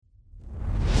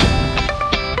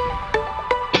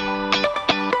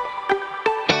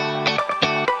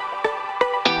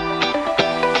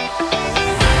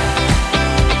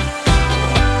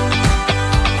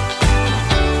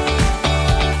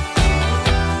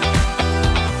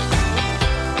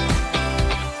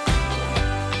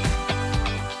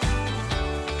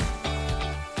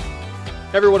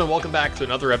Everyone, and welcome back to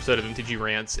another episode of MTG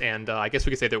Rants, and I guess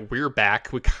we could say that we're back.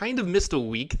 We kind of missed a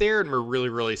week there, and we're really,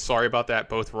 really sorry about that.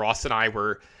 Both Ross and I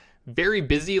were very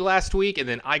busy last week, and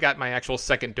then I got my actual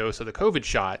second dose of the COVID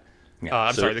shot.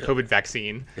 Yeah, the COVID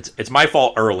vaccine. It's my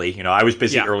fault early. You know, I was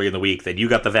busy early in the week. Then you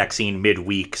got the vaccine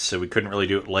midweek, so we couldn't really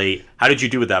do it late. How did you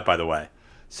do with that, by the way?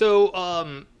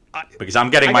 So, because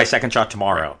I'm getting my second shot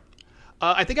tomorrow.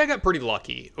 I think I got pretty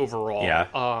lucky overall. Yeah.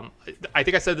 I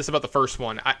think I said this about the first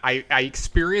one. I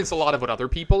experienced a lot of what other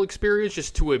people experience,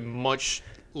 just to a much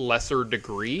lesser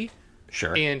degree.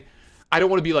 Sure. And I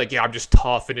don't want to be like, yeah, I'm just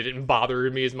tough and it didn't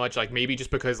bother me as much. Like, maybe just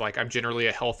because, like, I'm generally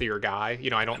a healthier guy. You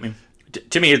know, I mean,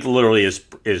 to me, it literally is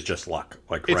just luck.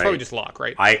 Like, it's probably just luck,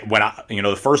 right?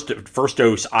 The first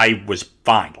dose, I was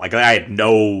fine. Like, I had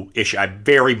no issue. I had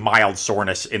very mild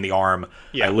soreness in the arm.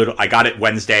 Yeah. I got it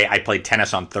Wednesday. I played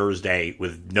tennis on Thursday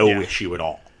with no issue at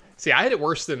all. See, I had it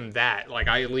worse than that. Like,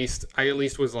 I at least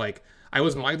was like, I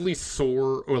was mildly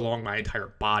sore along my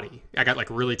entire body. I got like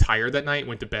really tired that night.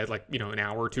 Went to bed like, an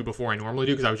hour or two before I normally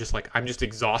do, because I was just like, I'm just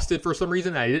exhausted for some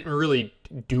reason. I didn't really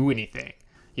do anything.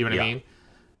 You know what I mean?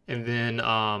 And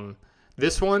then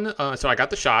this one, so I got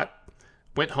the shot,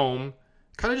 went home,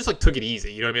 kind of just like took it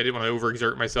easy. You know what I mean? I didn't want to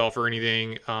overexert myself or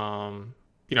anything.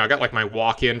 I got like my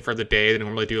walk-in for the day that I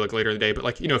normally do like later in the day. But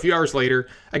like, a few hours later,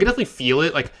 I could definitely feel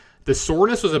it. Like the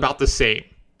soreness was about the same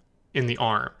in the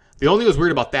arm. The only thing that was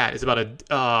weird about that is about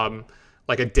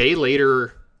a day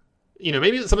later,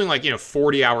 maybe it's something like,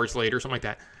 40 hours later, something like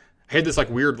that. I had this like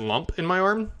weird lump in my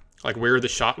arm, like where the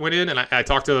shot went in, and I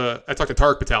talked to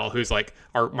Tarek Patel, who's like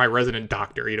my resident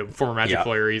doctor, former Magic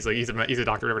player. He's a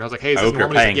doctor, whatever. And I was like, hey, is this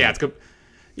normal? Like, yeah, it's good.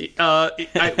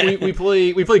 We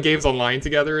play games online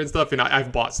together and stuff, and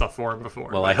I've bought stuff for him before.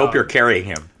 Well, I hope you're carrying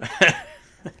him.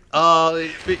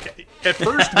 At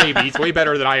first, maybe it's way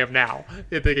better than I am now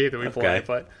at the game that we play.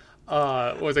 But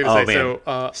what was I going to say? Man.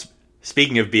 So,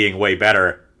 speaking of being way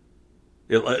better,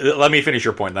 let me finish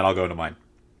your point, then I'll go into mine.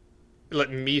 Let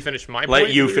me finish my point?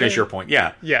 Let you finish your point,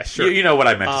 yeah. Yeah, sure. You know what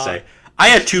I meant to say. I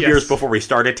had two beers before we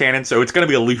started, Tannen, so it's going to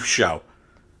be a loose show.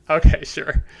 Okay,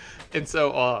 sure. And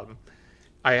so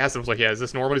I asked him, I was like, yeah, is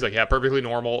this normal? He's like, yeah, perfectly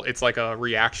normal. It's like a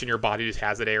reaction your body just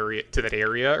has that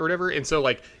area or whatever. And so,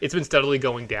 like, it's been steadily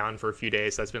going down for a few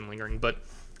days. So that's been lingering. But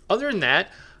other than that,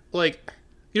 like,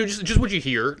 just what you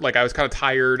hear. Like, I was kind of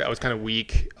tired. I was kind of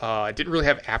weak. I didn't really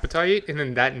have appetite. And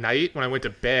then that night when I went to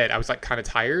bed, I was, like, kind of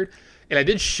tired. And I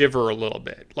did shiver a little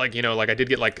bit. Like, I did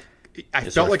get, like, I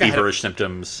felt like feverish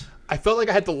symptoms. I felt like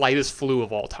I had the lightest flu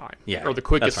of all time. Yeah. Or the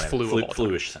quickest flu of all time.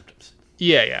 Fluish symptoms.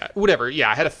 Yeah, whatever. Yeah,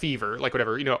 I had a fever, like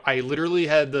whatever. I literally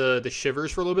had the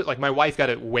shivers for a little bit. Like, my wife got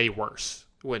it way worse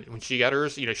when she got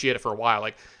hers. She had it for a while.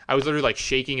 Like, I was literally like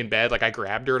shaking in bed. Like, I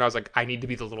grabbed her and I was like, I need to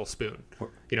be the little spoon.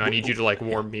 I need you to like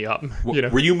warm me up.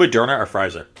 Were you Moderna or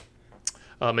Pfizer?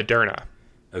 Moderna.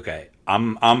 Okay,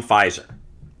 I'm Pfizer.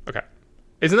 Okay.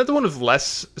 Isn't that the one with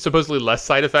supposedly less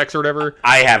side effects or whatever?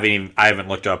 I haven't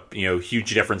looked up,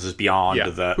 huge differences beyond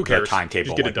the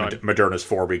timetable. Just get it done. Moderna's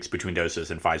 4 weeks between doses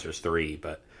and Pfizer's 3,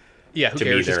 but yeah, who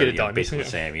cares? Just get it done. Basically the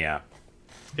same, yeah.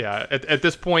 Yeah, at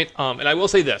this point, and I will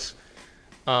say this,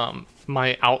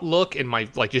 my outlook and my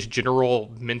like just general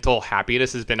mental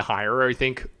happiness has been higher, I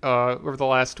think, over the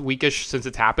last weekish since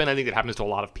it's happened. I think it happens to a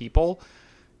lot of people,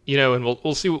 and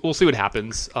we'll see what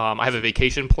happens. I have a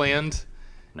vacation planned.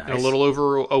 Nice. In a little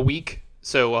over a week.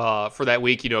 So for that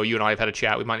week, you and I have had a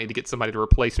chat. We might need to get somebody to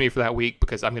replace me for that week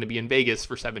because I'm going to be in Vegas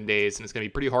for 7 days, and it's going to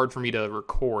be pretty hard for me to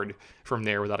record from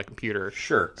there without a computer.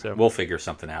 Sure. So we'll figure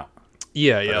something out.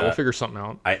 Yeah, we'll figure something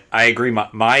out. I agree.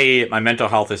 My mental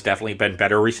health has definitely been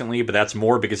better recently, but that's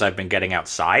more because I've been getting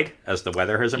outside as the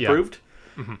weather has improved,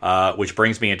 which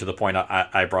brings me into the point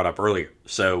I brought up earlier.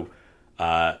 So,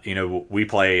 we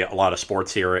play a lot of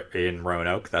sports here in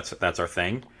Roanoke. That's our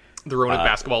thing. The Roanoke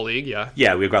Basketball League, yeah.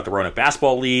 Yeah, we've got the Roanoke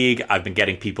Basketball League. I've been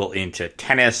getting people into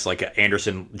tennis. Like,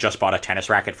 Anderson just bought a tennis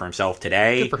racket for himself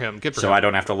today. Good for him. So I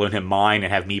don't have to loan him mine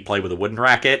and have me play with a wooden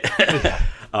racket.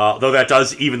 Though that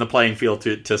does even the playing field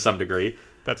to some degree.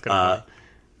 That's kind of funny.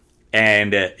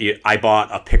 And I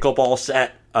bought a pickleball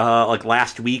set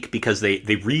last week because they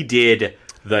redid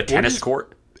the tennis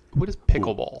court. What is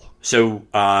pickleball? So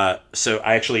I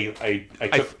actually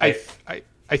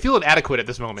I feel inadequate at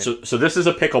this moment. So this is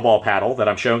a pickleball paddle that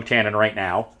I'm showing Tannen right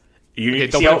now. Don't put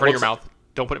it in front of your mouth.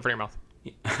 Don't put it in front of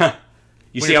your mouth.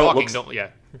 You see how it looks? Yeah,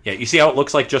 you see how it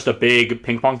looks like just a big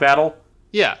ping pong paddle?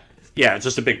 Yeah. Yeah, it's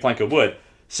just a big plank of wood.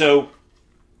 So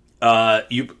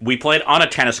we played on a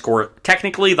tennis court.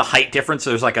 Technically, the height difference,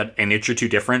 there's like an inch or two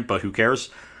different, but who cares?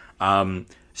 So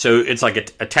it's like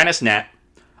a tennis net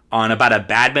on about a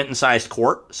badminton-sized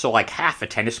court, so like half a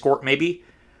tennis court maybe.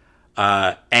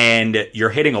 and you're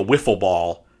hitting a wiffle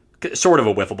ball, sort of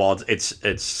a wiffle ball.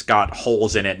 It's got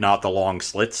holes in it, not the long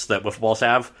slits that wiffle balls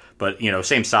have, but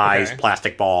same size,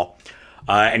 plastic ball,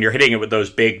 and you're hitting it with those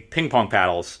big ping pong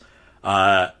paddles,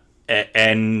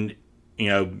 and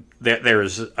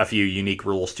there's a few unique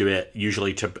rules to it,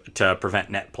 usually to prevent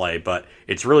net play, but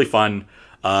it's really fun.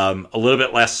 A little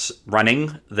bit less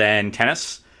running than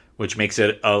tennis, which makes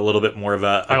it a little bit more of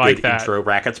a good intro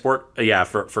racket sport. Yeah,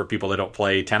 for people that don't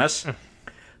play tennis.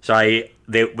 So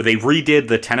they redid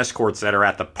the tennis courts that are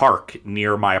at the park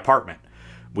near my apartment,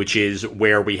 which is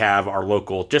where we have our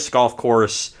local disc golf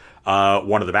course,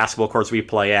 one of the basketball courts we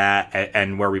play at,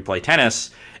 and where we play tennis.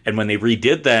 And when they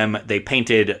redid them, they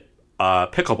painted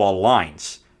pickleball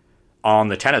lines on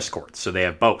the tennis courts, so they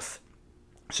have both.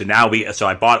 So now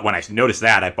when I noticed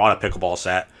that, I bought a pickleball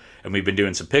set, and we've been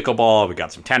doing some pickleball. We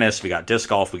got some tennis, we got disc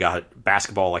golf, we got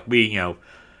basketball. Like we're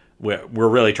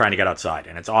really trying to get outside,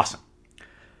 and it's awesome.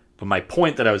 But my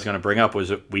point that I was going to bring up was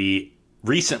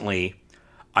that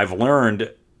I've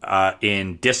learned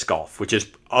in disc golf, which is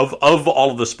of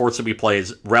all of the sports that we play,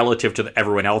 is relative to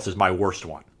everyone else is my worst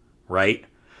one, right?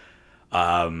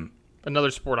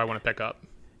 Another sport I want to pick up.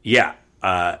 Yeah,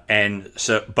 but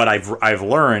I've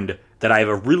learned that I have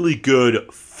a really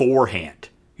good forehand.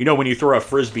 When you throw a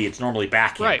frisbee, it's normally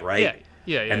backhand, right?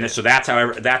 Yeah. And so that's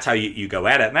how you go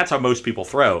at it, and that's how most people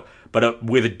throw. But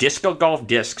with disc golf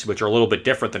discs, which are a little bit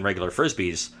different than regular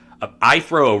frisbees, I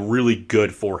throw a really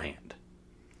good forehand.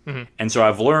 Mm-hmm. And so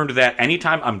I've learned that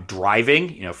anytime I'm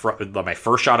driving, my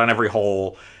first shot on every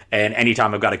hole, and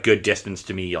anytime I've got a good distance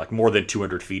to me, like more than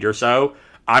 200 feet or so,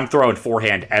 I'm throwing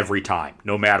forehand every time,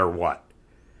 no matter what.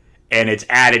 And it's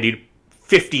added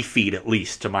 50 feet at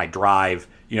least to my drive,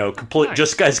 nice.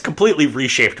 Just has completely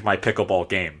reshaped my pickleball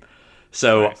game.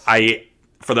 So nice.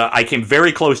 I came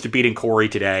very close to beating Corey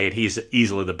today, and he's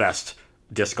easily the best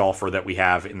disc golfer that we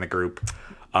have in the group.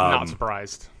 Not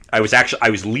surprised. I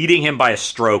was leading him by a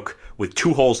stroke with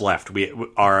 2 holes left.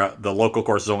 The local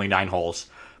course is only 9 holes,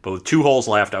 but with 2 holes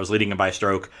left, I was leading him by a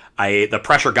stroke. The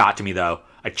pressure got to me though.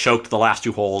 I choked the last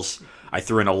 2 holes. I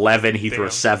threw an 11. He threw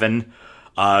a 7.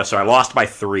 So I lost by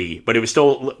 3, but it was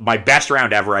still my best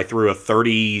round ever. I threw a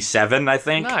 37, I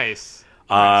think. Nice.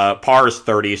 Par is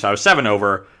 30, so I was 7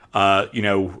 over.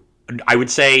 I would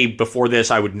say before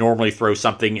this, I would normally throw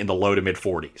something in the low to mid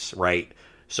 40s, right?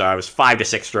 So I was 5 to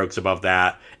 6 strokes above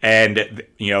that. And,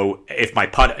 if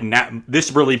my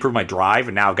this really improved my drive,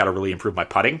 and now I've got to really improve my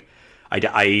putting.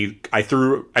 I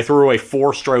threw away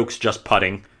 4 strokes just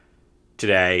putting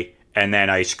today, and then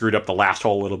I screwed up the last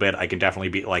hole a little bit. I can definitely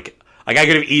be I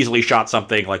could have easily shot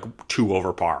something like 2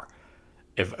 over par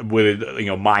with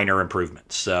minor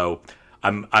improvements. So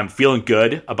I'm feeling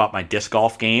good about my disc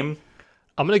golf game.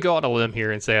 I'm going to go on a limb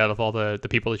here and say, out of all the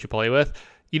people that you play with,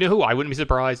 who I wouldn't be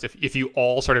surprised if you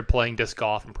all started playing disc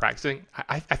golf and practicing?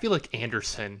 I feel like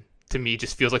Anderson, to me,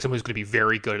 just feels like someone who's going to be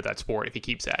very good at that sport if he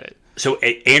keeps at it. So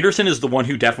Anderson is the one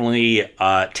who definitely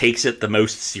takes it the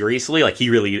most seriously. Like, he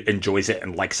really enjoys it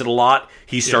and likes it a lot.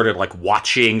 He started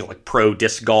watching pro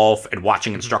disc golf and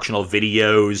watching instructional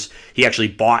videos. He actually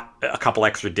bought a couple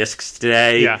extra discs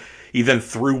today. Yeah. He then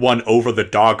threw one over the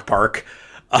dog park,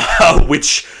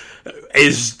 which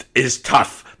is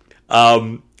tough.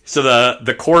 So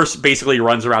the course basically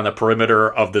runs around the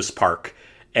perimeter of this park,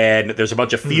 and there's a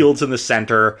bunch of fields in the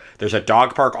center. There's a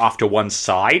dog park off to one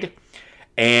side,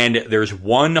 and there's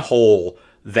one hole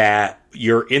that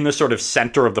you're in the sort of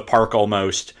center of the park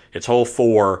almost. It's hole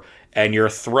 4, and you're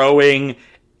throwing,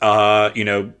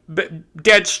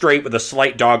 dead straight with a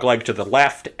slight dog leg to the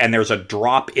left, and there's a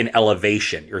drop in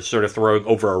elevation. You're sort of throwing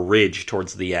over a ridge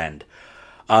towards the end,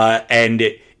 and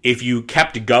if you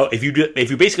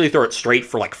basically throw it straight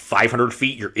for 500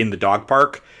 feet, you're in the dog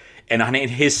park. And in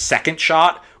his second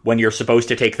shot, when you're supposed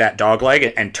to take that dog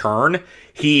leg and turn,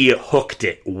 he hooked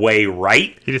it way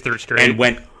right. He just threw it straight.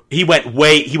 And he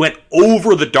went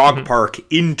over the dog park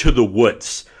into the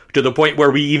woods, to the point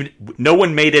where no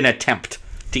one made an attempt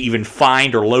to even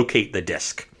find or locate the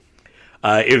disc.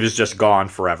 It was just gone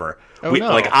forever. Oh,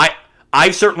 no.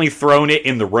 I've certainly thrown it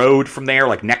in the road from there,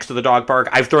 next to the dog park.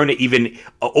 I've thrown it even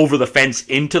over the fence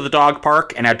into the dog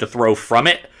park and had to throw from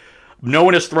it. No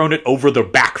one has thrown it over the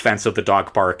back fence of the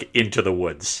dog park into the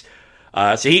woods.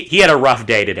 So he had a rough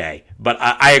day today. But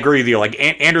I agree with you.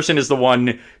 Anderson is the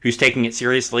one who's taking it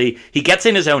seriously. He gets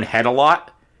in his own head a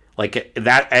lot.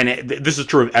 This is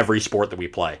true of every sport that we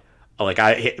play.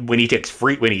 When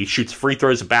he shoots free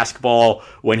throws in basketball,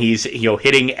 when he's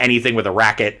hitting anything with a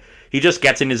racket, he just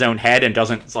gets in his own head and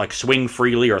doesn't swing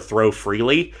freely or throw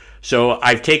freely. So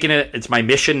I've taken it. It's my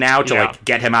mission now to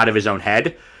get him out of his own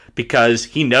head. because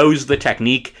he knows the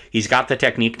technique. He's got the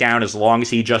technique down as long as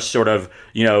he just sort of,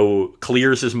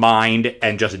 clears his mind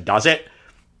and just does it.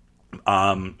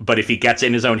 But if he gets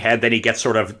in his own head, then he gets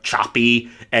sort of choppy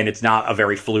and it's not a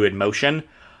very fluid motion.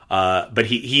 But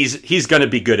he's going to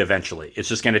be good eventually. It's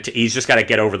just he's just got to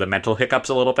get over the mental hiccups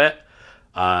a little bit.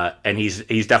 And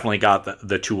he's definitely got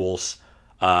the tools.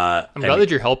 I'm glad that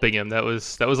you're helping him. That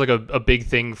was like a big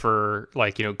thing for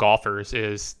golfers,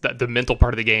 is that the mental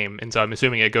part of the game. And so I'm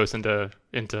assuming it goes into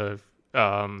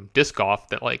disc golf,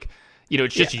 that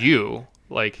it's just you.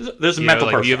 Like, there's a mental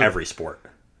part for every sport.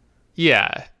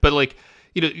 Yeah, but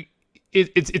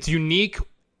it's unique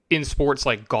in sports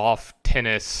like golf,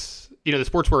 tennis, the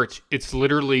sports where it's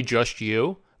literally just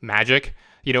you, Magic,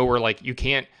 where you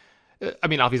can't. I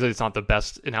mean, obviously it's not the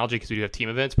best analogy because we do have team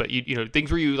events, but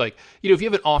things where you if you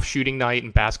have an off shooting night in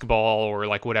basketball or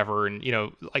whatever, and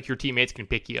your teammates can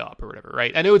pick you up or whatever,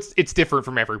 right? I know it's different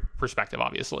from every perspective,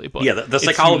 obviously, but yeah, the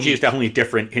psychology is definitely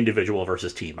different, individual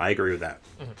versus team. I agree with that.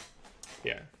 Mm-hmm.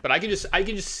 Yeah, but I can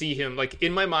just see him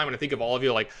in my mind when I think of all of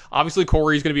you. Obviously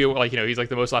Corey's going to be he's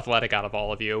the most athletic out of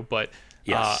all of you, but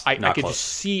yes, I can just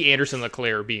see Anderson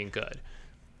Leclerc being good.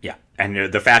 Yeah,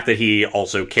 and the fact that he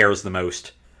also cares the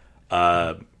most.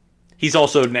 He's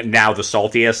also now the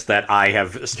saltiest that I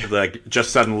have just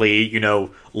suddenly,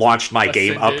 launched my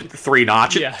game up three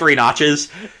notches.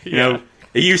 It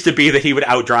used to be that he would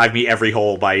outdrive me every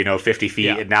hole by, 50 feet.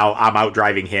 Yeah. And now I'm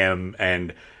outdriving him.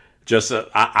 And just,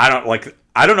 I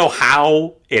don't know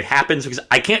how it happens, because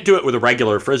I can't do it with a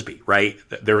regular Frisbee, right?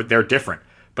 They're different,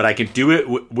 but I can do it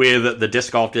with the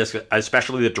disc golf disc,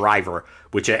 especially the driver,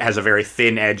 which has a very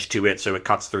thin edge to it. So it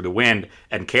cuts through the wind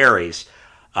and carries.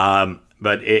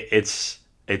 But it's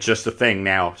just a thing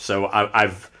now. So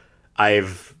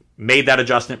I've made that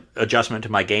adjustment to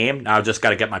my game. Now I've just got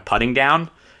to get my putting down,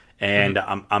 and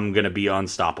I'm going to be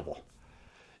unstoppable.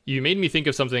 You made me think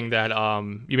of something that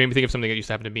used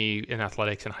to happen to me in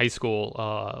athletics in high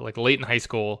school. Late in high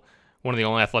school, one of the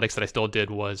only athletics that I still did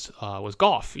was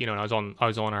golf. And I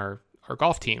was on our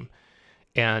golf team.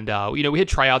 And, we had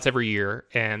tryouts every year,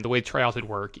 and the way tryouts would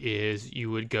work is you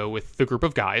would go with the group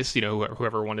of guys,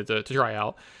 whoever wanted to try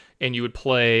out, and you would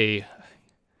play, I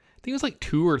think it was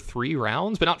 2 or 3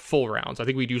 rounds, but not full rounds. I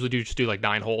think we'd usually just do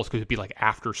 9 holes, because it'd be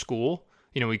after school.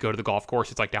 We'd go to the golf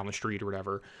course, it's down the street or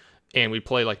whatever, and we'd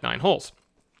play 9 holes.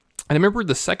 And I remember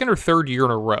the second or third year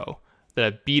in a row that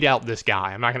I beat out this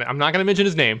guy. I'm not gonna mention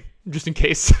his name, just in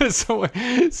case someone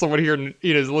here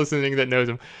is listening that knows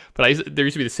him. But there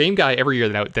used to be the same guy every year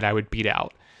that I would beat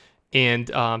out. And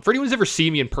for anyone who's ever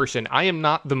seen me in person, I am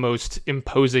not the most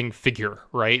imposing figure,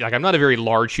 right? I'm not a very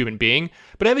large human being,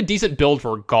 but I have a decent build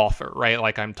for a golfer,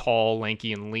 right? I'm tall,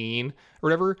 lanky, and lean or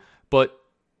whatever. But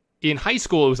in high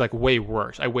school, it was way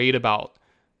worse. I weighed about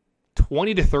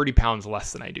 20 to 30 pounds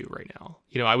less than I do right now.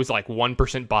 I was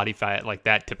 1% body fat,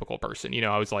 that typical person.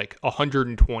 I was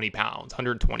 120 pounds,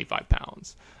 125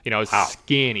 pounds. I was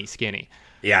skinny.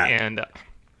 Yeah. And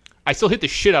I still hit the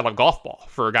shit out of a golf ball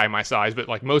for a guy my size,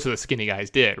 but most of the skinny guys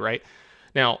did, right?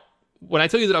 Now, when I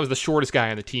tell you that I was the shortest guy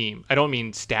on the team, I don't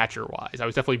mean stature-wise. I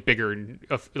was definitely bigger than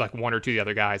one or two of the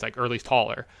other guys, or at least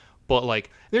taller. But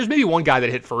there's maybe one guy that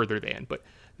hit further than. But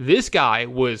this guy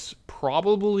was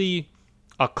probably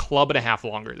a club and a half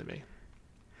longer than me.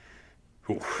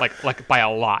 By a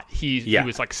lot. He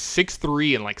was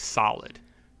 6'3" and solid.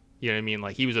 You know what I mean?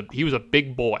 He was a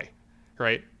big boy,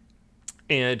 right?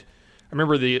 And I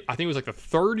remember I think it was the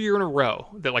third year in a row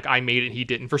that I made it and he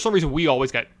didn't. For some reason we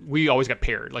always got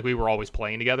paired. We were always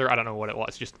playing together. I don't know what it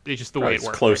was. It's just the way it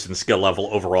worked. It's close in skill level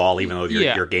overall, even though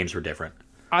your games were different.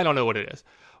 I don't know what it is.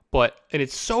 And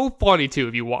it's so funny too,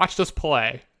 if you watched us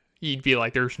play, you'd be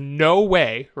there's no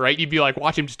way, right? You'd be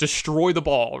watch him just destroy the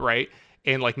ball, right?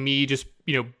 And me just,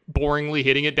 boringly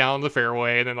hitting it down the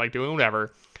fairway and then doing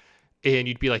whatever. And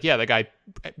you'd be yeah, that guy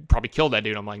probably killed that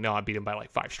dude. I'm no, I beat him by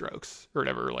 5 strokes or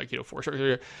whatever, 4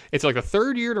 strokes. It's the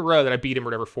third year in a row that I beat him or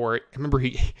whatever for it. I remember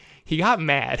he got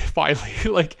mad finally,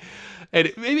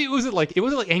 and maybe it wasn't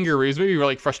anger, it was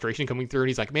maybe frustration coming through. And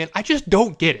he's man, I just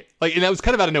don't get it. And that was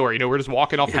kind of out of nowhere. We're just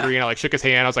walking off the green. I shook his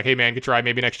hand. I was hey man, good try,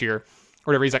 maybe next year or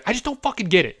whatever. He's I just don't fucking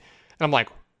get it. And I'm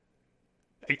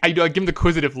I give him the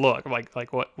quizzitive look. I'm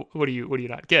what do you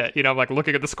not get? I'm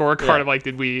looking at the scorecard. Yeah. I'm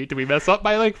did we mess up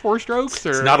by 4 strokes? Or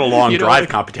it's not a long drive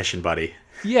competition, buddy.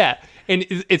 Yeah, and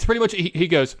it's pretty much he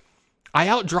goes, I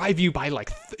outdrive you by I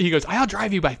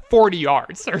outdrive you by 40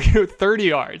 yards or 30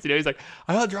 yards. He's I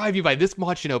outdrive you by this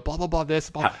much. Blah blah blah. This.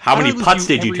 Blah. How many putts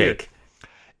did you take?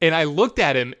 And I looked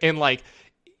at him and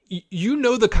you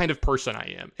know the kind of person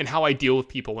I am and how I deal with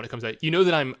people when it comes to that. You know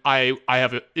that I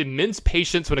have immense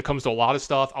patience when it comes to a lot of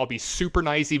stuff. I'll be super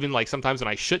nice even like sometimes when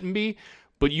I shouldn't be.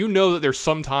 But you know that there's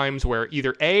some times where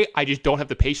either A, I just don't have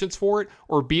the patience for it,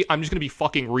 or B, I'm just going to be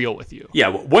fucking real with you. Yeah,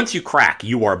 once you crack,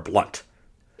 you are blunt.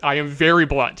 I am very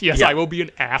blunt. Yes, yeah. I will be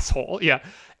an asshole. Yeah.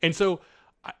 And so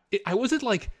I wasn't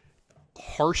like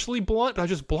harshly blunt, but I was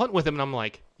just blunt with him. And I'm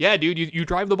like, yeah, dude, you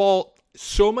drive the ball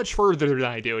so much further than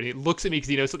I do. And he looks at me because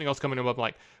he knows something else coming to him. I'm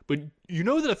like, but you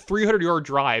know that a 300-yard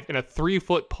drive and a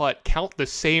 3-foot putt count the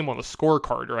same on the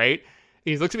scorecard, right?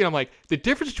 And he looks at me and I'm like, the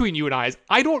difference between you and I is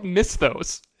I don't miss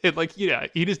those. It like, yeah,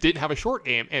 he just didn't have a short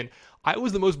game. And I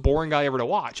was the most boring guy ever to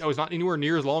watch. I was not anywhere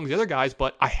near as long as the other guys,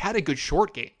 but I had a good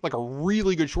short game, like a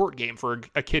really good short game for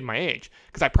a kid my age,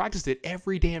 because I practiced it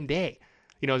every damn day.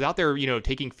 You know, I was out there,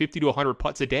 taking 50 to 100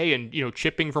 putts a day and,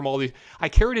 chipping from all these. I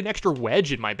carried an extra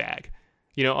wedge in my bag.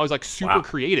 I was like super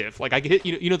creative. Like I could hit,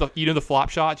 the flop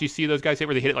shots you see those guys hit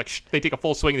where they hit it like they take a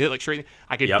full swing and hit it like straight.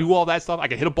 I could do all that stuff. I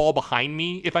could hit a ball behind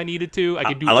me if I needed to. I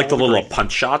could do. I like the little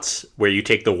punch shots where you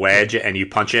take the wedge and you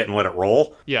punch it and let it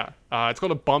roll. Yeah, it's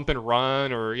called a bump and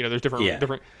run, or there's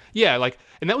different. Yeah, like,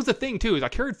 and that was the thing too, is I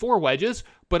carried 4 wedges,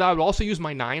 but I would also use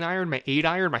my 9-iron, my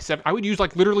 8-iron, my 7. I would use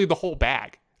like literally the whole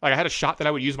bag. Like I had a shot that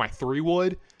I would use my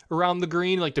 3-wood around the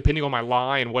green, like depending on my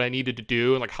lie and what I needed to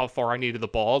do and like how far I needed the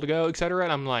ball to go, etc.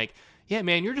 And I'm like, yeah,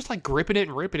 man, you're just like gripping it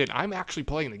and ripping it. I'm actually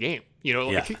playing the game.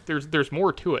 Like there's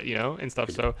more to it, and stuff.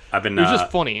 So it was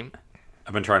just funny.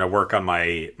 I've been trying to work on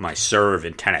my serve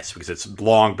in tennis because it's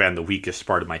long been the weakest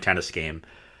part of my tennis game.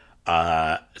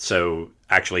 So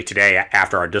actually today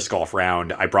after our disc golf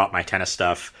round, I brought my tennis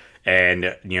stuff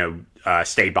and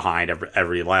stayed behind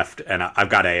every left, and I've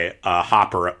got a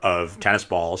hopper of tennis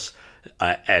balls.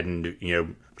 And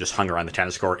just hung around the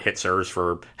tennis court, hit serves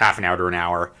for half an hour to an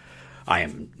hour. I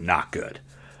am not good.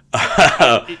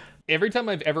 Every time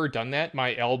I've ever done that,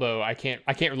 my elbow, I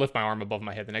can't lift my arm above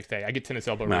my head the next day. I get tennis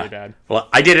elbow really bad. Well,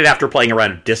 I did it after playing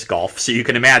around disc golf, so you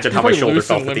can imagine how my shoulder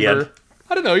felt at the end.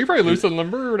 I don't know. You're probably loose and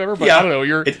limber or whatever, but I don't know.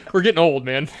 We're getting old,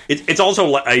 man. It's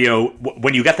also,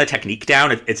 when you get the technique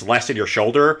down, it's less in your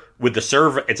shoulder. With the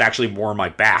serve, it's actually more in my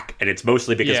back, and it's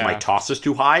mostly because my toss is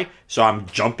too high, so I'm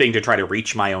jumping to try to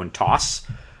reach my own toss.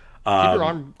 Keep your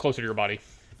arm closer to your body.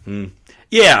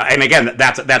 Yeah, and again,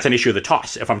 that's an issue of the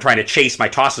toss. If I'm trying to chase my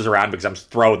tosses around because I'm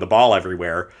throwing the ball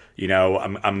everywhere,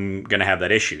 I'm going to have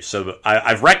that issue. So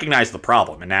I've recognized the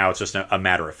problem, and now it's just a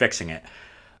matter of fixing it.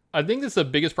 I think that's the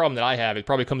biggest problem that I have. It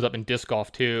probably comes up in disc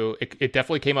golf too. It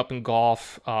definitely came up in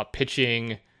golf,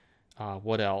 pitching.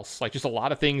 What else? Like just a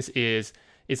lot of things is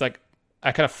like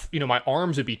I kind of, my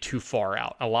arms would be too far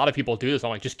out. A lot of people do this.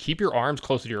 I'm like, just keep your arms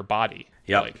closer to your body.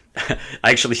 Yeah.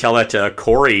 I actually tell that to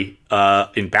Corey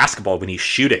in basketball when he's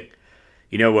shooting.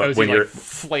 When you're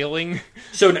flailing.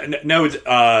 So I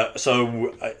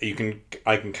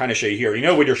can kind of show you here.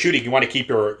 When you're shooting, you want to keep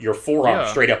your forearm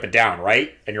straight up and down,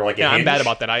 right? And you're like, I'm bad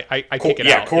about that. I kick it out.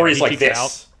 Yeah, Corey's like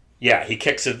this. Yeah, he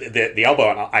kicks the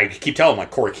elbow, and I keep telling him,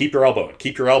 like, Corey, keep your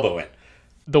elbow in.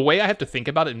 The way I have to think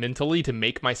about it mentally to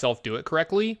make myself do it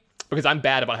correctly, because I'm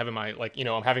bad about having my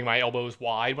I'm having my elbows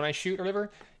wide when I shoot or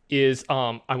whatever, is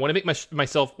I want to make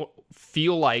myself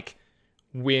feel like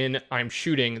when I'm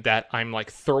shooting that I'm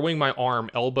like throwing my arm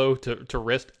elbow to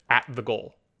wrist at the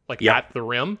goal, like at the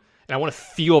rim. And I want to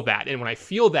feel that. And when I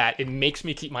feel that, it makes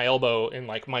me keep my elbow and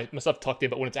like my stuff tucked in.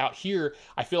 But when it's out here,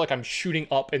 I feel like I'm shooting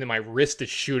up and then my wrist is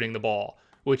shooting the ball,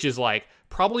 which is like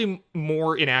probably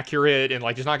more inaccurate and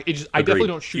like just not, I definitely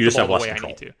don't shoot the ball the way I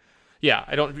need to. Yeah,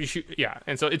 I don't shoot. Yeah,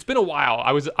 and so it's been a while.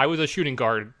 I was a shooting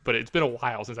guard, but it's been a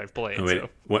while since I've played. So.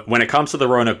 When it comes to the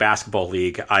Roanoke Basketball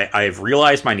League, I've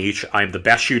realized my niche. I'm the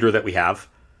best shooter that we have,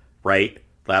 right?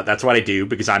 That's what I do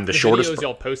because I'm the shortest. Videos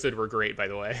y'all posted were great, by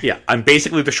the way. Yeah, I'm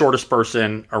basically the shortest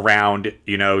person around.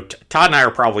 Todd and I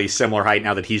are probably similar height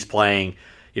now that he's playing.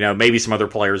 Maybe some other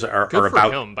players are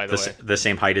about him, by the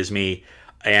same height as me,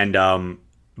 and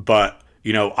but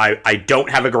I don't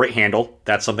have a great handle.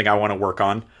 That's something I want to work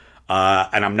on.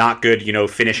 And I'm not good,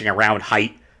 finishing around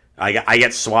height. I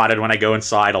get swatted when I go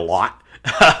inside a lot.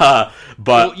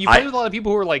 But you play with a lot of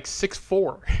people who are like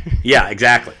 6'4". Yeah,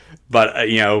 exactly. But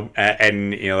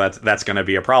that's going to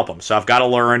be a problem. So I've got to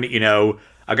learn,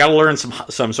 I've got to learn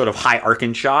some sort of high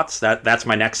arcing shots. That's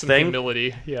my next thing.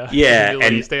 Humility, yeah. Yeah,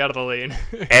 humility, and stay out of the lane.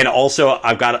 And also,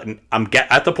 I'm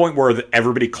at the point where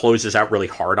everybody closes out really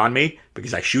hard on me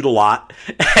because I shoot a lot,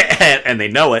 and they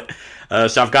know it.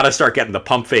 So I've got to start getting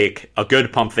a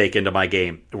good pump fake into my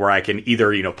game, where I can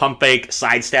either pump fake,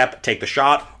 sidestep, take the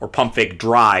shot, or pump fake,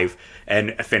 drive,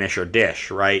 and finish or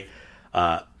dish. Right?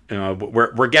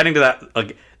 We're getting to that.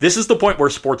 Like, this is the point where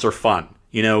sports are fun.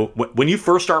 when you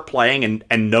first start playing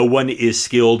and no one is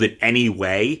skilled in any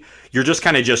way, you're just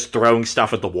kind of just throwing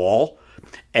stuff at the wall.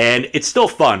 And it's still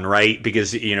fun, right?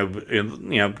 Because,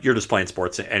 you're just playing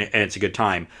sports and it's a good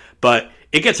time. But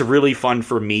it gets really fun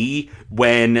for me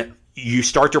when you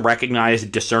start to recognize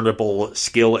discernible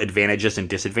skill advantages and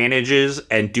disadvantages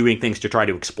and doing things to try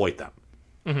to exploit them.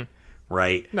 Mm-hmm.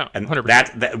 Right? No,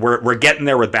 100%. And that we're getting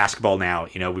there with basketball now.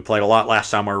 We played a lot last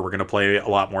summer. We're going to play a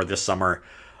lot more this summer.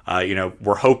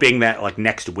 We're hoping that like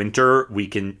next winter we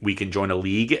can join a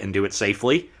league and do it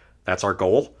safely. That's our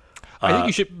goal. I think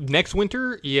you should next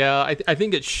winter. Yeah, I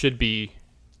think it should be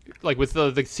like with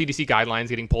the CDC guidelines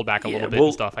getting pulled back a little bit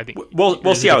and stuff. I think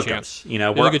we'll see how it goes.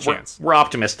 We're a good chance. We're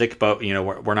optimistic, but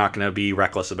we're not going to be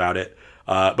reckless about it.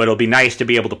 But it'll be nice to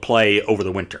be able to play over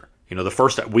the winter.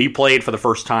 We played for the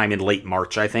first time in late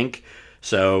March, I think.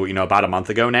 So about a month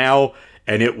ago now,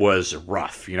 and it was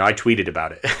rough. I tweeted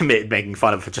about it, making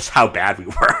fun of just how bad we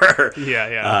were.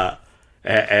 Yeah.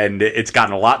 And it's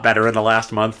gotten a lot better in the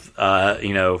last month, and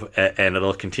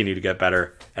it'll continue to get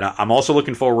better. And I'm also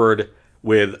looking forward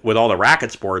with all the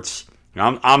racket sports.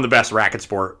 I'm the best racket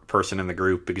sport person in the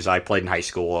group because I played in high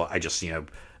school. I just,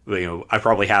 I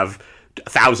probably have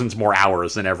thousands more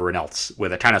hours than everyone else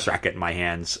with a tennis racket in my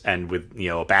hands and with,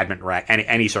 a badminton racket,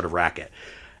 any sort of racket.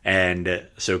 And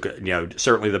so,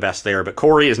 certainly the best there. But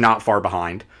Corey is not far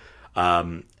behind.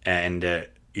 So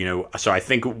I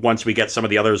think once we get some of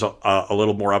the others a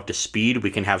little more up to speed, we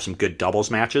can have some good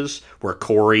doubles matches where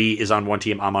Corey is on one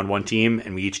team, I'm on one team,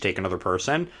 and we each take another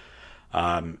person.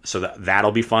 So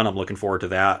that'll be fun. I'm looking forward to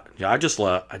that. I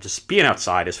just being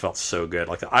outside has felt so good.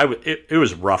 Like it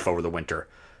was rough over the winter.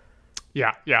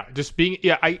 Yeah. Just being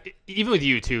even with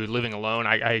you too, living alone,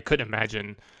 I couldn't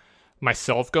imagine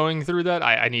myself going through that.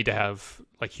 I need to have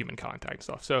like human contact and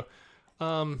stuff. So,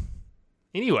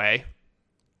 anyway,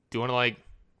 do you want to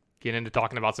get into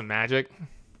talking about some Magic?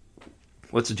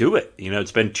 Let's do it.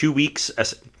 It's been 2 weeks.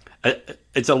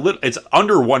 It's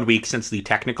under 1 week since the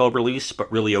technical release,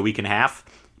 but really a week and a half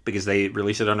because they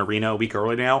released it on Arena a week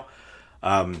early now.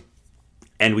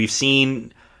 And we've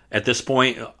seen at this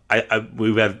point,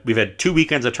 we've had 2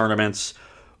 weekends of tournaments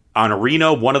on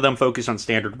Arena. One of them focused on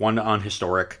Standard, one on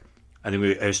Historic. I think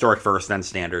Historic first, then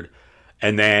Standard.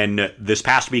 And then this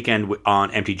past weekend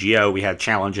on MTGO, we had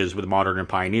challenges with Modern and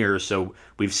Pioneers. So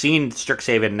we've seen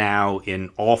Strixhaven now in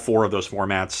all four of those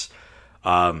formats,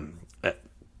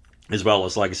 as well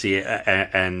as Legacy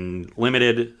and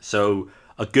Limited. So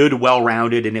a good,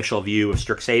 well-rounded initial view of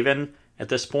Strixhaven at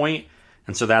this point.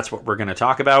 And so that's what we're going to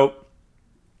talk about.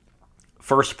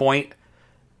 First point,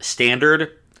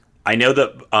 Standard. I know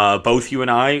that both you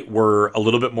and I were a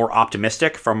little bit more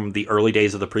optimistic from the early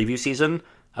days of the preview season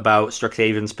about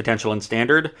Strixhaven's potential in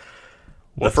Standard.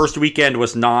 The first weekend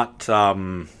was not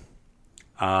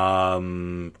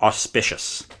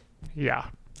auspicious. Yeah.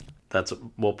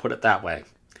 We'll put it that way.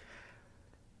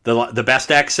 The best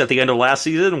decks at the end of last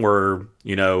season were,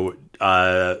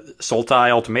 Sultai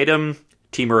Ultimatum,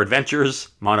 Temur Adventures,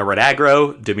 Mono Red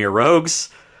Aggro, Dimir Rogues.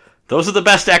 Those are the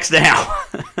best decks now.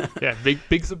 Yeah,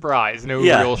 big surprise. No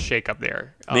real shakeup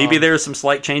there. Maybe there's some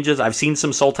slight changes. I've seen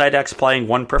some Sultai decks playing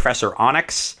one Professor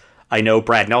Onyx. I know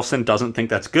Brad Nelson doesn't think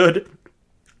that's good.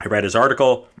 I read his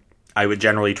article. I would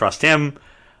generally trust him.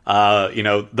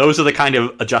 Those are the kind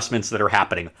of adjustments that are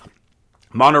happening.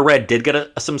 Mono Red did get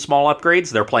some small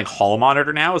upgrades. They're playing Holo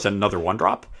Monitor now as another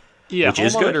 1-drop. Yeah, which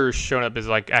is Monitor is showing up as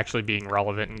actually being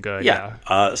relevant and good.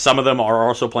 Yeah. Some of them are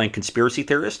also playing Conspiracy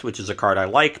Theorist, which is a card I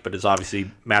like, but is obviously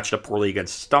matched up poorly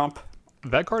against Stomp.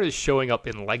 That card is showing up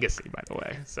in Legacy, by the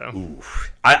way. So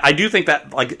I do think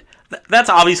that that's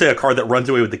obviously a card that runs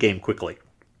away with the game quickly.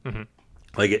 Mm-hmm.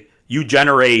 It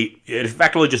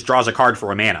effectively just draws a card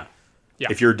for a mana. Yeah.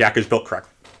 If your deck is built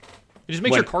correctly. It just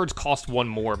makes your cards cost one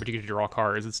more, but you can draw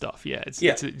cards and stuff. Yeah, it's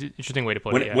an interesting way to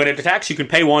put it. When it attacks, you can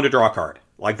pay one to draw a card.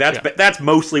 That's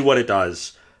mostly what it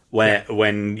does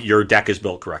when your deck is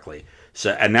built correctly.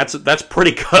 So and that's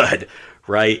pretty good,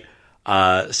 right?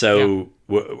 I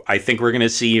think we're going to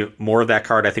see more of that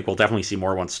card. I think we'll definitely see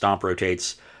more once Stomp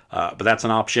rotates. But that's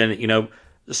an option.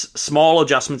 Small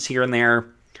adjustments here and there.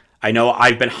 I know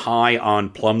I've been high on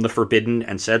Plum the Forbidden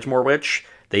and Sedgemoor Witch.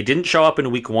 They didn't show up in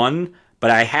week 1. But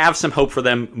I have some hope for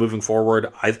them moving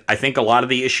forward. I think a lot of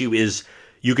the issue is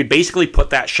you could basically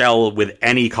put that shell with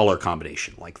any color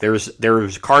combination.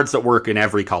 There's cards that work in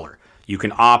every color. You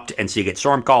can opt and Seagate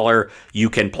Stormcaller. You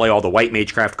can play all the white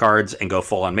Magecraft cards and go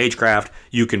full on Magecraft.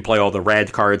 You can play all the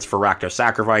red cards for Rakdos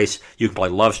Sacrifice. You can play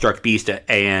Lovestruck Beast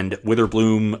and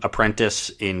Witherbloom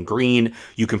Apprentice in green.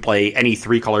 You can play any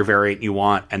 3-color variant you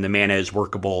want, and the mana is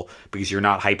workable because you're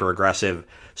not hyper aggressive.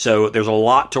 So there's a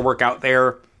lot to work out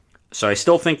there. So I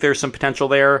still think there's some potential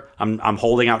there. I'm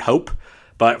holding out hope,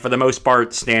 but for the most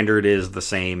part, standard is the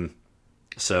same.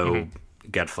 So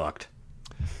get fucked.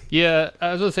 Yeah,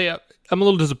 I was gonna say I'm a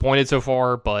little disappointed so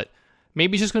far, but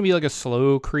maybe it's just gonna be like a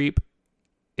slow creep.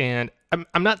 And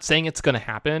I'm not saying it's gonna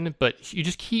happen, but you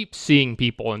just keep seeing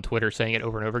people on Twitter saying it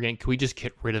over and over again. Can we just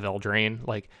get rid of Eldraine?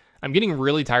 Like, I'm getting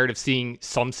really tired of seeing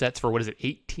some sets for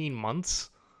 18 months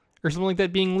or something like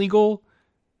that being legal.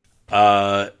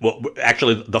 Well,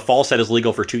 actually, the fall set is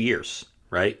legal for 2 years,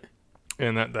 right?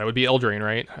 And that would be Eldraine,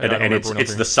 right? And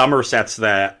it's the summer sets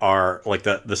that are like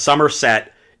the summer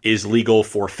set is legal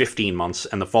for 15 months,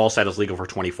 and the fall set is legal for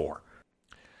 24.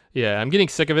 Yeah, I'm getting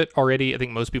sick of it already. I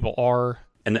think most people are.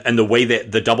 And the way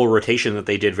that the double rotation that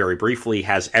they did very briefly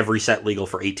has every set legal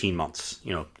for 18 months,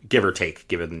 give or take,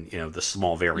 given the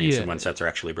small variance in when sets are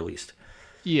actually released.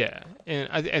 Yeah, and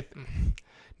I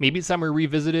maybe it's time we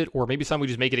revisit it, or maybe it's time we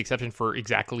just make an exception for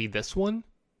exactly this one.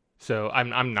 So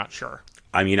I'm not sure.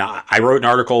 I mean, I wrote an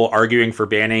article arguing for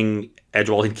banning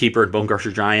Edgewall Keeper and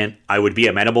Bonecrusher Giant. I would be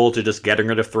amenable to just getting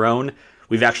rid of Throne.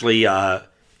 We've actually,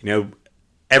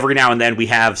 every now and then we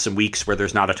have some weeks where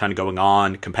there's not a ton going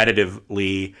on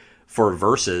competitively for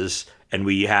versus, and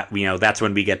we have, that's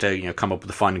when we get to, come up with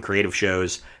the fun and creative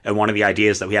shows. And one of the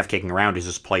ideas that we have kicking around is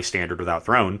just play standard without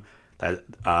Throne. That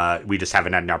we just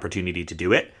haven't had an opportunity to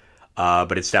do it.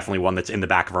 But it's definitely one that's in the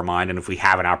back of our mind. And if we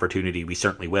have an opportunity, we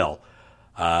certainly will.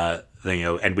 And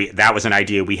that was an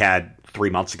idea we had 3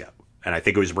 months ago. And I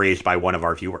think it was raised by one of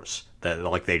our viewers that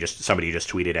somebody just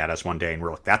tweeted at us one day and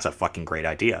we're like, that's a fucking great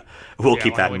idea. We'll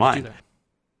keep that in mind.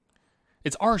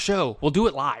 It's our show. We'll do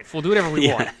it live. We'll do whatever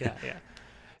we want. Yeah.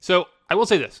 So I will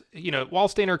say this, while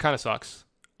standard kind of sucks,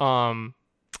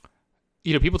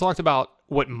 people talked about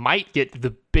what might get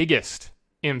the biggest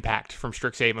impact from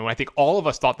Strixhaven. When I think all of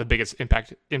us thought the biggest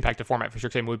impact to format for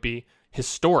Strixhaven would be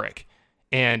historic.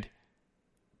 And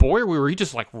boy, were we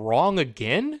just like wrong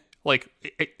again. Like,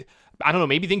 I don't know,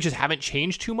 maybe things just haven't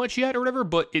changed too much yet or whatever,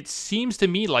 but it seems to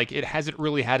me like it hasn't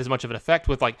really had as much of an effect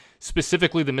with like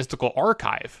specifically the Mystical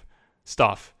Archive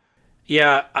stuff.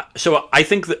 Yeah, so I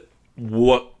think that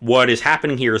what is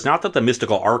happening here is not that the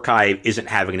Mystical Archive isn't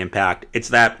having an impact, it's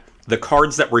that the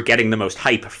cards that were getting the most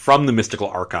hype from the Mystical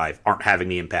Archive aren't having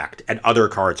the impact, and other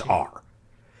cards are.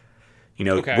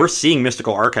 We're seeing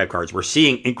Mystical Archive cards. We're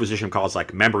seeing Inquisition cards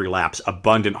like Memory Lapse,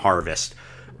 Abundant Harvest,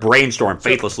 Brainstorm,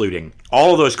 Faithless Looting.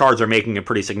 All of those cards are making a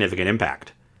pretty significant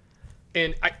impact.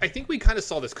 And I think we kind of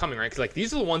saw this coming, right? Because like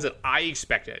these are the ones that I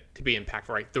expected to be impactful,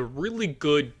 right? The really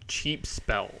good, cheap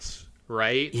spells,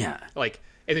 right? Yeah. And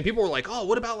then people were like, "Oh,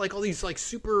 what about like all these like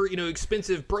super,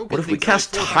 expensive broken things? What if we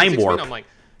cast like Time Warp?" I'm like,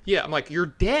 you're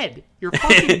dead. You're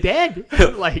fucking dead.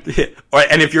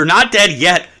 And if you're not dead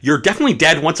yet, you're definitely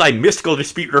dead once I Mystical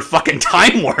Dispute your fucking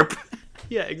Time Warp.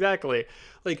 Yeah, exactly.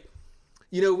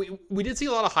 We did see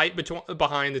a lot of hype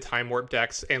behind the Time Warp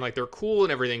decks, and like they're cool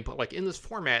and everything, but like in this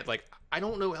format, like I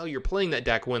don't know how you're playing that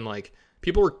deck when like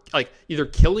people are like either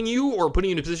killing you or putting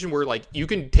you in a position where like you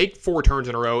can take 4 turns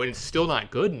in a row and it's still not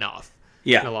good enough.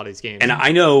 Yeah, in a lot of these games. And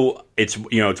I know it's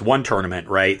one tournament,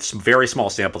 right? Some very small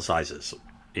sample sizes.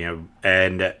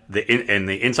 And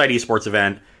the Inside Esports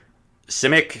event,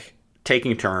 Simic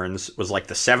taking turns was like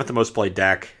the 7th most played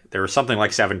deck. There was something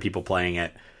like 7 people playing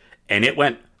it, and it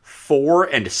went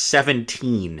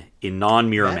 4-17 in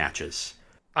non-mirror matches.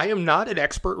 I am not an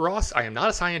expert, Ross. I am not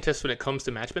a scientist when it comes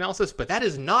to matchup analysis, but that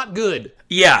is not good.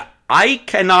 Yeah, I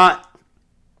cannot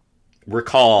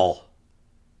recall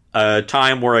a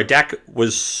time where a deck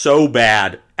was so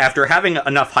bad after having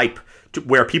enough hype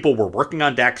where people were working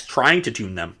on decks, trying to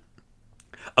tune them.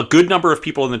 A good number of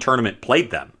people in the tournament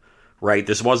played them, right?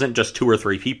 This wasn't just 2 or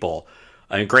 3 people.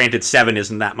 And granted, 7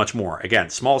 isn't that much more. Again,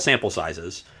 small sample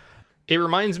sizes. It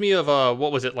reminds me of,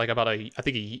 what was it, like about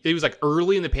it was like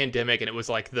early in the pandemic, and it was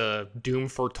like the Doom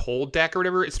Foretold deck or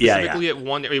whatever. Specifically, it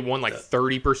won like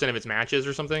 30% of its matches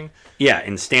or something. Yeah,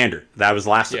 in Standard. That was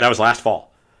last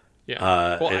fall.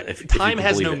 Yeah. Time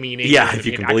has no meaning. Yeah, if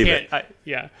you can believe it.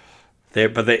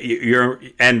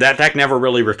 And that deck never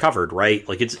really recovered, right?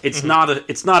 Like it's not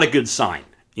a good sign.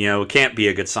 It can't be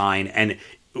a good sign. And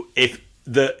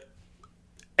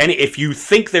if you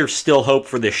think there's still hope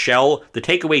for this shell, the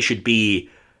takeaway should be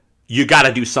you got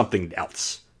to do something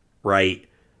else, right?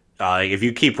 If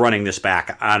you keep running this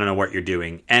back, I don't know what you're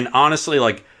doing. And honestly,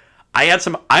 like I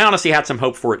honestly had some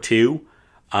hope for it too,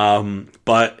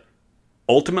 but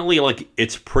ultimately, like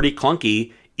it's pretty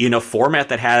clunky in a format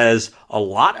that has a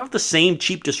lot of the same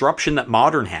cheap disruption that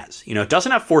Modern has. It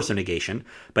doesn't have Force of Negation,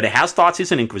 but it has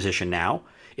Thoughtseize and Inquisition now.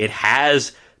 It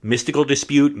has Mystical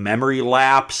Dispute, Memory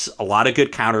Lapse, a lot of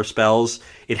good counter spells.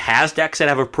 It has decks that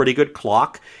have a pretty good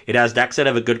clock. It has decks that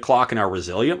have a good clock and are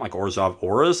resilient, like Orzhov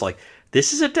Auras. Like,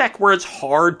 this is a deck where it's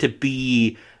hard to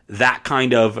be that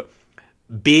kind of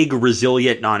big,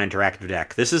 resilient, non-interactive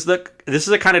deck. This is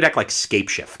a kind of deck like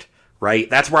Scapeshift, right?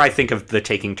 That's where I think of the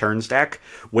Taking Turns deck,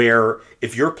 where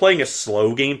if you're playing a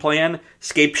slow game plan,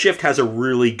 Scapeshift has a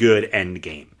really good end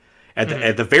game.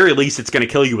 At the very least, it's going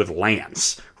to kill you with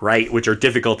lands, right? Which are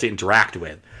difficult to interact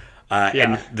with.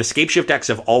 And the Scapeshift decks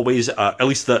have always, at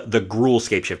least the Gruul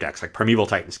Scapeshift decks, like Primeval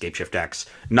Titan Scapeshift decks,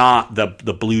 not the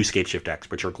blue Scapeshift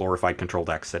decks, which are glorified control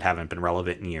decks that haven't been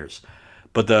relevant in years.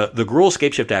 But the Gruul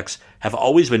Scapeshift decks have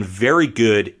always been very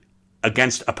good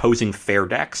against opposing fair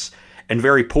decks and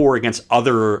very poor against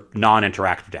other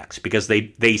non-interactive decks because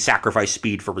they sacrifice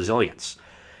speed for resilience.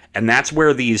 And that's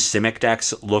where these Simic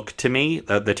decks look to me,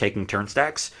 the Taking Turns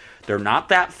decks. They're not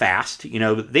that fast. You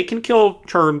know, they can kill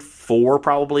turn 4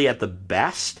 probably at the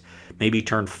best, maybe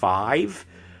turn 5.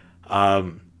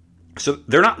 So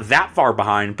they're not that far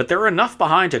behind, but they're enough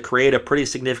behind to create a pretty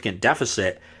significant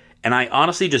deficit. And I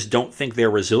honestly just don't think they're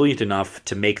resilient enough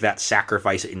to make that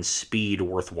sacrifice in speed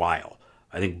worthwhile.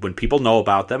 I think when people know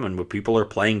about them and when people are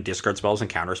playing discard spells and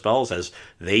counter spells, as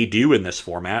they do in this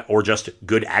format, or just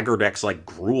good aggro decks like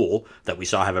Gruul that we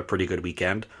saw have a pretty good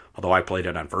weekend, although I played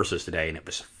it on Versus today and it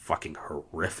was fucking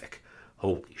horrific.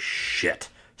 Holy shit.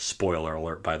 Spoiler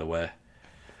alert, by the way.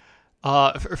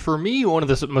 For me, one of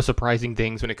the most surprising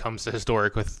things when it comes to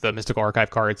Historic with the Mystical Archive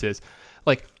cards is,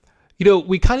 like, you know,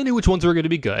 we kind of knew which ones were going to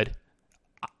be good.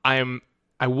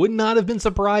 I would not have been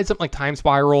surprised if like Time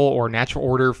Spiral or Natural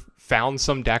Order found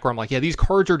some deck where I'm like, yeah, these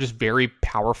cards are just very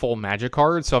powerful Magic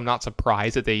cards, so I'm not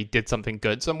surprised that they did something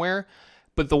good somewhere.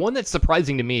 But the one that's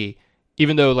surprising to me,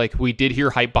 even though like we did hear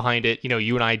hype behind it, you know,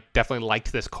 you and I definitely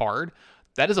liked this card,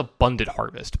 that is Abundant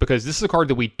Harvest, because this is a card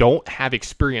that we don't have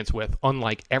experience with,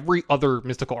 unlike every other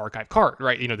Mystical Archive card,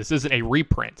 right? You know, this isn't a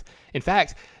reprint. In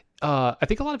fact, I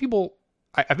think a lot of people,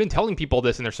 I've been telling people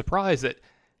this and they're surprised that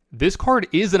this card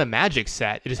is in a Magic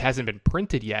set. It just hasn't been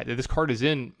printed yet. This card is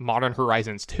in Modern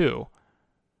Horizons 2.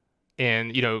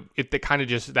 And, you know,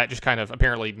 that just kind of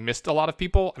apparently missed a lot of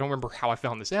people. I don't remember how I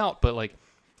found this out, but like,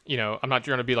 you know, I'm not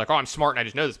trying to be like, oh, I'm smart and I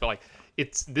just know this, but like,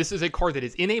 this is a card that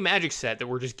is in a Magic set that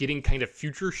we're just getting kind of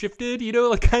future shifted, you know,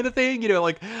 like kind of thing, you know,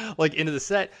 like into the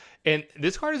set. And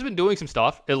this card has been doing some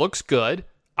stuff. It looks good.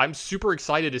 I'm super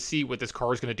excited to see what this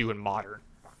card is going to do in Modern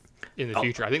in the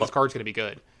future. I think this card's going to be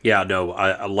good. Yeah, no,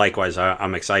 likewise,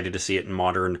 I'm excited to see it in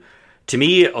Modern. To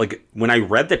me, like, when I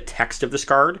read the text of this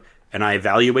card and I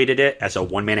evaluated it as a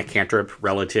 1-mana cantrip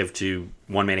relative to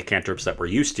 1-mana cantrips that we're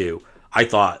used to, I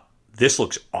thought, this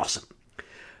looks awesome.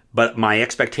 But my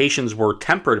expectations were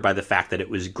tempered by the fact that it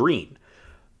was green.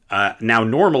 Now,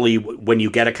 normally, when you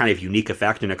get a kind of unique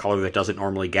effect in a color that doesn't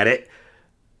normally get it,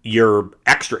 you're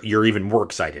even more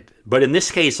excited. But in this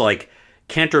case, like,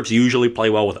 cantrips usually play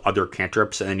well with other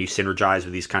cantrips, and then you synergize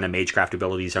with these kind of Magecraft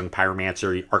abilities, Young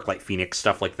Pyromancer, Arclight Phoenix,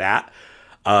 stuff like that.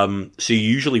 So you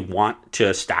usually want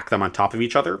to stack them on top of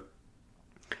each other.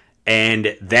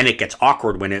 And then it gets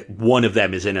awkward when one of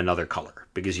them is in another color,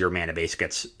 because your mana base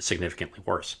gets significantly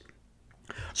worse.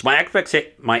 So my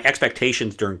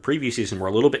expectations during preview season were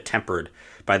a little bit tempered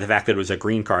by the fact that it was a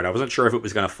green card. I wasn't sure if it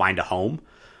was going to find a home,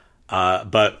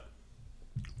 but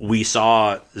we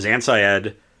saw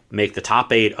Zansaed make the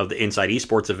top 8 of the Inside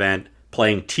Esports event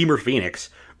playing Temur Phoenix,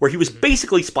 where he was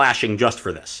basically splashing just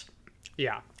for this.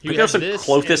 Yeah. There's some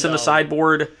Clothis in the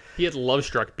sideboard. He had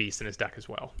Lovestruck Beast in his deck as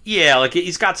well. Yeah, like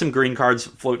he's got some green cards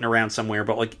floating around somewhere,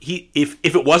 but like if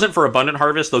it wasn't for Abundant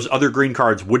Harvest, those other green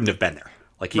cards wouldn't have been there.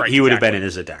 Like he would have been in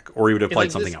his deck, or he would have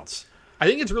played something else. I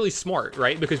think it's really smart,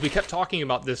 right? Because we kept talking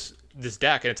about this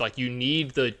deck, and it's like you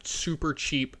need the super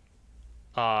cheap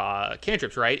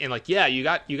cantrips, right? And like, yeah, you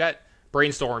got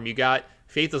Brainstorm, you got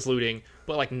Faithless Looting,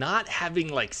 but like not having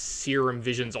like Serum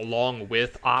Visions along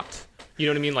with Opt, you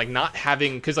know what I mean? Like not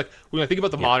having, because like when I think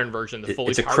about the modern version, the fully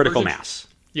it's a critical mass.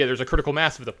 Yeah, there's a critical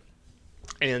mass of them,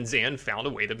 and Zan found a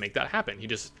way to make that happen. He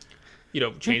just, you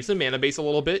know, changed the mana base a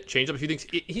little bit, changed up a few things.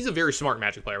 He's a very smart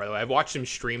Magic player, by the way. I've watched him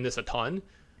stream this a ton,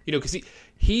 you know, because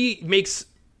he makes.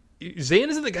 Zan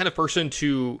isn't the kind of person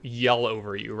to yell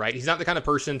over you, right? He's not the kind of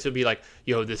person to be like,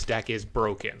 yo, this deck is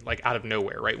broken, like out of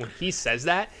nowhere, right? When he says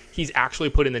that, he's actually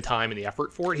put in the time and the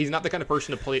effort for it. He's not the kind of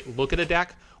person to look at a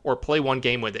deck or play one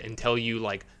game with it and tell you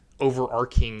like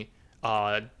overarching,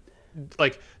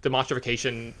 like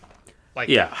demonstrification, like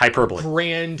hyperbole,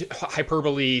 grand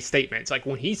hyperbole statements. Like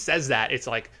when he says that, it's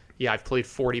like, yeah, I've played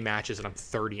 40 matches and I'm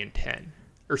 30-10.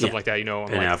 Or something like that, you know.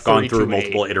 And I've gone through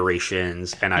multiple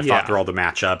iterations, and I've thought through all the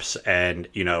matchups, and,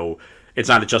 you know, it's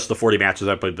not just the 40 matches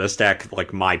I played with this deck.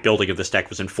 Like, my building of this deck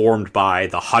was informed by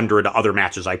the 100 other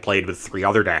matches I played with 3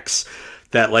 other decks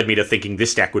that led me to thinking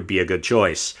this deck would be a good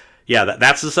choice. Yeah,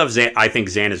 that's the stuff I think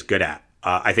Zan is good at.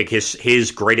 I think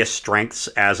his greatest strengths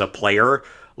as a player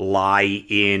lie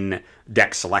in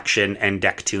deck selection and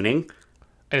deck tuning.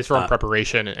 And it's from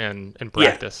preparation and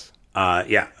practice.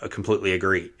 Yeah, I completely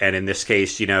agree. And in this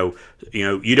case, you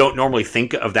don't normally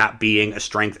think of that being a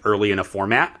strength early in a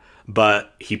format,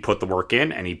 but he put the work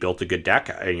in and he built a good deck.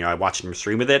 I watched him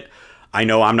stream with it. I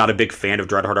know I'm not a big fan of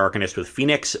Dreadhorde Arcanist with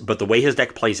Phoenix, but the way his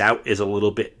deck plays out is a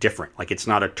little bit different. Like, it's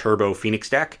not a turbo Phoenix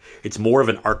deck. It's more of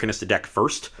an Arcanist deck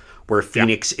first, where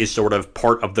Phoenix is sort of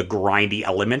part of the grindy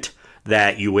element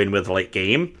that you win with late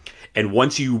game. And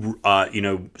once you,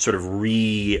 sort of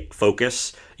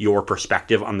refocus your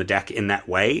perspective on the deck in that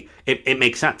way, it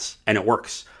makes sense and it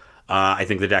works. I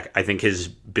think his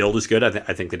build is good.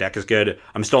 I think the deck is good.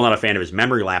 I'm still not a fan of his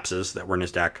memory lapses that were in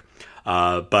his deck,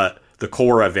 but the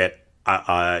core of it,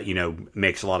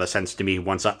 makes a lot of sense to me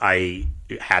once I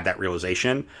had that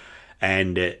realization.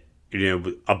 And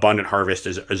Abundant Harvest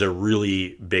is a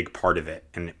really big part of it.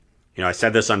 And I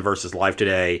said this on Versus Live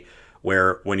today,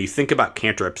 where when you think about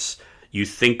cantrips, you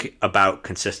think about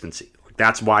consistency.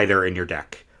 That's why they're in your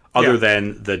deck. Other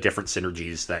than the different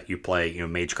synergies that you play,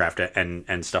 Magecraft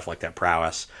and stuff like that,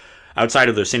 prowess. Outside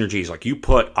of those synergies, like, you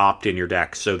put Opt in your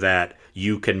deck so that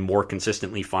you can more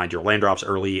consistently find your land drops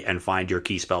early and find your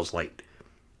key spells late.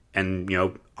 And,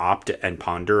 Opt and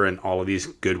Ponder and all of these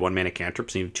good 1-mana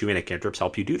cantrips and even 2-mana cantrips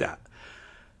help you do that.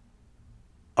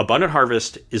 Abundant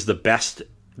Harvest is the best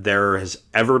there has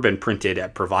ever been printed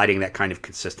at providing that kind of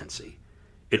consistency.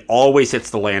 It always hits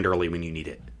the land early when you need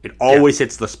it. It always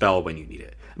hits the spell when you need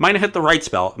it. It might not hit the right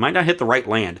spell. It might not hit the right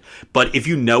land. But if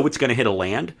you know it's going to hit a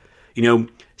land,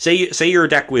 say you're a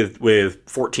deck with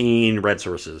 14 red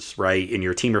sources, right, in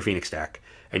your Temur Phoenix deck,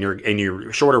 and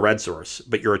you're short a red source,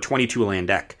 but you're a 22 land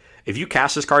deck. If you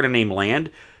cast this card and name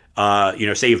land, say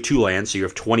you have 2 lands, so you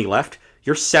have 20 left,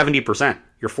 you're 70%.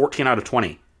 You're 14 out of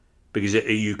 20. Because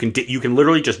you can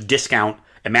literally just discount.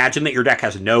 Imagine that your deck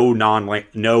has no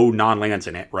non-lands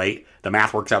in it, right? The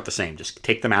math works out the same. Just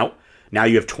take them out. Now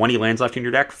you have 20 lands left in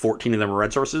your deck. 14 of them are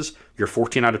red sources. You're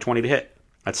 14 out of 20 to hit.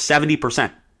 That's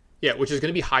 70%. Yeah, which is going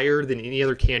to be higher than any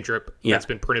other cantrip that's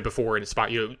been printed before in a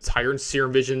spot. It's higher than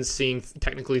Serum Vision, seeing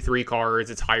technically 3 cards.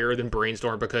 It's higher than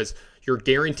Brainstorm because you're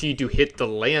guaranteed to hit the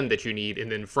land that you need,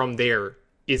 and then from there,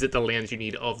 is it the lands you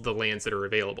need of the lands that are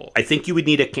available? I think you would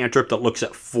need a cantrip that looks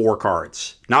at 4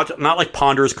 cards. Not like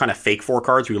Ponder's kind of fake 4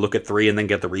 cards where you look at 3 and then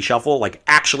get the reshuffle. Like,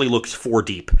 actually looks 4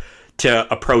 deep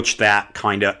to approach that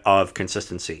kind of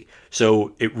consistency.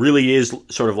 So it really is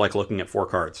sort of like looking at 4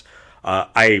 cards.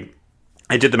 I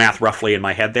did the math roughly in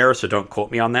my head there, so don't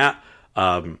quote me on that.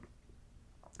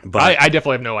 But I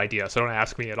definitely have no idea, so don't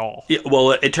ask me at all. Yeah,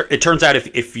 well, it turns out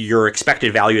if your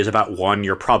expected value is about 1,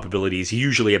 your probability is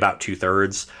usually about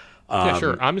 2/3. Yeah,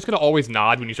 sure. I'm just going to always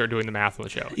nod when you start doing the math on the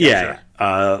show. Yeah.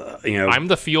 Sure. I'm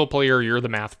the field player, you're the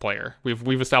math player.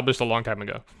 We've established a long time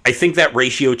ago. I think that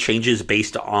ratio changes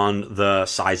based on the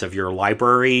size of your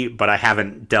library, but I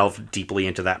haven't delved deeply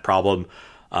into that problem.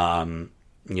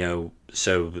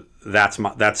 So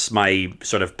that's my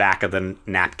sort of back of the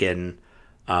napkin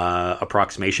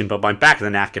approximation, but my back of the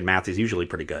napkin math is usually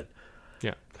pretty good.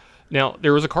 Yeah. Now,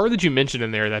 there was a card that you mentioned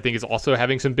in there that I think is also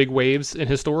having some big waves in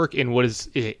Historic, and what is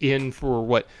in for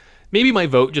what maybe my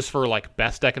vote just for like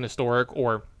best deck in Historic,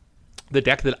 or the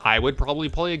deck that I would probably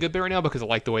play a good bit right now because I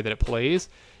like the way that it plays.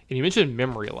 And you mentioned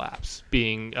Memory Lapse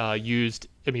being used,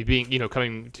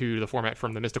 coming to the format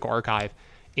from the Mystical Archive.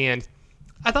 And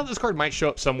I thought this card might show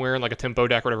up somewhere in like a tempo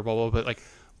deck or whatever, blah, blah, blah, but like,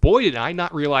 boy, did I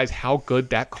not realize how good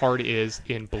that card is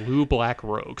in Blue-Black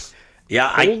Rogues. Yeah,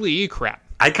 holy crap!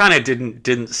 I kind of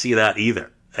didn't see that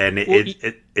either, and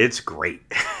it's great.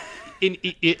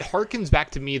 It harkens back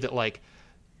to me that like,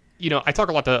 I talk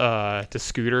a lot to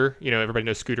Scooter. Everybody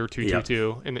knows Scooter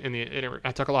 222, and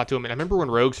I talk a lot to him. And I remember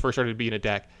when Rogues first started being a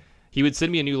deck, he would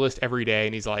send me a new list every day,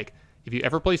 and he's like, if you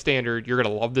ever play Standard, you're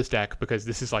going to love this deck because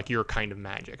this is like your kind of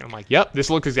Magic. And I'm like, yep,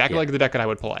 this looks exactly like the deck that I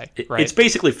would play. Right? It's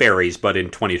basically Fairies, but in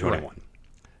 2021. Right.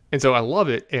 And so I love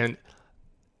it. And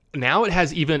now it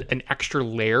has even an extra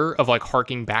layer of like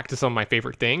harking back to some of my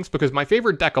favorite things, because my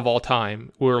favorite deck of all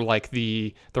time were like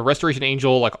the Restoration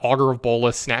Angel, like Augur of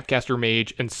Bolas, Snapcaster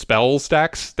Mage, and Spells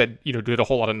decks that, did a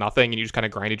whole lot of nothing and you just kind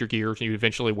of grinded your gears and you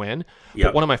eventually win. Yep.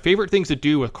 But one of my favorite things to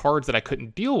do with cards that I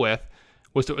couldn't deal with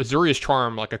was to Azuria's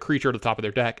Charm like a creature at the top of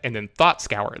their deck and then Thought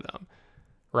Scour them,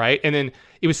 right? And then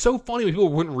it was so funny when people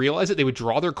wouldn't realize it. They would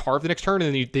draw their card the next turn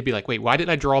and then they'd be like, wait, why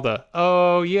didn't I draw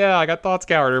oh yeah, I got Thought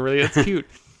Scour. Really, that's cute.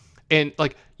 And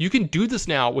like you can do this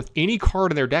now with any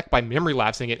card in their deck by memory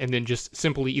lapsing it and then just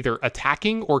simply either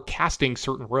attacking or casting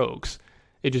certain rogues.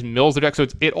 It just mills the deck. So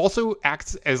it also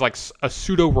acts as like a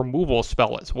pseudo removal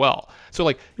spell as well. So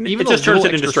like even it just turns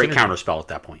it into straight counterspell at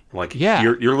that point. Like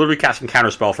you're literally casting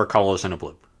counterspell for colorless and a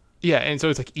blue. Yeah, and so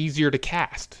it's like easier to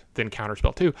cast than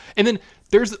counterspell too. And then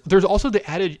there's also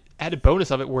the added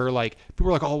bonus of it where like people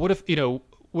are like, oh, what if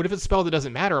it's a spell that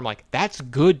doesn't matter? I'm like, that's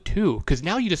good too, because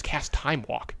now you just cast Time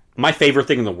Walk. My favorite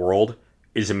thing in the world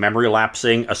is a memory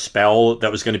lapsing a spell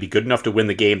that was going to be good enough to win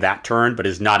the game that turn, but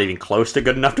is not even close to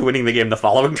good enough to winning the game the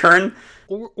following turn.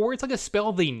 Or it's like a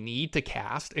spell they need to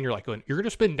cast, and you're like, you're going to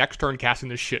spend next turn casting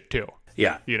this shit too.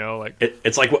 Yeah. Like...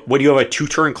 It's like when you have a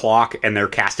 2-turn clock and they're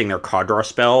casting their card draw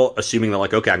spell, assuming they're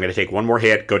like, okay, I'm going to take one more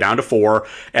hit, go down to 4,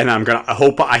 and I'm going to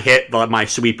hope I hit my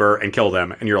sweeper and kill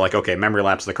them. And you're like, okay, memory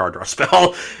lapse the card draw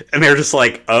spell. And they're just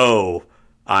like, oh,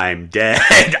 I'm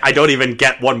dead. I don't even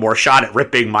get one more shot at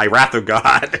ripping my Wrath of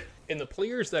God. And the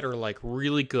players that are like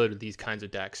really good at these kinds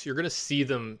of decks, you're going to see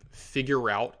them figure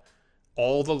out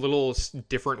all the little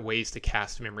different ways to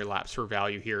cast memory lapse for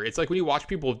value here. It's like when you watch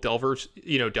people with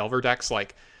Delver decks,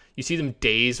 like you see them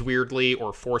daze weirdly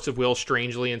or Force of Will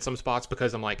strangely in some spots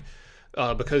because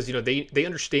they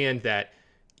understand that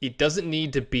it doesn't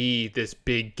need to be this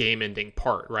big game ending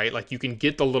part, right? Like you can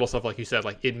get the little stuff like you said,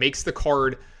 like it makes the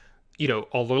card,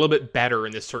 a little bit better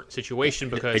in this certain situation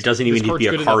because it doesn't even need to be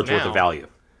a card's worth of value.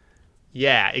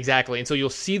 Yeah, exactly. And so you'll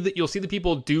see the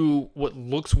people do what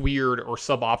looks weird or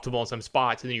suboptimal in some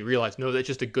spots, and then you realize, no, that's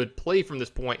just a good play from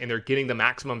this point, and they're getting the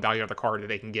maximum value of the card that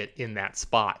they can get in that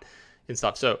spot and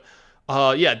stuff. So,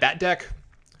 that deck,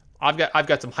 I've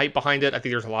got some hype behind it. I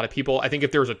think there's a lot of people. I think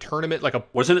if there was a tournament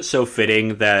wasn't it so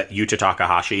fitting that Yuta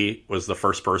Takahashi was the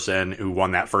first person who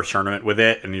won that first tournament with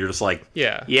it, and you're just like,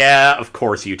 yeah, of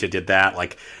course Yuta did that.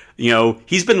 Like,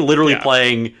 he's been literally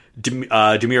playing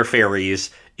Dimir Fairies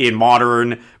in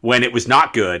Modern when it was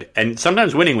not good, and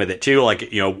sometimes winning with it too, like,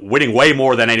 winning way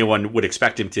more than anyone would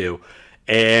expect him to,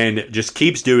 and just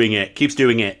keeps doing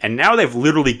it. And now they've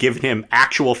literally given him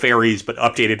actual fairies, but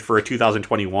updated for a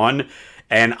 2021.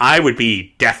 And I would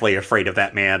be deathly afraid of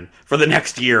that man for the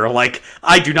next year. Like,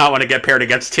 I do not want to get paired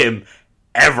against him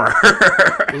ever.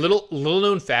 Little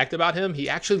known fact about him, he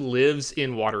actually lives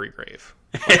in Watery Grave.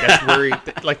 Like that's where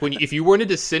if you wanted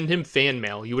to send him fan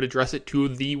mail, you would address it to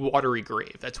the Watery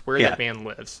Grave. That's where that man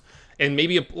lives, and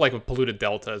maybe a polluted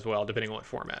delta as well, depending on what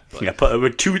format. But. Yeah,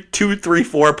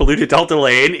 2-3-4 polluted delta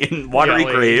lane in Watery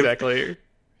Grave. Exactly.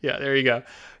 Yeah, there you go.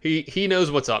 He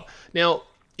knows what's up. Now,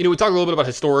 we talk a little bit about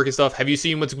historic and stuff. Have you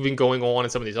seen what's been going on in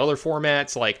some of these other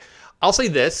formats? Like, I'll say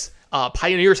this.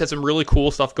 Pioneers had some really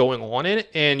cool stuff going on in it,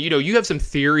 and you have some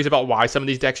theories about why some of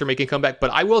these decks are making a comeback, but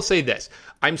I will say this.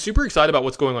 I'm super excited about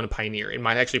what's going on in Pioneer and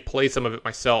might actually play some of it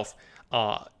myself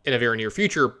in a very near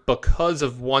future because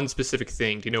of one specific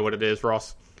thing. Do you know what it is,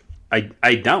 Ross?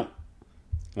 I don't.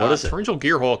 What is it? Torrential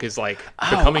Gearhulk is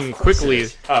becoming quickly...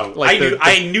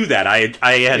 I knew that.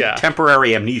 I had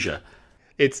temporary amnesia.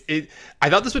 I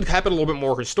thought this would happen a little bit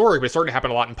more historic, but it's starting to happen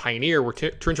a lot in Pioneer, where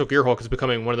Torrential Gearhulk is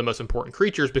becoming one of the most important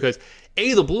creatures because,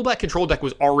 the blue-black control deck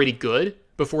was already good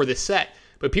before this set,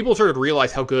 but people started to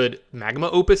realize how good Magma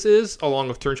Opus is, along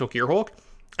with Torrential Gearhulk.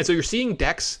 And so you're seeing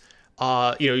decks,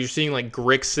 you're seeing like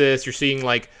Grixis, you're seeing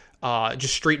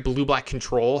just straight blue-black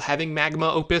control having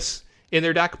Magma Opus in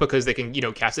their deck because they can,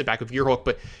 cast it back with Gearhulk.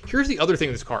 But here's the other thing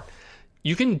with this card.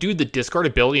 You can do the discard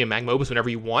ability in Magma Opus whenever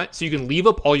you want, so you can leave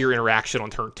up all your interaction on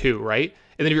turn 2, right?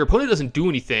 And then if your opponent doesn't do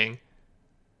anything,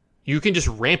 you can just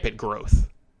rampant growth,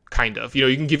 kind of.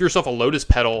 You can give yourself a Lotus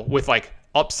Petal with,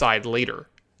 upside later.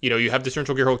 You have the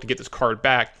Torrential Gearhulk to get this card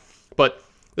back, but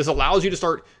this allows you to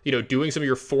start, doing some of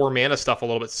your 4-mana stuff a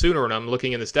little bit sooner. And I'm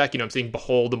looking in this deck, I'm seeing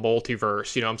Behold the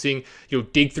Multiverse. I'm seeing,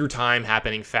 Dig Through Time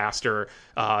happening faster.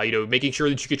 Making sure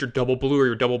that you get your double blue or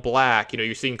your double black.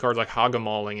 You're seeing cards like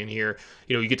Hagamauling in here.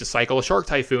 You get to cycle a Shark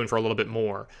Typhoon for a little bit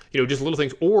more. Just little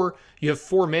things. Or you have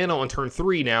 4 mana on turn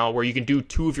 3 now where you can do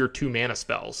 2 of your 2-mana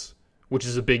spells, which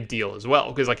is a big deal as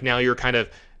well. Because now you're kind of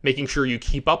making sure you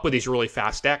keep up with these really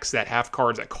fast decks that have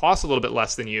cards that cost a little bit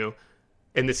less than you.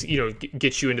 And this,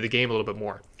 gets you into the game a little bit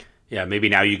more. Yeah, maybe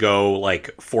now you go,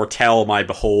 foretell my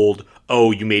Behold.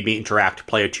 Oh, you made me interact,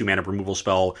 play a 2-mana removal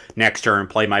spell. Next turn,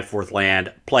 play my 4th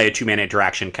land, play a 2-mana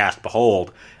interaction, cast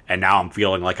Behold. And now I'm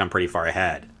feeling like I'm pretty far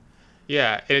ahead.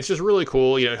 Yeah, and it's just really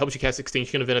cool. It helps you cast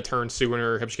Extinction Event a turn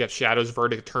sooner. Helps you cast Shadow's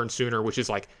Verdict a turn sooner, which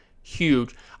is,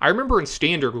 huge. I remember in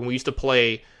Standard when we used to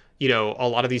play, a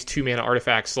lot of these 2-mana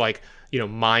artifacts,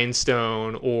 Mind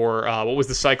Stone, or what was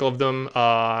the cycle of them?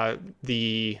 They're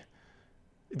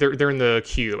in the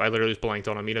cube. I literally just blanked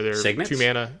on them. They're Signets?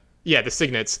 2-mana. Yeah, the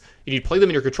signets. And you'd play them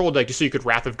in your control deck just so you could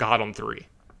Wrath of God on 3.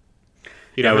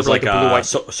 It was like a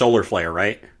Solar Flare,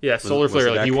 right? Yeah, Solar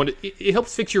Flare. Like you want it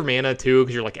helps fix your mana too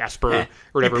because you're like Esper or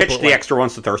whatever. You pitched the extra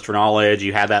ones to Thirst for Knowledge.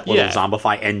 You had that little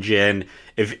Zombify engine.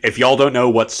 If y'all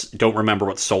don't remember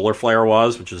what Solar Flare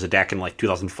was, which was a deck in like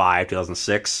 2005,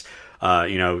 2006,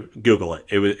 Google it.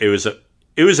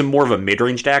 It was a more of a mid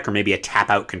range deck, or maybe a tap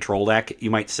out control deck, you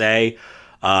might say,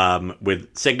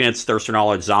 with Signets, Thirst for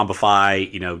Knowledge,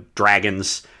 Zombify,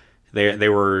 dragons. They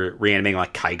were reanimating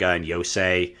like Kaiga and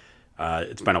Yosei.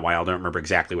 It's been a while. I don't remember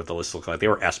exactly what the list looked like. They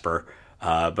were Esper,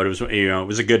 but it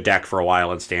was a good deck for a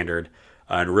while in Standard,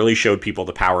 and really showed people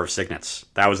the power of Signets.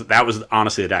 That was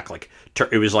honestly the deck. Like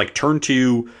it was like turn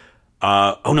 2.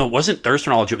 It wasn't Thirst for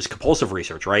Knowledge. It was Compulsive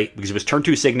Research, right? Because it was turn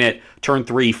 2 Signet, turn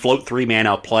 3 float 3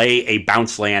 mana, play a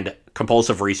bounce land,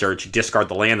 Compulsive Research, discard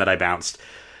the land that I bounced.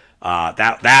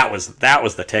 That was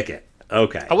the ticket.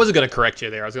 Okay. I wasn't going to correct you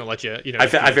there. I was going to let you. I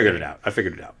figured it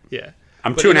out. Yeah.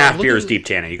 I'm 2.5 beers deep,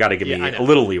 Tana. You got to give me a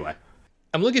little leeway.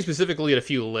 I'm looking specifically at a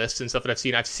few lists and stuff that I've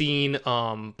seen. I've seen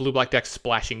blue-black decks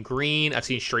splashing green. I've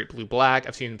seen straight blue-black.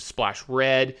 I've seen splash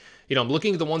red. I'm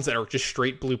looking at the ones that are just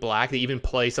straight blue-black. They even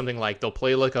play something like, they'll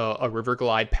play like a River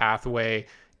Glide pathway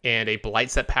and a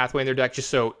Blightstep pathway in their deck, just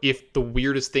so if the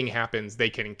weirdest thing happens, they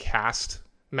can cast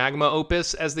Magma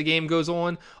Opus as the game goes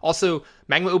on. Also,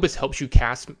 Magma Opus helps you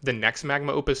cast the next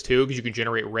Magma Opus too, because you can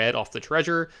generate red off the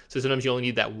treasure. So sometimes you only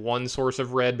need that one source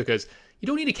of red, because you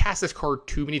don't need to cast this card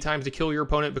too many times to kill your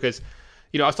opponent. Because,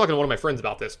 I was talking to one of my friends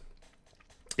about this.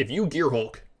 If you Gear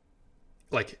Hulk,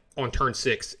 like on turn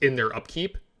 6 in their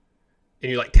upkeep,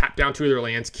 and you like tap down 2 of their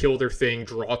lands, kill their thing,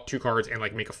 draw 2 cards, and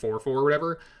like make a 4/4 or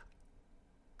whatever,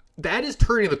 that is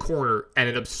turning the corner at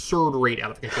an absurd rate out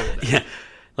of control. Yeah.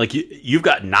 Like, you've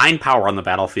got 9 power on the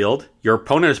battlefield. Your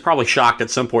opponent is probably shocked at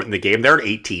some point in the game. They're at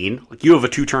 18. Like, you have a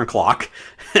 2-turn clock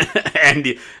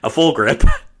and a full grip,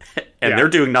 and they're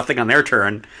doing nothing on their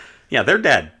turn. Yeah, they're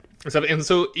dead. And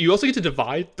so you also get to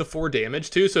divide the 4 damage,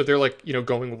 too. So if they're, like,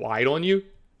 going wide on you,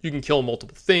 you can kill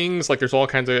multiple things. Like, there's all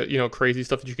kinds of, crazy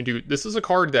stuff that you can do. This is a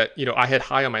card that, I had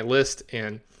high on my list,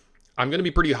 and I'm going to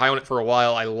be pretty high on it for a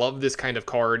while. I love this kind of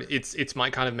card. It's my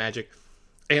kind of Magic.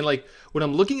 And like when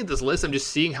I'm looking at this list, I'm just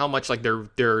seeing how much like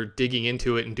they're digging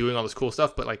into it and doing all this cool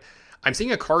stuff. But like I'm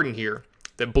seeing a card in here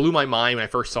that blew my mind when I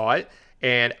first saw it,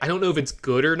 and I don't know if it's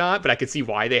good or not, but I could see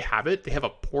why they have it. They have a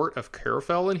Port of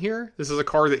Carafel in here. This is a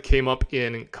card that came up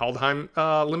in Kaldheim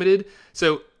Limited.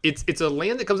 So it's a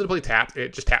land that comes into play tapped.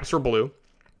 It just taps for blue,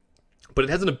 but it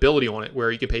has an ability on it where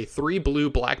you can pay 3 blue,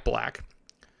 black,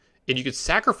 and you could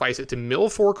sacrifice it to mill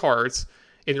 4 cards.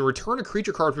 And then return a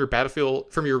creature card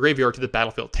from your graveyard to the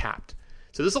battlefield tapped.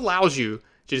 So this allows you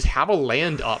to just have a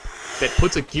land up that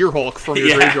puts a Gear Hulk from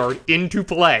your graveyard into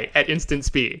play at instant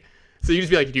speed. So you just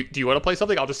be like, do you want to play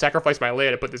something? I'll just sacrifice my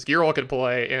land and put this Gear Hulk in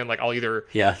play, and like I'll either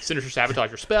Sinister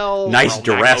Sabotage your spell. Nice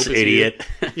duress, idiot.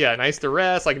 Nice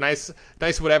duress, like nice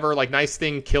whatever, like nice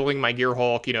thing killing my Gear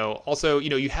Hulk. Also,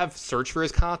 you have Search for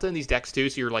Azcanta in these decks too,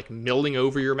 so you're like milling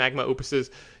over your Magma Opuses.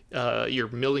 You're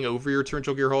milling over your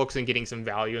Torrential Gear Hulks and getting some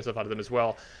value and stuff out of them as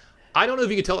well. I don't know if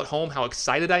you can tell at home how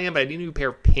excited I am, but I need a new pair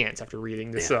of pants after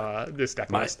reading this this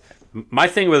deck list. My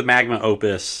thing with Magma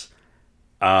Opus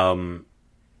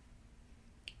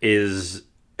is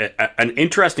an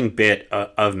interesting bit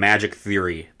of Magic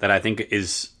theory that I think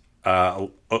is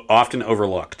often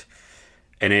overlooked.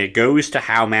 And it goes to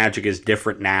how Magic is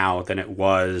different now than it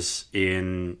was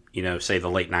in, say the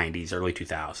late 90s, early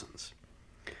 2000s.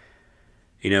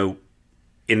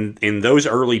 In those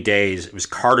early days, it was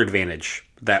card advantage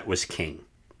that was king.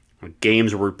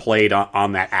 Games were played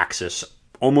on that axis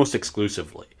almost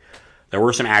exclusively. There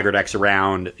were some aggro decks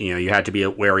around, you had to be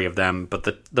wary of them, but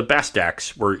the best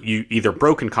decks were either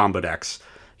broken combo decks,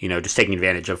 just taking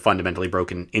advantage of fundamentally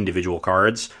broken individual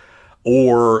cards,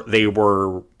 or they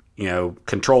were,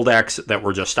 control decks that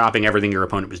were just stopping everything your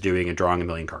opponent was doing and drawing a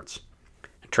million cards.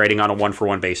 Trading on a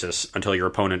 1-for-1 basis until your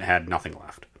opponent had nothing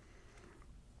left.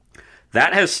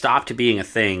 That has stopped being a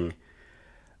thing,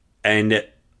 and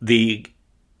the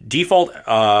default,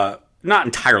 not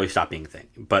entirely stopped being a thing,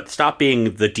 but stopped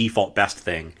being the default best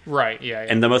thing. Right, yeah.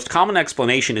 And the most common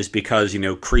explanation is because,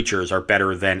 creatures are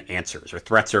better than answers, or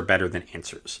threats are better than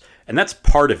answers. And that's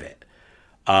part of it.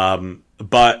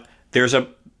 But there's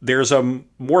a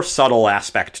more subtle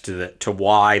aspect to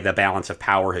why the balance of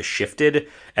power has shifted,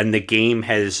 and the game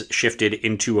has shifted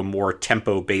into a more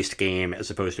tempo-based game as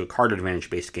opposed to a card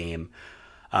advantage-based game.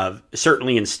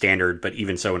 Certainly in Standard, but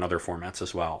even so in other formats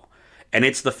as well. And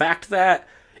it's the fact that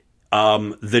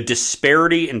the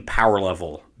disparity in power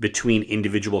level between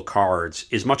individual cards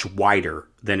is much wider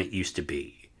than it used to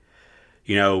be.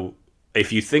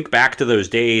 if you think back to those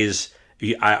days,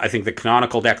 I think the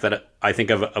canonical deck that I think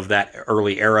of that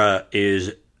early era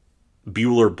is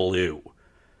Bueller Blue,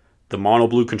 the mono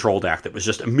blue control deck that was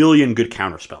just a million good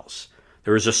counterspells.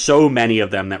 There was just so many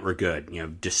of them that were good.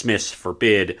 Dismiss,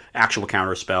 Forbid, Actual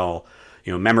Counterspell.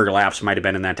 Memory Lapse might have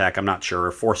been in that deck. I'm not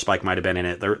sure. Force Spike might have been in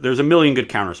it. There's a million good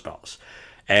counterspells.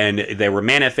 And they were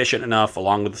mana efficient enough,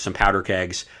 along with some powder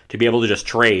kegs, to be able to just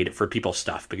trade for people's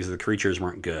stuff because the creatures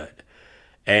weren't good.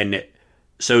 And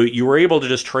so you were able to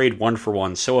just trade one for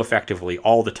one so effectively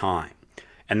all the time.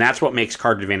 And that's what makes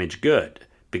card advantage good.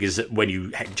 Because when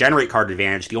you generate card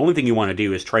advantage, the only thing you want to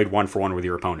do is trade one for one with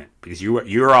your opponent. Because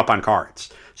you're up on cards.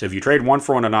 So if you trade one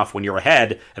for one enough when you're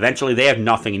ahead, eventually they have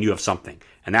nothing and you have something.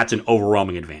 And that's an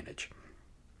overwhelming advantage.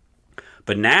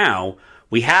 But now,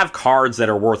 we have cards that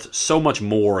are worth so much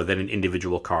more than an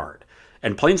individual card.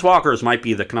 And Planeswalkers might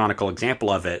be the canonical example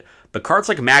of it, but cards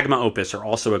like Magma Opus are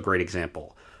also a great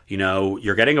example.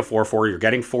 You're getting a 4/4, you're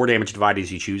getting 4 damage divided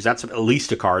as you choose. That's at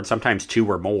least a card, sometimes 2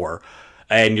 or more.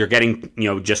 And you're getting,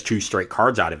 just 2 straight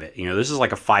cards out of it. This is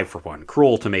like a 5-for-1.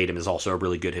 Cruel Ultimatum is also a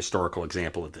really good historical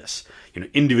example of this.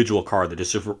 Individual card that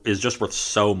is just worth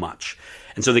so much.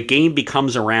 And so the game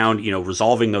becomes around,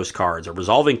 resolving those cards or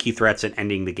resolving key threats and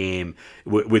ending the game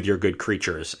with your good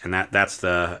creatures. And that's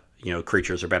the,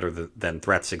 creatures are better than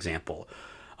threats example.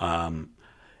 And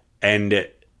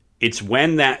it's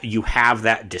when that you have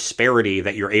that disparity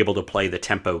that you're able to play the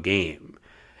tempo game.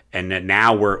 And that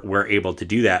now we're able to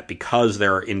do that because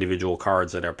there are individual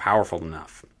cards that are powerful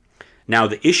enough. Now,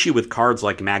 the issue with cards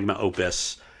like Magma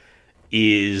Opus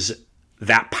is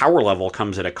that power level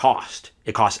comes at a cost.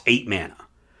 It costs 8 mana.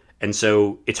 And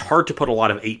so it's hard to put a lot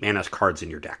of 8 mana cards in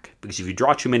your deck. Because if you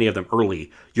draw too many of them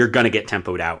early, you're going to get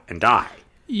tempoed out and die.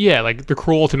 Yeah, like the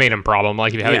Cruel Ultimatum problem.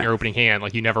 Like if you have it in your opening hand,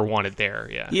 like you never want it there.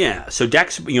 Yeah. Yeah. So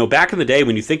decks, back in the day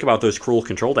when you think about those Cruel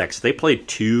control decks, they played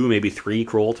 2, maybe 3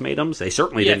 Cruel Ultimatums. They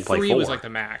certainly didn't play 4. 3 was like the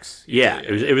max. Yeah,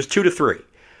 it was 2 to 3.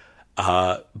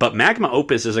 But Magma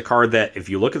Opus is a card that, if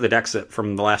you look at the decks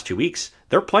from the last 2 weeks,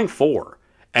 they're playing 4.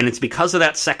 And it's because of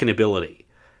that second ability.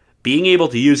 Being able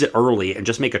to use it early and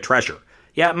just make a treasure.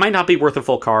 Yeah, it might not be worth a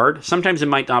full card. Sometimes it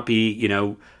might not be,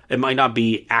 it might not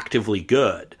be actively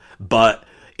good. But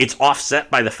it's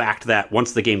offset by the fact that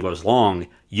once the game goes long,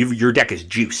 your deck is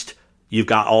juiced. You've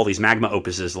got all these Magma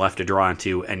Opuses left to draw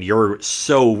into, and you're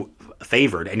so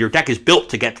favored. And your deck is built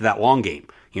to get to that long game.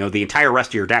 The entire rest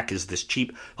of your deck is this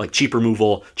cheap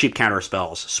removal, cheap counter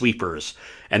spells, sweepers.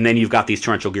 And then you've got these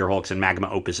Torrential Gearhulks and Magma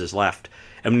Opuses left.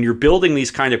 And when you're building these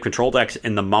kind of control decks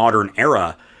in the modern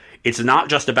era, it's not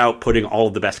just about putting all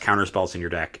of the best counterspells in your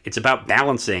deck. It's about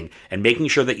balancing and making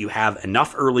sure that you have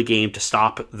enough early game to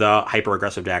stop the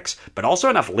hyper-aggressive decks, but also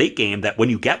enough late game that when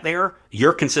you get there,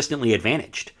 you're consistently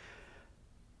advantaged.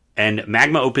 And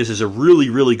Magma Opus is a really,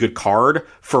 really good card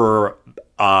for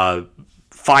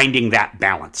finding that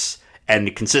balance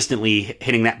and consistently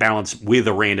hitting that balance with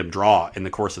a random draw in the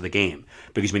course of the game.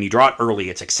 Because when you draw it early,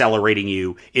 it's accelerating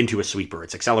you into a sweeper.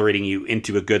 It's accelerating you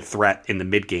into a good threat in the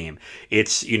mid-game.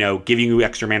 It's, giving you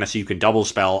extra mana so you can double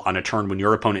spell on a turn when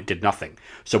your opponent did nothing.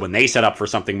 So when they set up for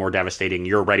something more devastating,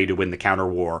 you're ready to win the counter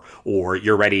war, or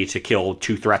you're ready to kill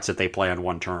 2 threats that they play on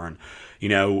one turn.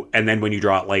 And then when you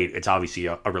draw it late, it's obviously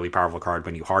a really powerful card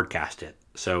when you hard cast it.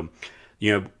 So,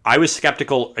 I was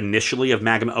skeptical initially of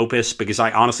Magma Opus because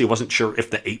I honestly wasn't sure if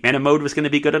the 8-mana mode was going to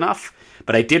be good enough.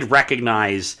 But I did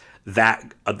recognize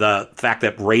that the fact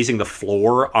that raising the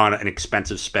floor on an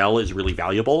expensive spell is really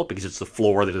valuable because it's the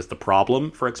floor that is the problem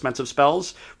for expensive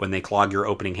spells when they clog your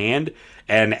opening hand.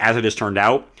 And as it has turned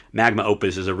out, Magma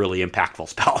Opus is a really impactful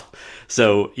spell.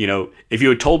 So, if you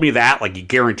had told me that, like, you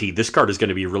guaranteed this card is going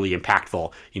to be really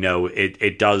impactful,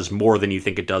 it does more than you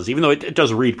think it does, even though it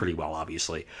does read pretty well,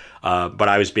 obviously. But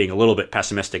I was being a little bit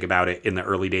pessimistic about it in the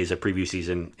early days of preview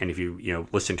season. And if you,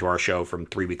 listen to our show from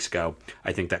 3 weeks ago,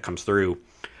 I think that comes through.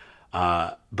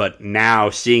 But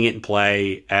now seeing it in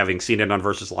play, having seen it on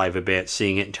Versus Live a bit,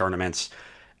 seeing it in tournaments,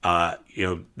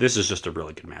 this is just a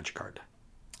really good Magic card.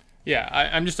 Yeah,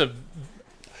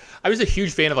 I was a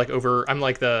huge fan of I'm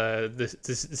like the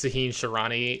Sahin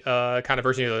Sharani kind of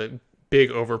version, the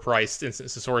big overpriced instant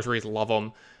sorceries. Love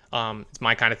them. It's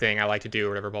my kind of thing. I like to do or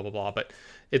whatever, blah blah blah. But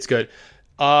it's good.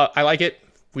 I like it.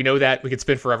 We know that. We could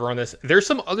spin forever on this. There's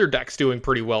some other decks doing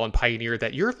pretty well in Pioneer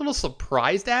that you're a little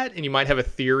surprised at, and you might have a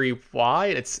theory why.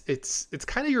 It's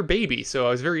kind of your baby. So I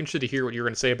was very interested to hear what you were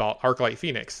going to say about Arclight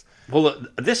Phoenix. Well,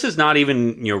 this is not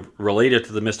even related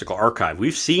to the Mystical Archive.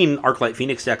 We've seen Arclight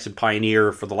Phoenix decks in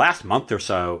Pioneer for the last month or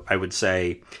so, I would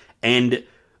say. And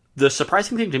the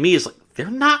surprising thing to me is they're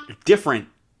not different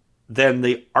than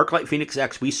the Arclight Phoenix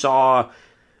decks we saw,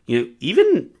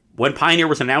 even when Pioneer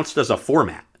was announced as a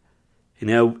format.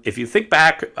 If you think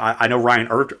back, I know Ryan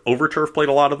Overturf played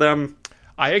a lot of them.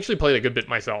 I actually played a good bit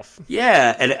myself.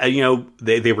 Yeah, and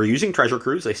they were using Treasure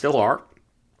Cruise. They still are.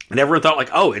 And everyone thought, like,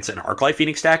 oh, it's an Arclight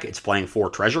Phoenix deck. It's playing 4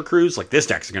 Treasure Cruise. Like, this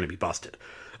deck's going to be busted.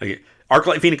 Like,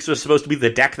 Arclight Phoenix was supposed to be the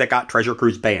deck that got Treasure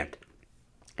Cruise banned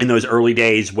in those early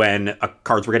days when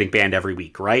cards were getting banned every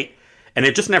week, right? And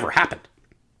it just never happened.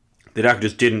 The deck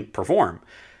just didn't perform.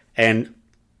 And,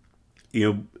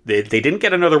 they didn't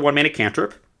get another 1-mana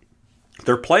cantrip.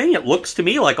 They're playing, it looks to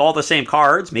me, like all the same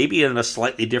cards, maybe in a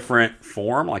slightly different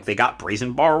form. Like, they got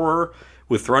Brazen Borrower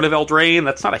with Throne of Eldraine.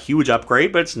 That's not a huge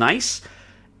upgrade, but it's nice.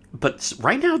 But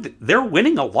right now, they're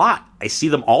winning a lot. I see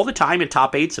them all the time in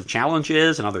top 8s of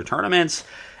challenges and other tournaments.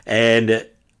 And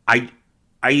I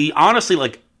honestly,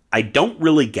 like, I don't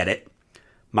really get it.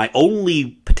 My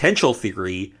only potential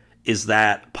theory is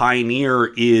that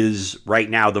Pioneer is right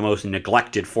now the most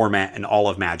neglected format in all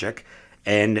of Magic.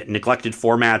 And neglected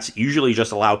formats usually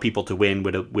just allow people to win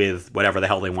with whatever the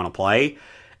hell they want to play.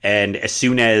 And as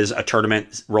soon as a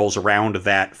tournament rolls around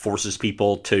that forces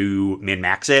people to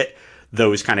min-max it,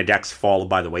 those kind of decks fall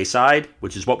by the wayside,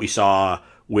 which is what we saw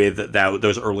with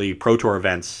those early Pro Tour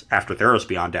events after Theros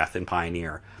Beyond Death in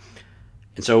Pioneer.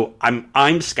 And so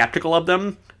I'm skeptical of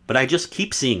them, but I just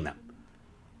keep seeing them.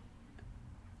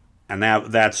 And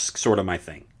that's sort of my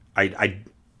thing.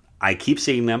 I keep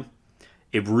seeing them.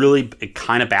 It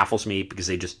kind of baffles me because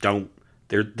they just don't.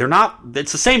 They're not.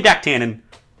 It's the same deck, Tannen.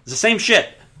 It's the same shit.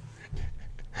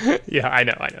 Yeah, I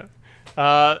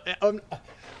know.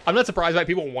 I'm not surprised by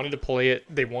people wanting to play it.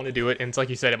 They want to do it, and it's like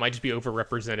you said, it might just be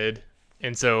overrepresented.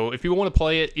 And so, if people want to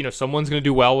play it, someone's going to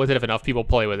do well with it if enough people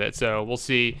play with it. So we'll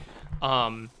see.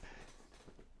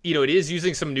 It is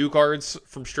using some new cards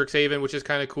from Strixhaven, which is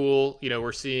kind of cool.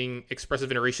 We're seeing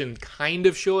Expressive Iteration kind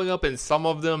of showing up in some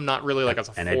of them, not really like as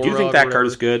a. And I do think that card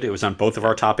is good. It was on both of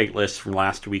our top 8 lists from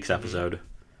last week's episode.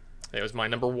 It was my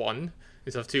number 1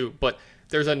 and stuff too. But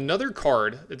there's another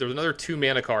card. There's another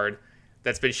 2-mana card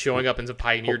that's been showing up in some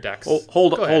Pioneer decks.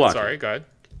 Hold on. Sorry, go ahead.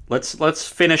 Let's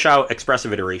finish out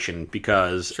Expressive Iteration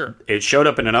because It showed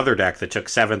up in another deck that took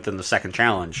 7th in the second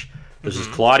challenge. This is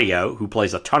Claudio, who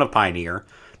plays a ton of Pioneer,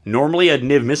 normally a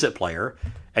Niv Mizzet player.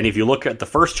 And if you look at the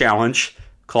first challenge,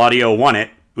 Claudio won it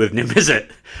with Niv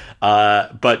Mizzet,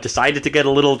 but decided to get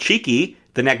a little cheeky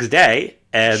the next day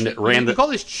and ran the... You call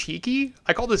this cheeky?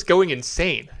 I call this going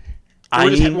insane. I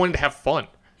just wanted to have fun.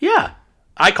 Yeah.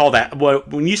 I call that,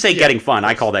 when you say getting fun,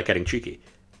 I call that getting cheeky.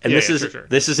 And this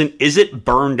is an Is It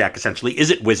Burn deck, essentially.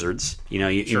 Is It Wizards,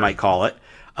 you might call it.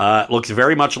 Looks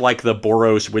very much like the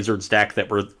Boros Wizards deck that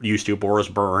we're used to,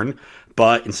 Boros Burn.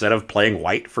 But instead of playing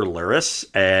white for Lyris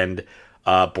and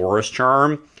Boros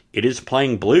Charm, it is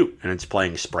playing blue. And it's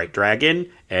playing Sprite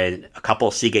Dragon and a couple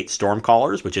of Seagate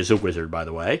Stormcallers, which is a wizard, by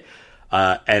the way.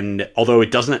 And although it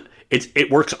doesn't...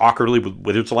 It works awkwardly with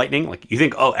Wizard's Lightning. Like, you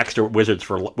think, extra wizards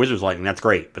for Wizard's Lightning, that's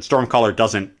great. But Stormcaller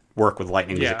doesn't work with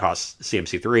Lightning because it costs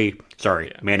CMC 3.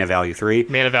 Sorry, mana value 3.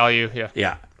 Mana value, yeah.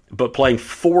 Yeah. But playing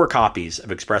 4 copies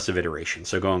of Expressive Iteration.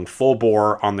 So going full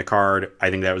bore on the card, I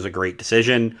think that was a great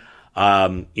decision.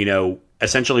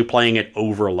 Essentially playing it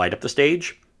over Light Up the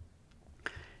Stage.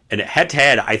 And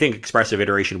head-to-head, I think Expressive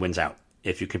Iteration wins out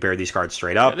if you compare these cards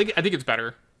straight up. I think it's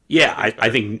better. Yeah, I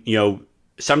think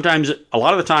sometimes, a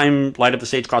lot of the time, Light Up the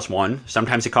Stage costs 1.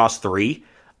 Sometimes it costs 3.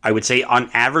 I would say, on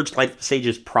average, Light Up the Stage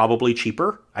is probably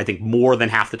cheaper. I think more than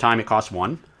half the time it costs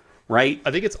 1, right?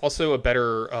 I think it's also a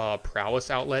better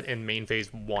Prowess outlet in main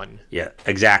phase 1. Yeah,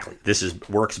 exactly.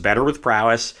 Works better with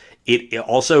Prowess. It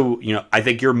also, I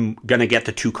think you're going to get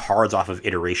the 2 cards off of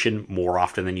Iteration more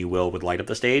often than you will with Light Up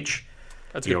the Stage.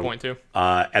 That's a good point, too.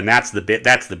 And that's the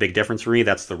big difference for me.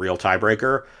 That's the real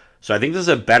tiebreaker. So I think this is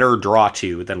a better draw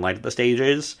 2 than Light Up the Stage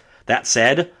is. That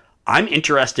said, I'm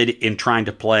interested in trying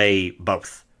to play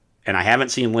both. And I haven't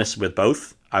seen lists with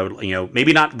both. I would,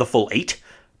 maybe not the full 8,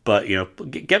 but,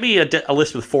 get me a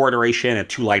list with 4 Iteration and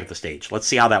 2 Light Up the Stage. Let's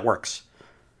see how that works.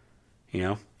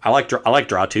 I like draw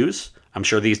 2s. I'm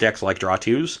sure these decks like draw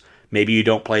 2s. Maybe you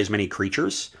don't play as many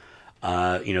creatures.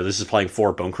 This is playing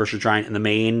 4 Bonecrusher Giant in the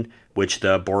main, which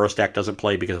the Boros deck doesn't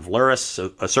play because of Lyris.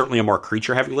 So certainly a more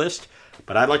creature-heavy list.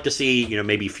 But I'd like to see,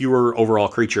 maybe fewer overall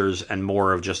creatures and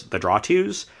more of just the draw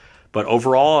 2s. But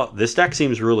overall, this deck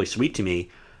seems really sweet to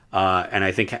me, and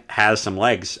I think has some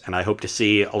legs, and I hope to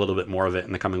see a little bit more of it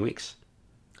in the coming weeks.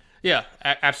 Yeah,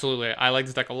 absolutely. I like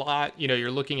this deck a lot.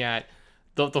 You're looking at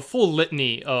the full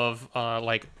litany of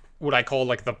what I call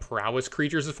like the prowess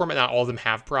creatures in this format. Not all of them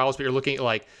have prowess, but you're looking at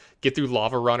like Get Through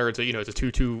Lava Runner. It's a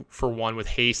 2/2 for 1 with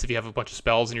haste if you have a bunch of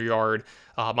spells in your yard.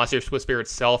 Monastery Swift Spirit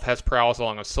itself has prowess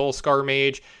along with Soul Scar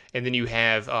Mage, and then you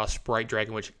have Sprite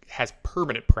Dragon, which has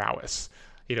permanent prowess.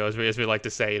 As we like to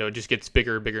say, it just gets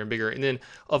bigger and bigger and bigger. And then,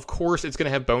 of course, it's going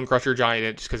to have Bone Crusher Giant in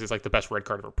it just because it's like the best red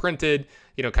card ever printed,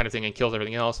 kind of thing, and kills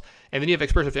everything else. And then you have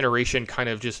Expressive Iteration kind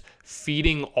of just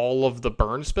feeding all of the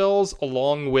burn spells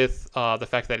along with the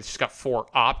fact that it's just got 4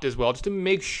 opt as well, just to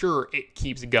make sure it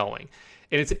keeps going.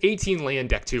 And it's an 18 land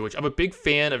deck too, which I'm a big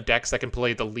fan of decks that can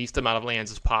play the least amount of lands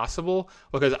as possible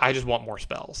because I just want more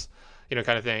spells, kind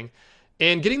of thing.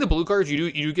 And getting the blue cards,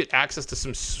 you do get access to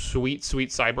some sweet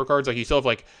sideboard cards. Like you still have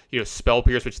like Spell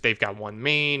Pierce, which they've got 1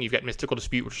 main. You've got Mystical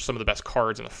Dispute, which are some of the best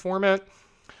cards in the format,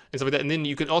 and stuff like that. And then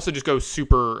you can also just go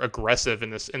super aggressive in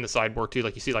the sideboard too.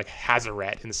 Like you see like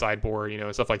Hazaret in the sideboard,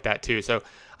 and stuff like that too. So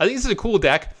I think this is a cool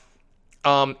deck.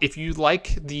 If you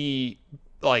like the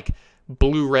like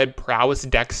blue-red prowess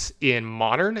decks in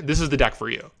Modern, this is the deck for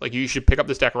you. Like you should pick up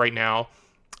this deck right now.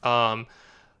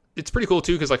 It's pretty cool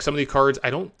too because like some of these cards I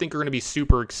don't think are going to be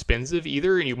super expensive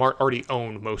either, and you might already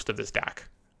own most of this deck,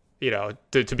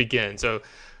 to begin. So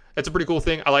it's a pretty cool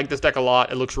thing. I like this deck a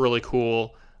lot. It looks really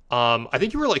cool. I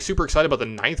think you were like super excited about the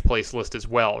 9th place list as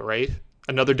well, right?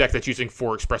 Another deck that's using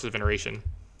 4 Expressive Iteration.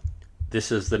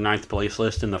 This is the 9th place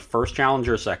list in the first challenge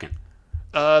or second?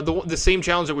 The same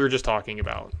challenge that we were just talking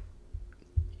about.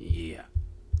 Yeah.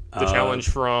 The challenge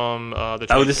from the.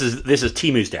 Oh, this is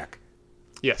Timu's deck.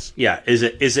 Yes. Yeah. Is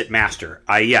it Master?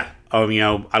 I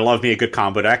love me a good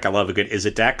combo deck. I love a good Is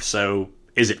It deck. So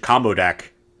Is It combo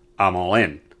deck, I'm all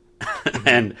in.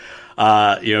 And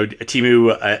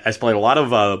Timu has played a lot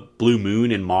of Blue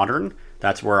Moon in Modern.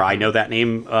 That's where I know that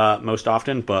name most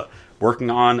often. But working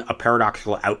on a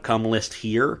Paradoxical Outcome list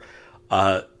here,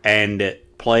 and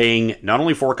playing not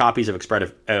only 4 copies of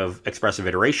Expressive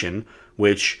Iteration,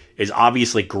 which is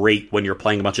obviously great when you're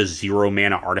playing a bunch of 0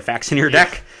 mana artifacts in your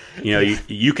deck.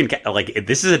 You can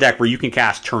this is a deck where you can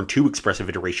cast turn 2 Expressive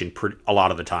Iteration a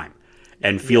lot of the time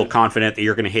and feel confident that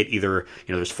you're going to hit either,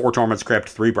 there's 4 Torment's Crypt,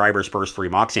 3 Briber's Burst, 3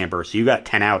 Mox Burst. So you got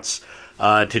 10 outs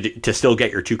to still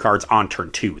get your 2 cards on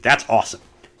turn 2. That's awesome.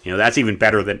 That's even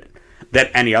better than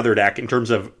any other deck in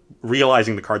terms of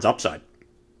realizing the card's upside.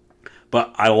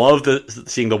 But I love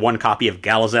seeing the 1 copy of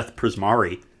Galazeth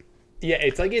Prismari. Yeah,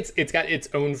 it's like it's got its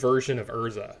own version of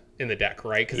Urza in the deck,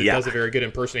 right? Because it does a very good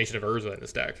impersonation of Urza in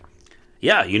this deck.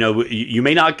 Yeah, you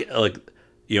may not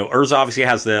Urza obviously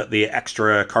has the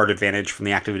extra card advantage from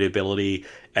the activated ability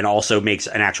and also makes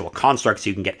an actual construct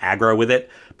so you can get aggro with it.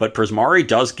 But Prismari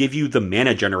does give you the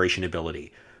mana generation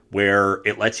ability, where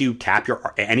it lets you tap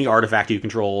any artifact you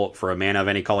control for a mana of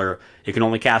any color. You can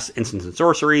only cast instants and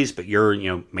sorceries, but you're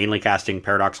mainly casting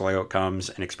Paradoxical Outcomes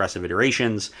and Expressive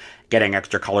Iterations. Getting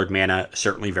extra colored mana,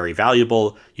 certainly very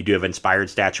valuable. You do have Inspired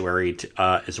Statuary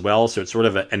as well, so it's sort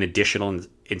of an additional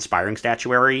inspiring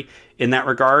statuary in that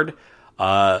regard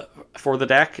for the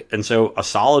deck. And so a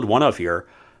solid one of here,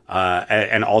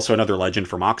 and also another legend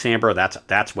for Mox Amber.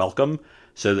 That's welcome.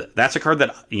 So that's a card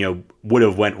that would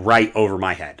have went right over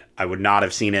my head. I would not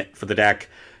have seen it for the deck.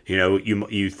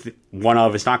 One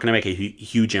of it's not going to make a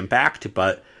huge impact,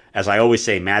 but as I always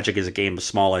say, Magic is a game of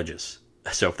small edges.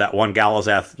 So if that one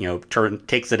Galazeth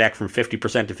takes the deck from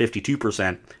 50% to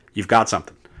 52%, you've got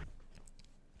something.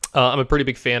 I'm a pretty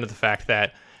big fan of the fact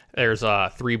that there's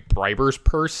 3 Briber's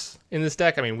Purse in this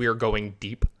deck. I mean, we are going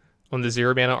deep on the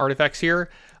 0 mana artifacts here.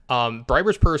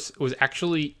 Briber's Purse was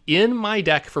actually in my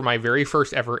deck for my very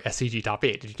first ever SCG Top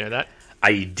 8. Did you know that?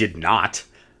 I did not.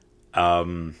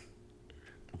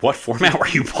 What format were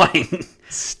you playing?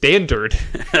 Standard.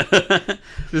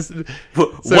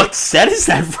 What set is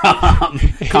that from?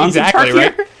 Exactly,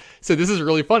 right? So this is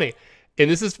really funny. And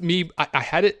this is me. I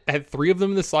had 3 of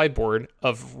them in the sideboard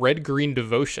of Red-Green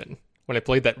Devotion when I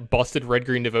played that busted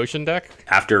Red-Green Devotion deck.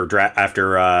 After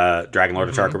Dragon Lord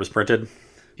of Tarkir was printed?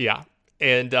 Yeah.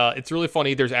 And it's really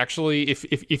funny. There's actually,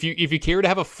 if you care to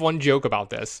have a fun joke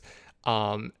about this,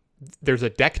 there's a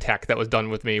deck tech that was done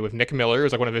with me with Nick Miller. It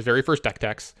was like one of his very first deck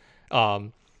techs.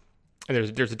 And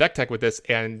there's a deck tech with this,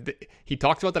 and he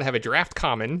talked about that I have a draft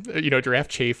common,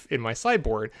 draft chafe in my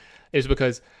sideboard, is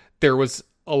because there was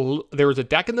a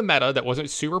deck in the meta that wasn't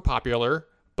super popular,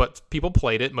 but people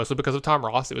played it mostly because of Tom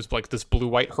Ross. It was like this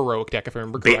blue-white heroic deck, if I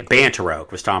remember correctly. Bant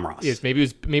heroic was Tom Ross. Yes, maybe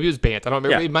it was Bant. I don't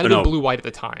remember. It might have been blue-white at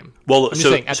the time. Well,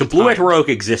 so blue-white heroic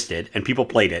existed, and people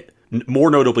played it.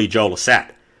 More notably, Joe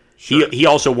Lissette. Sure. He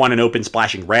also won an open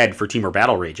splashing red for Temur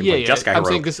Battle Rage and played Jeskai I'm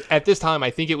heroic. saying at this time, I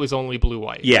think it was only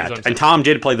blue-white. Yeah, and Tom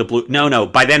did play the blue. No.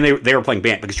 By then they were playing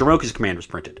Bant because Jamoka's command was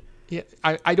printed. Yeah,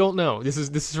 I don't know. This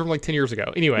is from like 10 years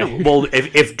ago. Anyway. Well,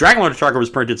 if Dragonlord Atarka was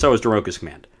printed, so is Daroka's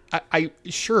Command. I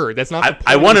sure, that's not the point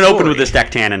I of want the it open story. with this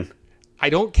deck, Tannen. I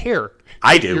don't care.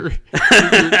 I do.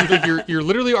 You're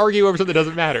literally arguing over something that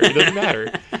doesn't matter. It doesn't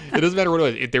matter. It doesn't matter what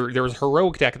it was. There was a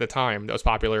heroic deck at the time that was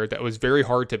popular that was very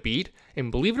hard to beat,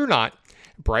 and believe it or not,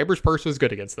 Briber's Purse was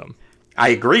good against them. I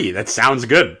agree. That sounds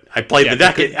good. I played the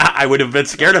deck. I would have been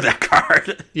scared of that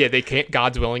card. Yeah, they can't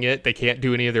God's Willing it. They can't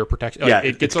do any of their protection. Yeah,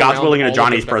 it gets it's God's Willing and a all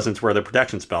Johnny's of Presence where the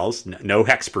protection spells. No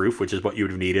hexproof, which is what you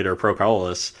would have needed, or pro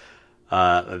colorless.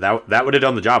 That would have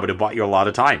done the job. It would have bought you a lot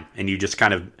of time, and you just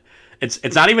kind of.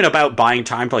 It's not even about buying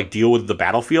time to like deal with the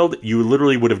battlefield. You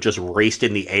literally would have just raced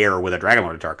in the air with a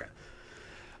Dragonlord Atarka.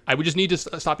 I would just need to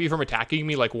stop you from attacking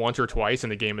me like once or twice,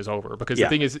 and the game is over. Because the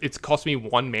thing is, it's cost me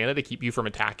 1 mana to keep you from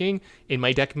attacking, and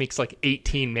my deck makes like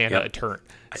 18 mana a turn.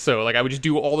 So like I would just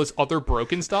do all this other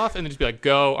broken stuff, and then just be like,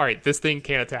 go, all right, this thing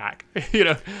can't attack.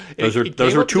 Those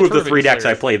are two of the 3 decks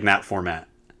I played in that format.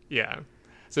 Yeah,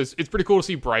 so it's pretty cool to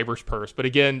see Briber's Purse, but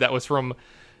again, that was from.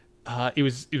 It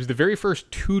was the very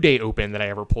first 2-day open that I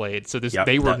ever played. So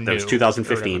they were new. That was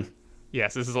 2015.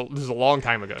 Yes, this is a long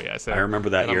time ago. Yeah, so I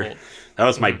remember that year. That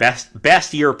was my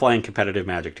best year playing competitive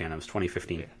Magic. It was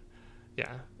 2015.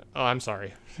 Yeah. Oh, I'm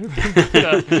sorry.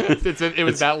 It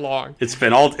was that long. It's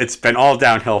been all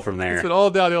downhill from there. It's been all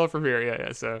downhill from here.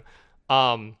 Yeah. So,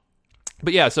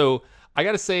 but yeah. So I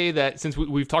got to say that since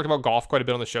we've talked about golf quite a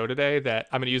bit on the show today, that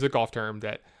I'm going to use a golf term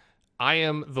that I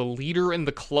am the leader in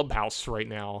the clubhouse right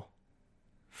now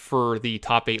for the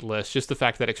top 8 list. Just the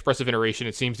fact that Expressive Iteration,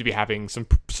 it seems to be having some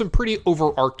pretty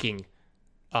overarching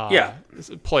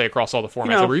play across all the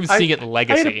formats. We're even seeing it in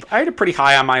Legacy. I had a pretty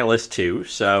high on my list too.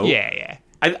 So yeah.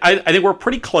 I think we're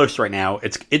pretty close right now.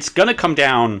 It's going to come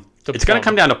down. It's going to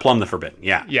come down to Plum the Forbidden.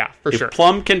 Yeah, for sure. If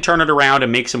Plum can turn it around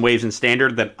and make some waves in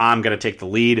Standard, then I'm going to take the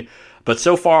lead. But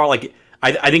so far, like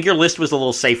I think your list was a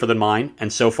little safer than mine,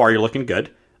 and so far you're looking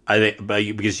good. I think,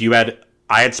 because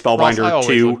I had Spellbinder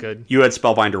 2, you had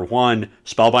Spellbinder 1.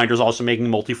 Spellbinder's also making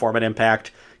multi-format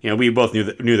impact. We both knew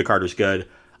the card was good.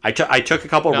 I took a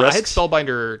couple risks. I had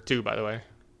Spellbinder 2, by the way.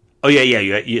 Oh yeah.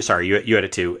 You had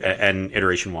it 2 and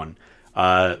Iteration 1.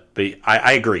 But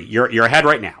I agree. You're ahead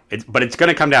right now. But it's going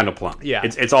to come down to Plum. Yeah,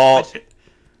 it's all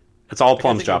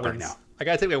Plum's job right now. I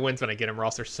gotta take my wins when I get them.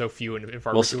 Ross, they're so few and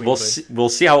far between. We'll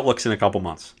see how it looks in a couple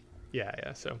months.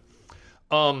 Yeah. So,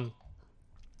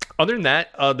 other than that,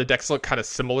 the decks look kind of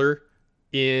similar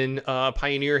in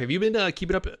Pioneer. Have you been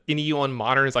keeping up any on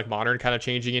Modern? Is like Modern kind of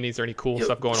changing any? Is there any cool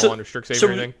stuff going on with Strixhaven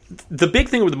or anything? The big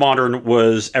thing with Modern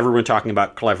was everyone talking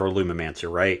about Clever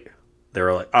Lumimancer, right? They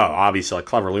were like, oh, obviously like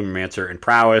Clever Lumimancer and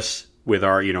Prowess with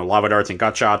our Lava Darts and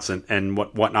Gut Shots and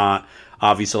whatnot.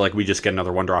 Obviously, like we just get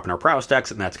another 1-drop in our Prowess decks,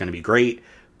 and that's going to be great.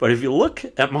 But if you look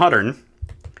at Modern,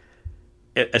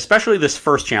 especially this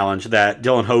first challenge that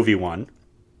Dylan Hovey won.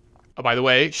 Oh, by the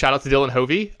way, shout out to Dylan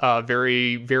Hovey,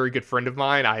 very, very good friend of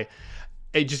mine. I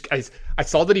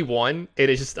saw that he won, and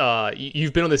it's just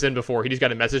you've been on this end before. He just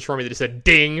got a message from me that just said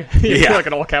 "ding," like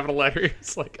in all capital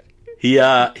letters. Like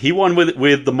he won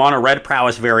with the mono red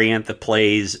Prowess variant that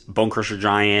plays Bonecrusher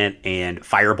Giant and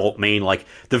Firebolt main, like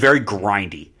the very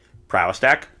grindy Prowess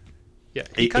deck. Yeah,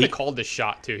 he kind of called this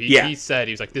shot too. He said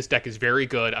he was like, "This deck is very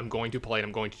good. I'm going to play it.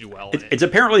 I'm going to do well." It's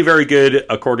apparently very good,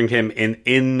 according to him.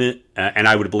 In and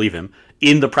I would believe him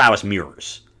in the Prowess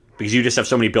mirrors, because you just have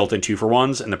so many built-in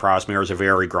 2-for-1s, and the Prowess mirrors are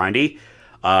very grindy.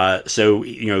 So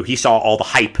he saw all the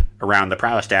hype around the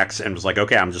Prowess decks and was like,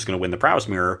 "Okay, I'm just going to win the Prowess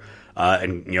mirror,"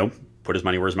 and put his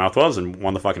money where his mouth was and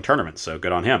won the fucking tournament. So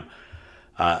good on him.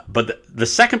 But the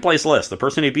second place list, the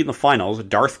person who beat in the finals,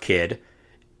 Darth Kid,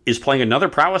 is playing another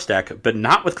Prowess deck, but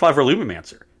not with Clever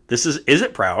Lumimancer. This is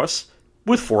It Prowess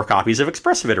with 4 copies of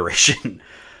Expressive Iteration.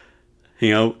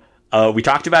 We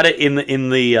talked about it in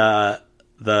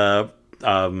the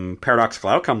Paradoxical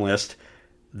Outcome list.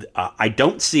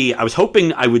 I was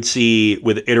hoping I would see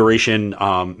with Iteration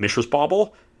Mishra's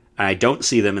Bauble. I don't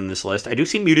see them in this list. I do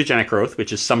see Mutagenic Growth,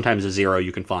 which is sometimes a 0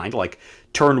 you can find. Like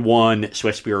turn 1,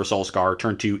 Swift Spear or Soul Scar.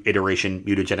 Turn 2, Iteration,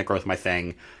 Mutagenic Growth, my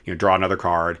thing. Draw another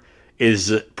card.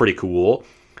 Is pretty cool.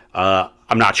 I'm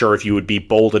not sure if you would be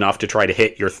bold enough to try to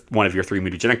hit one of your 3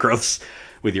 Mutagenic Growths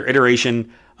with your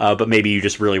Iteration, but maybe you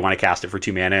just really want to cast it for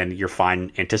 2 mana and you're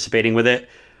fine anticipating with it.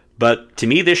 But to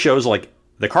me, this shows like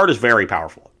the card is very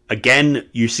powerful. Again,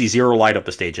 you see 0 light up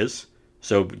the stages,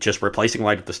 so just replacing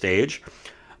light up the stage.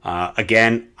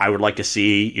 Again, I would like to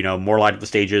see more light up the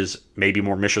stages, maybe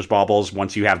more Mishra's Baubles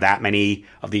once you have that many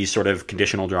of these sort of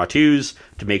conditional draw 2s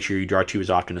to make sure you draw 2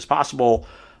 as often as possible.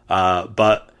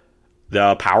 But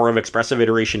the power of Expressive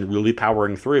Iteration really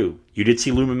powering through. You did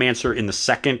see Lumimancer in the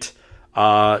second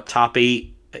top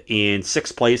 8 in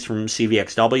 6th place from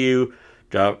CVXW.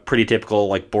 Pretty typical,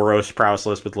 like Boros Prowess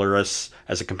list with Lurrus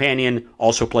as a companion.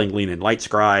 Also playing Lean and Light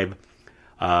Scribe,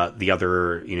 the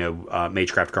other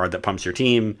Magecraft card that pumps your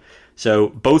team. So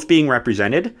both being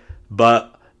represented,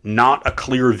 but not a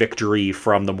clear victory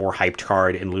from the more hyped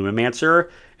card in Lumimancer.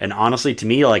 And honestly, to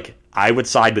me, like, I would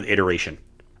side with Iteration.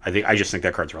 I just think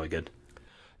that card's really good.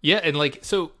 Yeah, and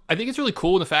so I think it's really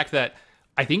cool in the fact that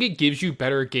I think it gives you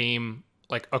better game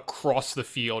like across the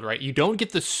field, right? You don't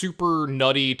get the super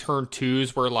nutty turn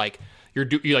 2s where like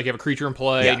you have a creature in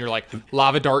play and you're like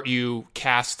Lava Dart, you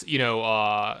cast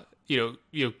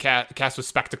cast with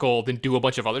Spectacle, then do a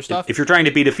bunch of other stuff. If you're trying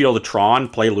to beat a field of Tron,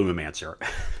 play Lumimancer,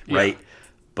 right? Yeah.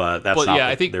 But that's not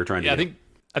what they're trying to do.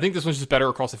 I think this one's just better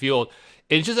across the field.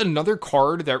 It's just another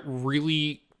card that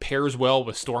really pairs well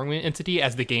with Stormwind Entity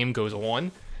as the game goes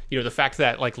on. The fact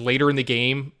that like later in the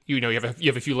game, you have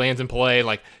a few lands in play,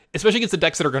 like especially against the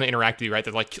decks that are going to interact with you, right?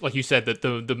 That like you said, that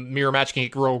the mirror match can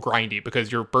get real grindy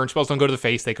because your burn spells don't go to the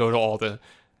face; they go to all the.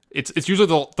 It's usually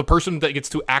the person that gets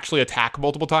to actually attack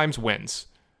multiple times wins.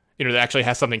 That actually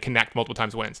has something connect multiple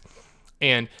times wins,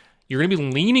 and you're going to be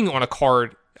leaning on a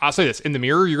card. I'll say this, in the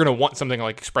mirror, you're going to want something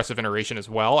like Expressive Iteration as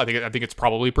well. I think it's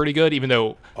probably pretty good, even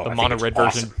though the mono red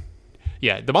version.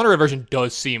 Yeah, the mono red version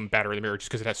does seem better in the mirror just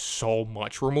because it has so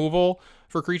much removal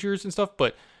for creatures and stuff,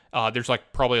 but there's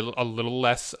like probably a little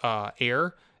less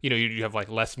air. You have like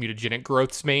less mutagenic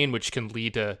growths main, which can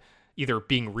lead to either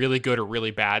being really good or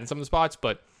really bad in some of the spots.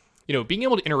 But being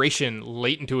able to iteration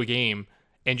late into a game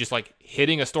and just like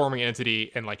hitting a Storming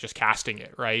Entity and like just casting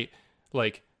it, right?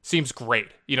 Like seems great.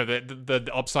 The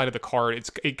upside of the card,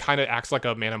 it kind of acts like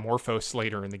a Manamorphose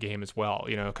later in the game as well,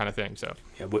 kind of thing. So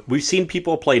yeah, we've seen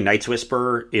people play Night's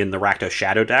Whisper in the Rakdos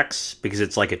Shadow decks because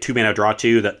it's like a 2-mana draw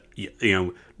 2 that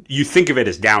you think of it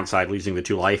as downside, losing the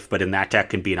 2 life, but in that deck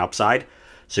can be an upside.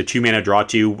 So 2-mana draw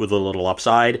 2 with a little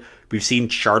upside. We've seen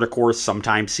Shardacore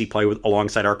sometimes see play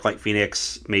alongside Arclight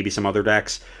Phoenix, maybe some other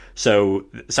decks. So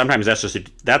sometimes that's just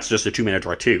a 2-mana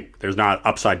draw 2. There's not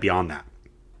upside beyond that.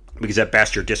 Because at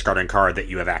best you're discarding a card that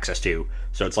you have access to,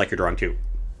 so it's like you're drawing 2.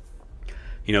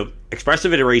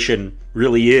 Expressive Iteration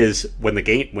really is when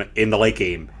in the late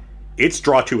game, it's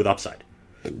draw 2 with upside.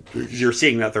 You're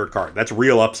seeing that third card. That's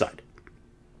real upside.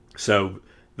 So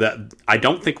that I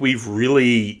don't think we've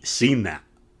really seen that.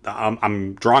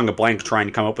 I'm drawing a blank trying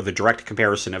to come up with a direct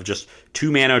comparison of just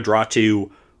 2-mana draw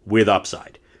 2 with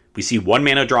upside. We see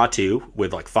 1-mana draw 2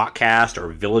 with like Thoughtcast or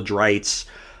Village Rites.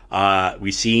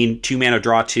 We've seen 2-mana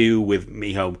draw 2 with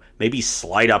maybe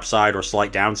slight upside or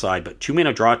slight downside, but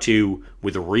 2-mana draw 2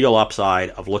 with a real upside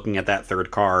of looking at that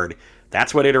third card.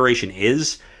 That's what Iteration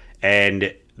is,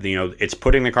 and it's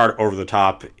putting the card over the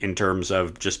top in terms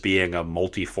of just being a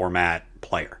multi-format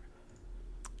player.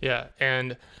 Yeah,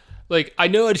 and like I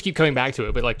know I just keep coming back to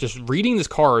it, but like just reading this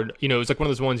card, it's like one of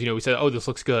those ones, we said, oh, this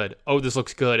looks good. Oh, this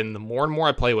looks good, and the more and more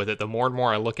I play with it, the more and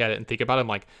more I look at it and think about it, I'm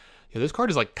like, this card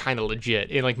is like kind of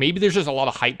legit. And like maybe there's just a lot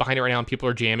of hype behind it right now and people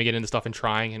are jamming it into stuff and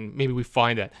trying, and maybe we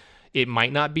find that it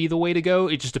might not be the way to go.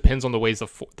 It just depends on the ways the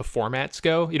formats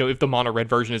go. If the mono red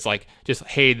version is like just,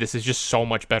 hey, this is just so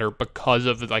much better because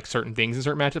of like certain things in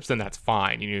certain matchups, then that's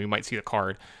fine. You might see the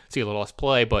card, see a little less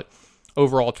play, but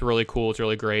overall it's really cool. It's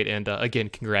really great. And again,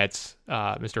 congrats,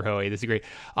 Mr. Hoey. This is great.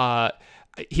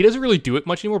 He doesn't really do it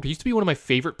much anymore, but he used to be one of my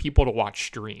favorite people to watch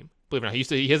stream. Believe it or not,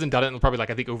 he hasn't done it in probably like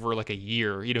I think over like a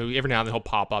year. Every now and then he'll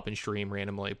pop up and stream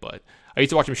randomly. But I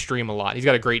used to watch him stream a lot. He's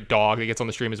got a great dog that gets on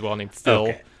the stream as well named Phil.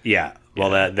 Okay. Yeah. Well,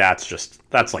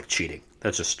 that's like cheating.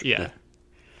 That's just yeah.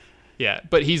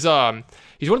 But he's one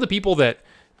of the people that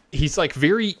he's like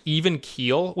very even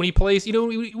keel when he plays.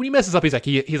 When he messes up, he's like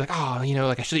oh,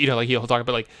 like I should like he'll talk,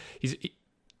 but like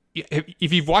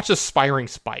if you've watched Aspiring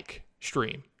Spike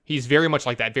stream, he's very much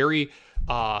like that. Very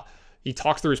he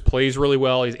talks through his plays really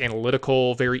well. He's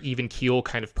analytical, very even keel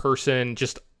kind of person,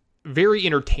 just very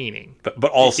entertaining.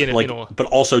 But also but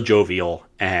also jovial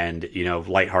and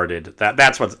lighthearted.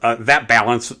 That's what that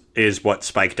balance is what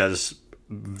Spike does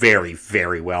very,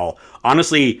 very well.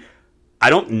 Honestly,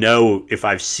 I don't know if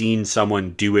I've seen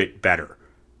someone do it better.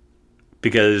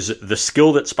 Because the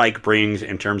skill that Spike brings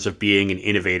in terms of being an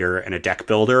innovator and a deck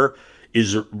builder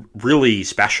is really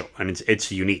special and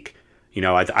it's unique.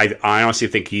 I honestly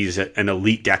think he's an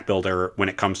elite deck builder when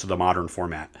it comes to the modern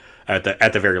format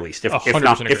at the very least,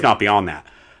 if not beyond that.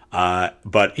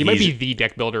 But he might be the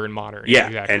deck builder in modern. Yeah,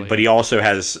 exactly. But he also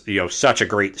has such a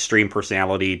great stream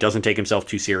personality. Doesn't take himself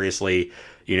too seriously.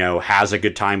 Has a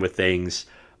good time with things.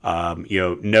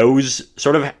 Knows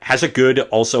sort of has a good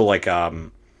also like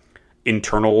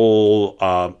internal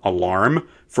alarm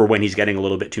for when he's getting a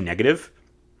little bit too negative,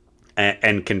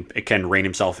 and can rein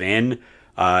himself in.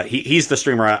 He's the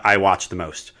streamer I watch the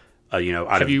most.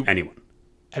 Out of anyone.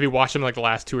 Have you watched him like the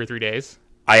last 2 or 3 days?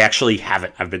 I actually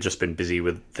haven't. I've just been busy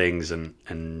with things and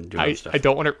doing other stuff. I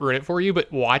don't want to ruin it for you,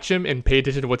 but watch him and pay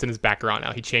attention to what's in his background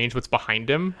now. He changed what's behind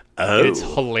him. Oh. And it's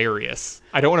hilarious.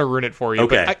 I don't want to ruin it for you.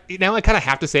 Okay. But now I kind of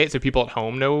have to say it so people at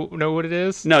home know what it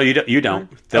is. No, you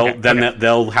don't.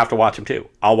 They'll have to watch him too.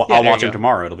 I'll watch him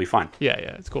tomorrow. It'll be fun. Yeah,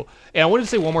 it's cool. And I wanted to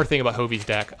say one more thing about Hovey's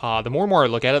deck. The more and more I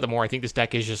look at it, the more I think this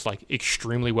deck is just like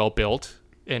extremely well built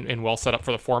and well set up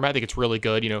for the format. I think it's really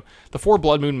good. The 4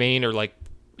 Blood Moon main are like,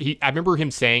 I remember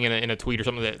him saying in a tweet or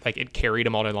something that like it carried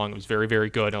him all day long. It was very, very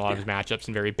good in a lot of his matchups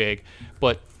and very big.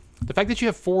 But the fact that you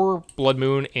have 4 Blood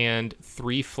Moon and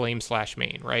 3 Flame Slash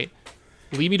main, right?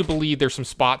 Lead me to believe there's some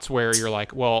spots where you're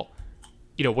like, well,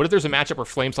 what if there's a matchup where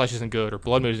Flame Slash isn't good or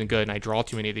Blood Moon isn't good and I draw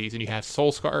too many of these and you have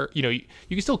Soul Scar, you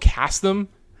can still cast them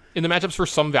in the matchups for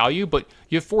some value, but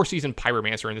you have 4 Seasoned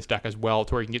Pyromancer in this deck as well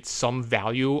to where you can get some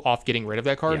value off getting rid of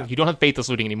that card. Yeah. You don't have Faithless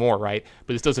Looting anymore, right?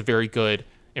 But this does a very good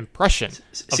impression of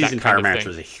Seasoned that kind of Pyromancer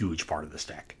thing. is a huge part of this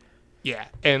deck. Yeah,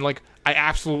 and like I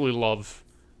absolutely love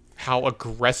how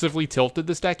aggressively tilted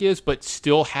this deck is, but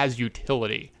still has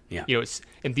utility. Yeah.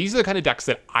 And these are the kind of decks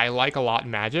that I like a lot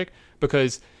in Magic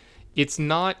because it's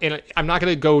not, and I'm not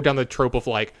going to go down the trope of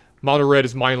like mono red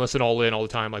is mindless and all in all the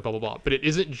time, like blah blah blah. But it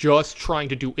isn't just trying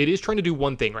to do. It is trying to do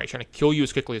one thing, right? Trying to kill you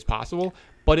as quickly as possible.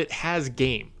 But it has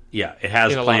game. Yeah, it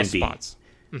has in a Plan lot of B. spots.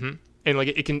 And like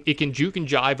it can juke and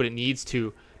jive, but it needs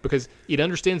to because it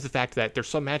understands the fact that there's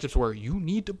some matchups where you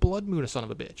need to Blood Moon a son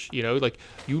of a bitch. Like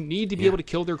you need to be able to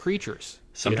kill their creatures.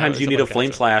 Sometimes you need a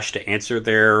Flame Slash to answer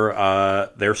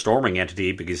their Storming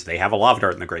entity because they have a Lava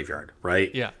Dart in the graveyard,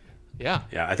 right? Yeah.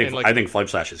 I think Flame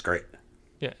Slash is great.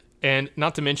 Yeah, and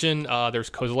not to mention,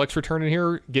 there's Kozilek's return in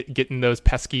here, getting those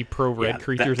pesky pro-red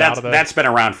creatures out of the... That's been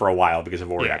around for a while because of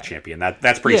Auric Champion.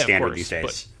 That's pretty standard these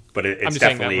days. But it's I'm just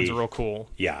definitely... saying that one's real cool.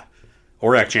 Yeah.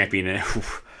 Auric Champion,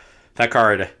 that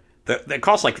card... That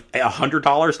costs like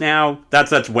 $100 now.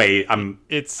 That's way...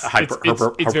 It's hyper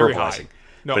very high.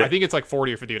 No, I think it's like $40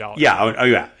 or $50. Yeah,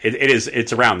 yeah. It is.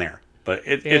 It's around there. But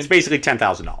it's basically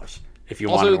 $10,000 if you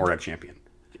want an Auric Champion.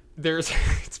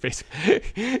 It's basically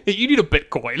you need a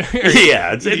Bitcoin.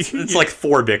 Yeah, it's like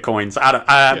 4 Bitcoins.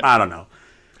 I don't know.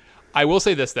 I will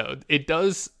say this though, it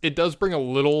does bring a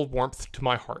little warmth to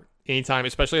my heart anytime,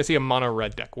 especially I see a mono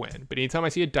red deck win. But anytime I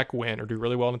see a deck win or do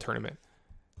really well in a tournament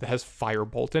that has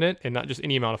Firebolt in it, and not just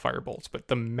any amount of Firebolts, but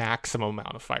the maximum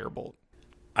amount of Firebolt.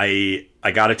 I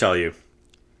got to tell you.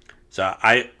 So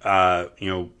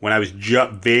when I was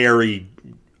very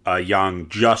young,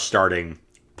 just starting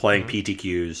playing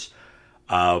PTQs,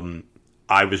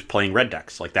 I was playing red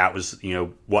decks. Like that was,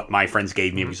 what my friends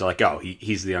gave me. Because like, oh,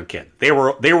 he's the young kid. They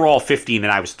were all 15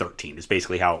 and I was 13 is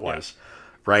basically how it was.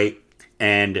 Right.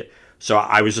 And so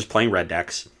I was just playing red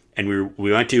decks and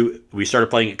we started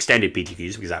playing extended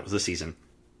PTQs because that was the season.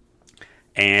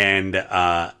 And,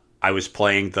 I was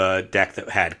playing the deck that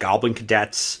had Goblin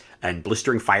Cadets and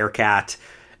Blistering Firecat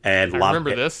and I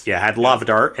remember this. Yeah, it had Lava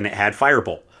Dart and it had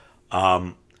Firebolt.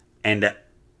 And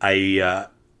I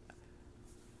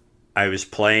was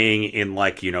playing in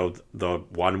the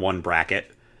 1-1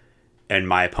 bracket, and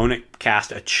my opponent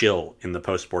cast a Chill in the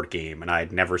post-board game, and I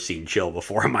had never seen Chill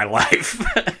before in my life.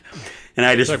 And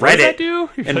I just read it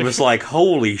and was like,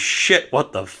 holy shit,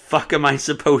 what the fuck am I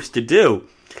supposed to do?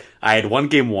 I had won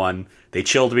game 1, they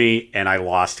chilled me, and I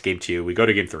lost game 2. We go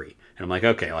to game 3, and I'm like,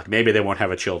 okay, maybe they won't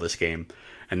have a Chill this game.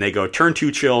 And they go turn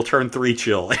 2 Chill, turn 3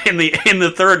 Chill in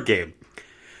the third game.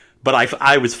 But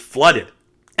I was flooded.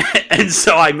 And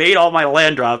so I made all my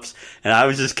land drops, and I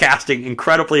was just casting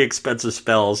incredibly expensive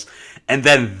spells, and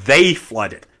then they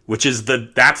flooded, which is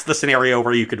that's the scenario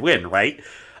where you could win, right?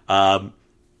 And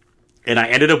I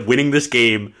ended up winning this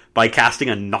game by casting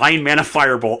a 9-mana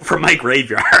Firebolt from my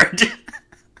graveyard. Did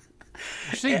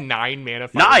you say 9 mana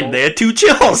Firebolt? 9, they had 2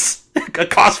 chills. It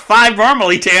cost 5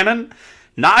 normally, Tannen.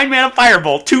 9 mana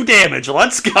Firebolt, 2 damage,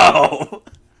 let's go.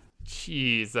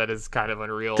 Jeez, that is kind of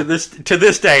unreal. To this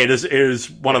day, it is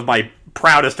one of my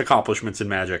proudest accomplishments in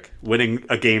Magic, winning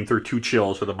a game through 2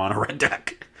 chills with a mono red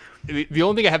deck. The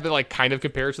only thing I have to kind of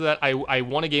compare to that, I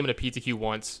won a game in a PTQ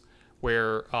once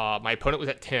where my opponent was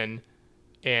at 10,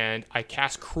 and I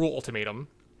cast Cruel Ultimatum,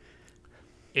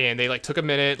 and they took a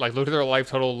minute, looked at their life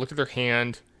total, looked at their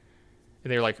hand,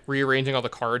 and they were rearranging all the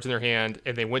cards in their hand,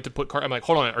 and they went to put card. I'm like,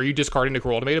 hold on, are you discarding the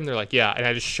Cruel Ultimatum? They're like, yeah. And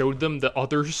I just showed them the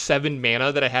other 7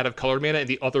 mana that I had of colored mana and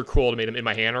the other Cruel Ultimatum in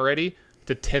my hand already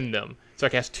to 10 them. So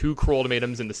I cast 2 Cruel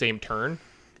Ultimatums in the same turn.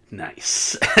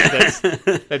 Nice.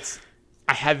 That's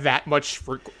I had that much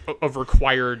of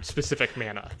required specific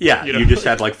mana. Yeah, you just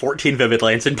had like 14 Vivid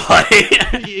Lands in play.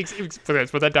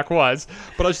 That's what that deck was.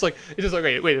 But I was just like, it's just like,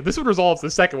 wait, if this one resolves,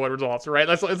 the second one resolves, right?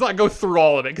 Let's not go through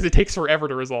all of it because it takes forever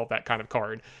to resolve that kind of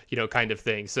card, kind of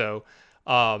thing. So,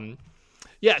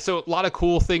 yeah, so a lot of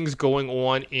cool things going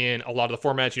on in a lot of the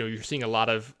formats. You're seeing a lot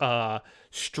of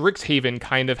Strixhaven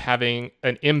kind of having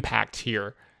an impact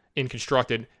here in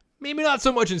Constructed. Maybe not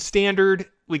so much in Standard.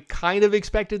 We kind of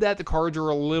expected that. The cards are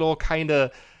a little kind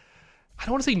of, I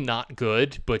don't want to say not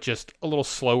good, but just a little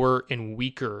slower and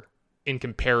weaker in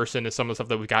comparison to some of the stuff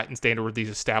that we got in Standard with these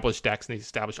established decks and these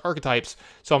established archetypes.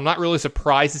 So I'm not really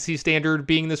surprised to see Standard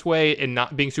being this way and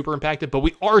not being super impacted, but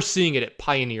we are seeing it at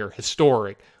Pioneer,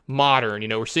 Historic, Modern.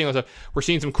 We're seeing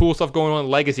some cool stuff going on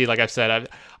in Legacy. Like I've said,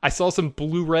 I saw some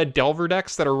blue-red Delver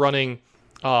decks that are running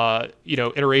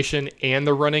Iteration, and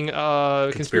they're running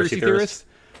Conspiracy Theorist.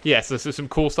 Yeah, so there's some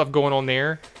cool stuff going on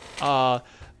there.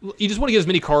 You just want to get as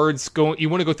many cards going. You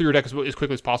want to go through your deck as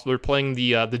quickly as possible. They're playing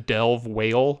the Delve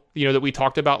Whale, that we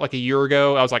talked about like a year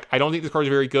ago. I was like, I don't think this card is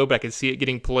very good, but I can see it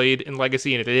getting played in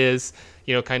Legacy, and it is,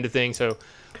 kind of thing. So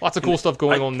lots of cool stuff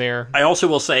going on there. I also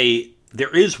will say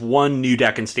there is one new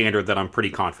deck in Standard that I'm pretty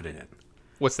confident in.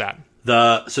 What's that?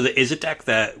 The Izzet deck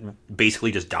that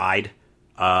basically just died.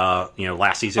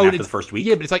 Last season after the first week.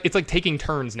 Yeah, but it's like taking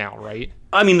turns now, right?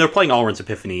 I mean, they're playing Alrund's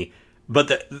Epiphany, but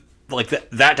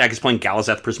that deck is playing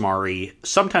Galazeth Prismari,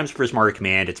 sometimes Prismari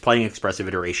Command. It's playing Expressive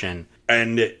Iteration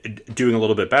and doing a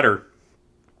little bit better.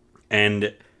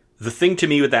 And the thing to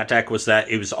me with that deck was that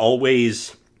it was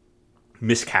always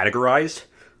miscategorized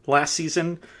last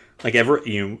season. Like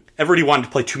everybody wanted to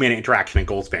play 2-mana interaction in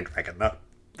Goldspan Dragon.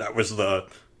 That was the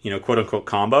quote unquote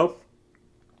combo.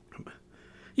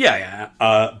 Yeah.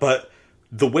 But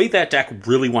the way that deck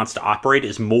really wants to operate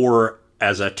is more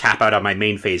as a tap out on my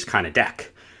main phase kind of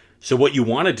deck. So what you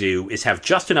want to do is have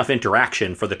just enough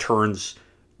interaction for the turns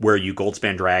where you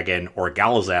Goldspan Dragon or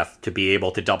Galazeth to be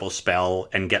able to double spell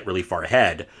and get really far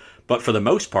ahead. But for the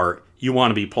most part, you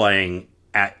want to be playing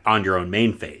on your own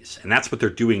main phase. And that's what they're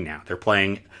doing now. They're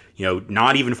playing,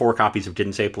 not even 4 copies of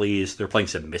Didn't Say Please. They're playing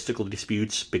some Mystical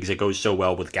Disputes because it goes so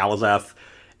well with Galazeth.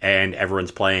 And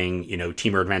everyone's playing,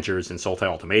 Temur Adventures and Sultai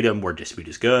Ultimatum, where Dispute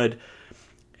is good.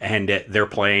 And they're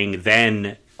playing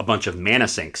then a bunch of mana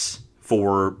sinks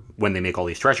for when they make all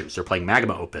these treasures. They're playing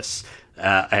Magma Opus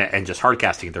and just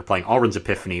hardcasting. They're playing Alrund's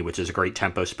Epiphany, which is a great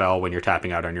tempo spell when you're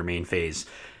tapping out on your main phase.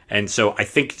 And so I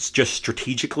think it's just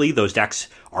strategically, those decks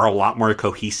are a lot more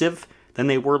cohesive than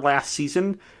they were last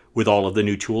season with all of the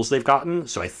new tools they've gotten.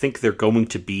 So I think they're going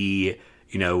to be...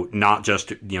 not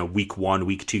just, week 1,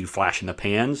 week 2 flash in the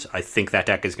pans. I think that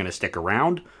deck is going to stick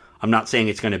around. I'm not saying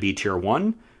it's going to be tier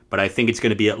 1, but I think it's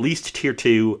going to be at least tier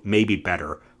 2, maybe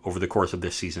better over the course of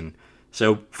this season.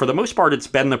 So for the most part, it's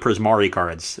been the Prismari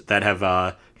cards that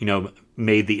have,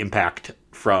 made the impact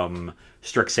from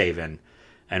Strixhaven.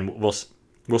 And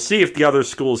we'll see if the other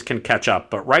schools can catch up.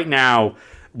 But right now,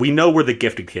 we know where the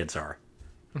gifted kids are.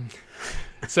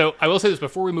 So I will say this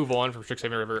before we move on from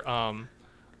Strixhaven River.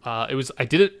 I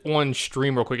did it on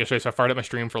stream real quick yesterday, so I fired up my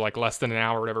stream for like less than an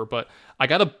hour or whatever, but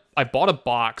I bought a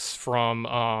box from,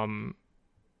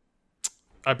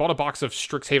 I bought a box of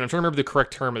Strixhaven. I'm trying to remember the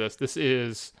correct term of this.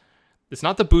 It's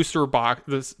not the booster box,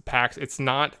 this packs. It's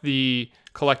not the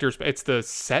collectors, it's the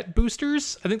set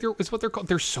boosters. I think it's what they're called.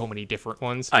 There's so many different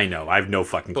ones. I know. I have no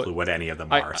fucking clue what any of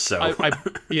them are.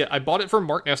 I bought it from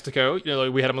Mark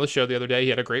Nestico. We had him on the show the other day. He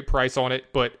had a great price on it,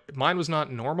 but mine was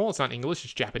not normal. It's not English.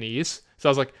 It's Japanese. So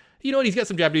I was like, he's got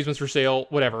some Japanese ones for sale.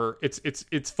 Whatever.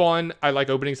 It's fun. I like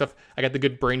opening stuff. I got the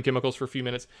good brain chemicals for a few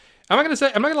minutes. I'm not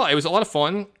gonna lie. It was a lot of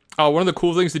fun. One of the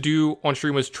cool things to do on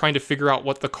stream was trying to figure out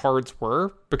what the cards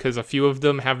were, because a few of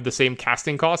them have the same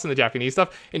casting costs in the Japanese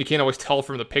stuff, and you can't always tell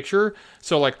from the picture.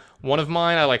 So like one of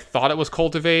mine, I like thought it was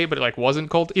Cultivate, but it like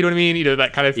wasn't Cultivate. You know what I mean?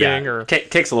 That kind of thing. Or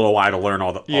takes a little while to learn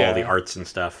all the arts and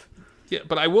stuff. Yeah,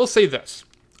 but I will say this,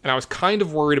 and I was kind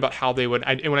of worried about how they would.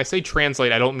 And when I say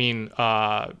translate, I don't mean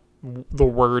the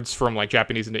words from like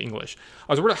Japanese into English.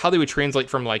 I was worried about how they would translate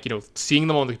from like seeing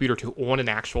them on the computer to on an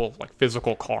actual like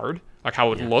physical card, like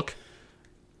how it would look.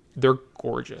 They're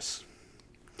gorgeous.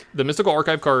 The Mystical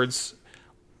Archive cards,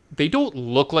 they don't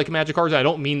look like Magic cards. I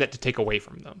don't mean that to take away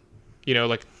from them.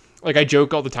 Like I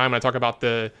joke all the time when I talk about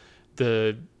the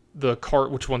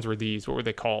card. Which ones were these? What were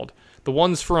they called? The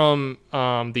ones from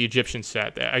the Egyptian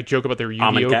set. I joke about their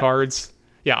Yu-Gi-Oh cards.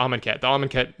 Yeah, Amonkhet. The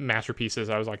Amonkhet masterpieces.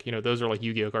 I was like, those are like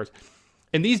Yu-Gi-Oh cards.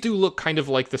 And these do look kind of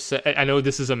like the set. I know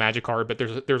this is a Magic card, but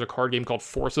there's a card game called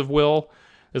Force of Will.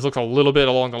 This looks a little bit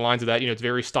along the lines of that. It's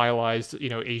very stylized,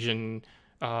 Asian,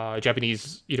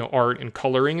 Japanese, art and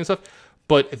coloring and stuff.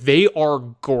 but they are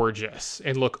gorgeous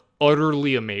and look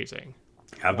utterly amazing.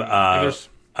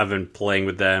 I've been playing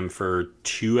with them for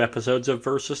 2 episodes of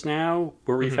Versus now,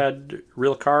 where we've had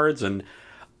real cards, and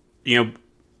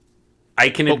I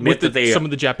can admit that some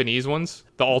of the Japanese ones,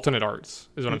 the alternate arts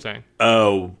is what I'm saying.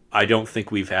 Oh, I don't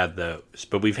think we've had those,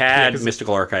 but we've had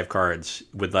Mystical Archive cards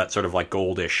with that sort of like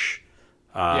goldish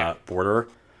border,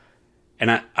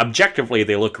 and objectively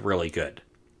they look really good.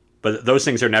 But those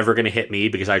things are never going to hit me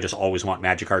because I just always want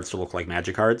Magic cards to look like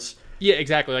Magic cards. Yeah,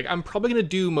 exactly. Like I'm probably going to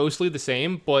do mostly the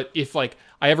same, but if like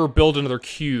I ever build another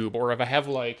cube, or if I have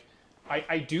like,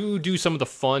 I do some of the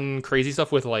fun, crazy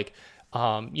stuff with like,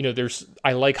 I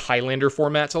like Highlander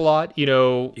formats a lot. You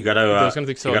gotta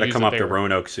come up to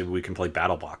Roanoke so we can play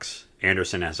Battle Box.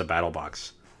 Anderson has a Battle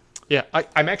Box. Yeah,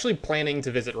 I'm actually planning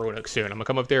to visit Roanoke soon. I'm gonna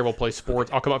come up there. We'll play sports.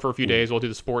 I'll come up for a few days. We'll do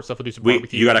the sports stuff. We'll do some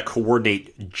barbecue. You got to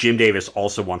coordinate. Jim Davis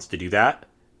also wants to do that,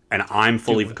 and I'm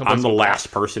the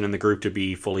last person in the group to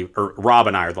be fully. Or Rob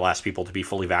and I are the last people to be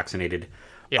fully vaccinated.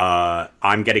 Yeah.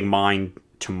 I'm getting mine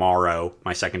tomorrow.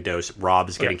 My second dose.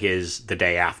 Rob's getting his the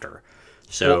day after.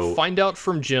 So we'll find out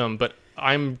from Jim, but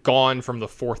I'm gone from the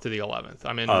 4th to the 11th.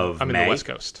 I'm in the West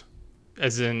Coast,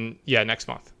 as in next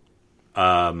month.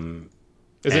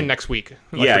 In next week.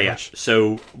 Yeah.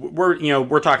 So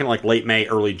we're talking like late May,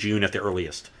 early June at the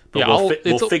earliest. But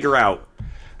we'll figure out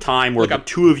time where the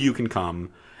 2 of you can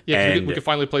come. Yeah, and we can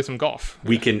finally play some golf.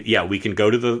 We can go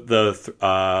to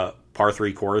the par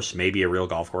 3 course, maybe a real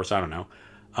golf course. I don't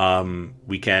know.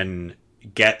 We can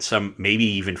get some, maybe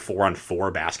even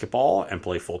 4-on-4 basketball and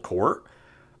play full court.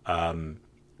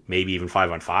 Maybe even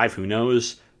 5-on-5. Who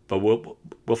knows? But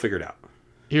we'll figure it out.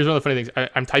 Here's one of the funny things.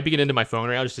 I'm typing it into my phone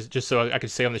right now just so I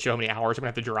could say on the show how many hours I'm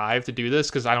going to have to drive to do this,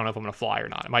 because I don't know if I'm going to fly or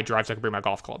not. I might drive so I can bring my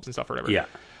golf clubs and stuff or whatever. Yeah.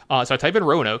 So I type in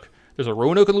Roanoke. There's a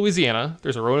Roanoke in Louisiana.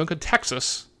 There's a Roanoke in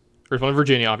Texas. There's one in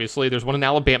Virginia, obviously. There's one in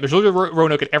Alabama. There's literally a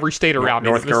Roanoke in every state around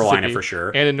North Carolina for sure.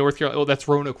 And in North Carolina. Well, that's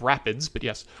Roanoke Rapids, but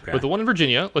yes. Okay. But the one in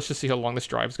Virginia, let's just see how long this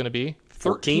drive is going to be.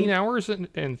 13 hours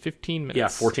and 15 minutes. Yeah,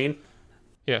 14.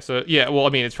 Yeah, so, well, I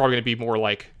mean, it's probably going to be more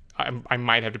like, I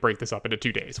might have to break this up into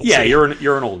 2 days. We'll see.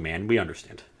 You're an old man. We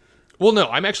understand. Well, no,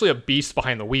 I'm actually a beast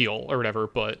behind the wheel or whatever,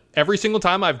 but every single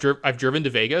time I've driven to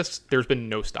Vegas, there's been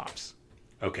no stops.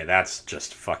 Okay, that's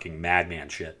just fucking madman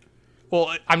shit.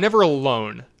 Well, I'm never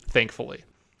alone, thankfully.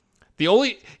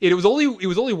 It was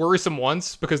only worrisome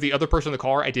once because the other person in the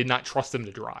car, I did not trust them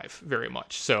to drive very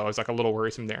much. So I was like a little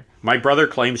worrisome there. My brother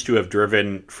claims to have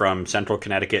driven from Central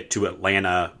Connecticut to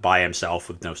Atlanta by himself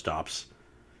with no stops.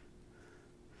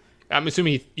 I'm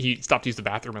assuming he stopped to use the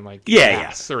bathroom and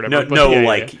gas or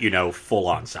whatever. Full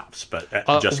on stops, but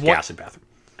just gas and bathroom.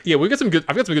 Yeah, I've got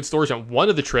some good stories on one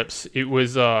of the trips. It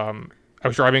was I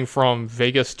was driving from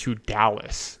Vegas to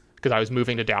Dallas because I was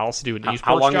moving to Dallas to do an esports job.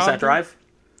 How long is that drive?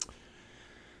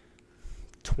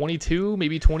 22,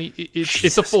 maybe 20.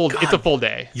 It's a full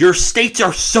day. Your states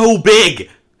are so big.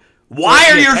 Why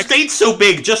are your states so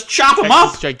big? Just chop them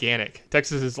up. Texas is gigantic.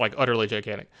 Texas is like utterly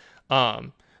gigantic.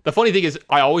 The funny thing is,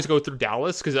 I always go through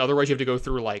Dallas because otherwise you have to go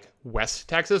through like West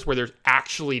Texas where there's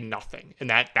actually nothing, and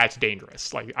that's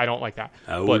dangerous. Like I don't like that.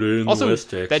 But also,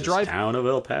 West Texas, that drive, town of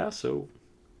El Paso.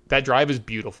 That drive is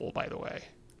beautiful, by the way.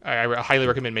 I highly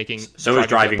recommend making. So is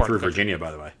driving through Virginia,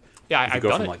 by the way. Yeah, I've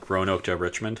go from like Roanoke to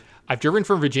Richmond. I've driven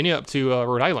from Virginia up to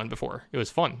Rhode Island before. It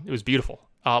was fun. It was beautiful.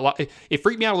 It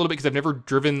freaked me out a little bit because I've never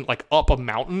driven like up a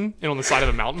mountain and on the side of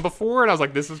a mountain before, and I was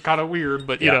like, this is kind of weird.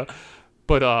 But you know,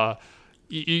 but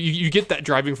you get that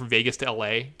driving from Vegas to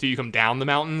LA. You come down the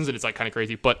mountains and it's like kind of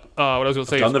crazy. But what I was going to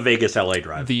say on the Vegas LA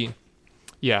drive. You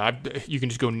can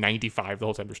just go 95 the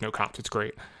whole time. There's no cops. It's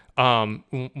great. One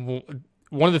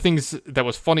of the things that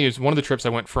was funny is one of the trips I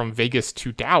went from Vegas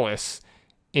to Dallas.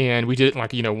 And we did it in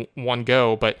like, one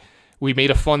go, but we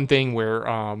made a fun thing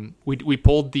where we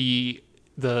pulled the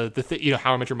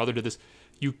How I Met Your Mother did this.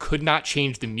 You could not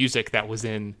change the music that was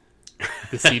in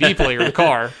the CD player in the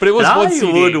car, but it was one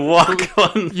CD. I would walk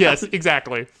on. Yes,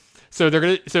 exactly. So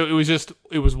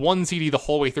it was one CD the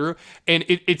whole way through, and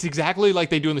it's exactly like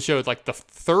they do in the show. It's like the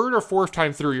third or fourth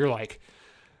time through, you're like,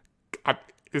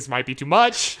 this might be too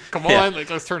much. Come on,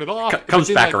 let's turn it off.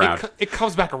 Comes back around. It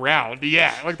comes back around.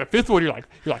 Yeah, like the fifth one, you're like,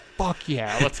 fuck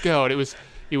yeah, let's go. And it was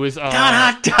It was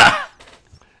what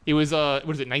is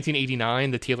it,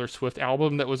 1989, the Taylor Swift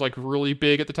album that was like really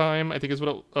big at the time. I think is what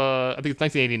I think it's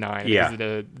 1989. Yeah.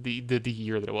 The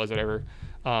year that it was, whatever.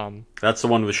 That's the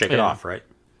one with Shake It Off, right?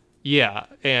 Yeah,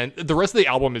 and the rest of the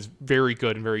album is very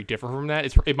good and very different from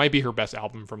that. It might be her best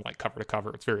album from like cover to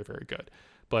cover. It's very, very good.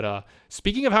 But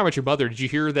speaking of How I Met Your Mother, did you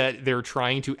hear that they're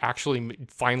trying to actually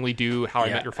finally do How I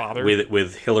Met Your Father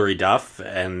with Hilary Duff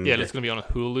and it's going to be on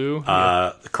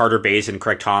Hulu. Carter Bays and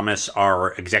Craig Thomas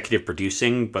are executive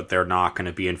producing, but they're not going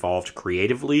to be involved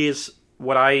creatively. Is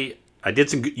what I did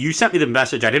some. You sent me the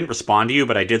message. I didn't respond to you,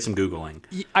 but I did some Googling.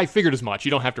 I figured as much.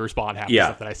 You don't have to respond half the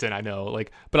stuff that I sent. I know,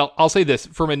 but I'll say this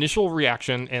from initial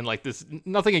reaction and this.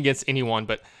 Nothing against anyone,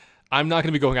 but I'm not going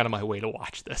to be going out of my way to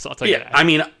watch this. I'll tell you that. I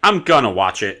mean, I'm gonna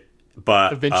watch it,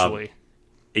 but eventually,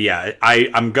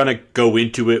 I'm gonna go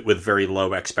into it with very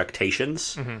low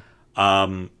expectations.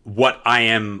 Mm-hmm. What I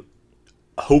am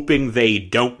hoping they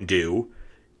don't do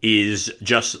is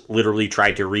just literally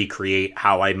try to recreate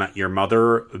How I Met Your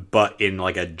Mother, but in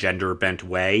like a gender bent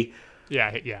way.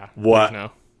 Yeah.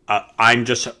 What I'm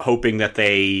just hoping that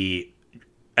they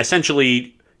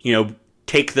essentially,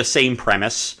 take the same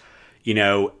premise,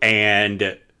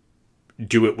 and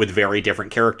do it with very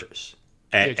different characters.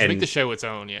 And make the show its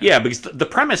own. Yeah, because the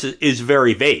premise is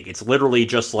very vague. It's literally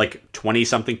just like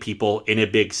 20-something people in a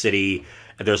big city.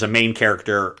 And there's a main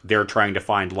character. They're trying to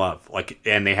find love,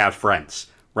 and they have friends.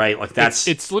 Right, like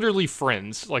it's literally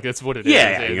Friends, like that's what it is.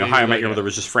 Yeah, How I Met Your Mother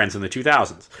was just Friends in the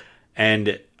 2000s,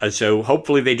 and so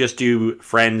hopefully they just do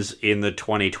Friends in the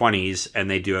 2020s and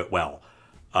they do it well.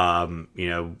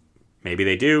 Maybe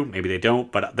they do, maybe they don't,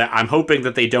 but I'm hoping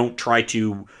that they don't try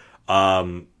to,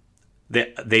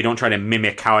 they don't try to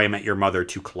mimic How I Met Your Mother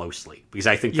too closely, because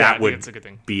I think that would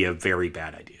be a very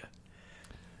bad idea.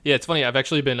 Yeah, it's funny. I've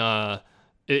actually been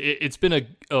It's been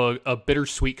a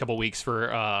bittersweet couple weeks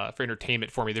for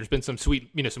entertainment for me. There's been some sweet,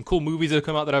 some cool movies that have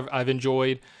come out that I've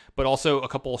enjoyed, but also a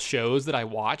couple shows that I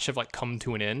watch have come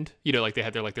to an end. They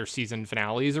had their season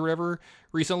finales or whatever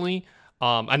recently.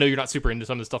 I know you're not super into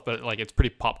some of this stuff, but it's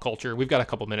pretty pop culture. We've got a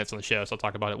couple minutes on the show, so I'll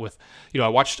talk about it with, I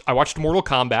watched Mortal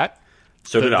Kombat.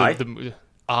 So did I.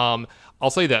 I'll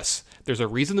say this: there's a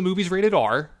reason the movie's rated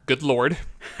R. Good Lord.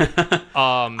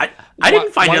 I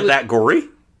didn't find it that gory.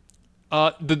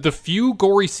 The few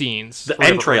gory scenes, the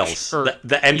entrails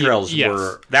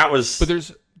were that was. But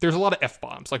there's a lot of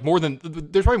F-bombs,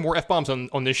 there's probably more F-bombs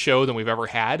on this show than we've ever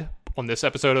had on this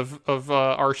episode of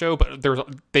our show. But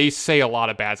they say a lot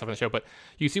of bad stuff on the show. But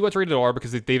you see what's rated R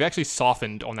because they've actually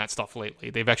softened on that stuff lately.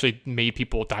 They've actually made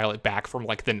people dial it back from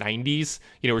the 90s.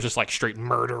 It was just straight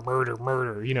murder,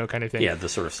 kind of thing. Yeah, the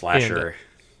sort of slasher.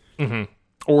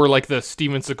 Or the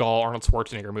Steven Seagal, Arnold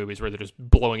Schwarzenegger movies where they're just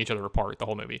blowing each other apart the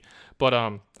whole movie. But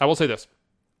I will say this.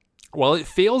 While it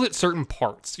failed at certain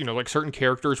parts, certain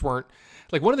characters weren't...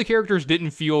 one of the characters didn't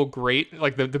feel great.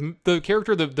 The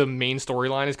character, the main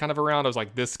storyline is kind of around. I was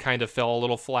this kind of fell a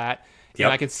little flat. Yep.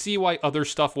 And I can see why other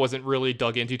stuff wasn't really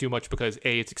dug into too much because,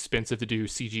 A, it's expensive to do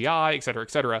CGI, et cetera,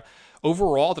 et cetera.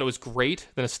 Overall, that it was great.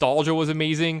 The nostalgia was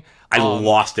amazing. I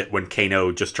lost it when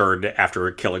Kano just turned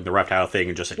after killing the reptile thing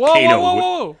and just said, Kano.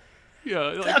 Whoa.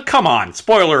 Yeah, come on.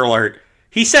 Spoiler alert.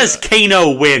 He says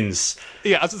Kano wins.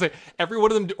 Yeah, I was going to say, every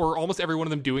one of them, or almost every one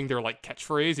of them doing their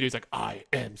catchphrase, and he's I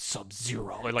am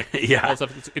Sub-Zero. And all that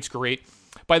stuff. It's great.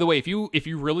 By the way, if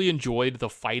you really enjoyed the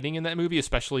fighting in that movie,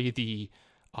 especially the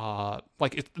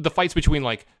fights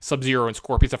between Sub-Zero and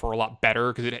Scorpion stuff were a lot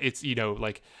better because it's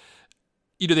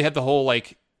they had the whole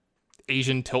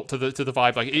Asian tilt to the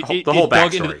vibe, the whole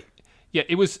backstory.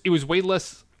 It was way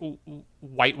less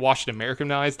whitewashed and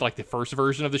Americanized the first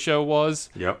version of the show was.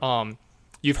 Yep.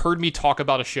 You've heard me talk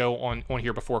about a show on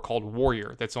here before called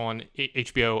Warrior that's on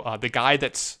HBO. The guy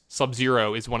that's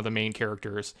Sub-Zero is one of the main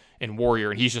characters in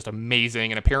Warrior, and he's just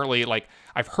amazing. And apparently,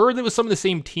 I've heard that was some of the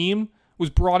same team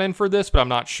was brought in for this, but I'm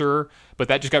not sure. But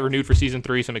that just got renewed for season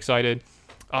 3, so I'm excited.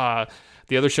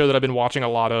 The other show that I've been watching a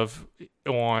lot of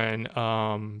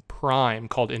on Prime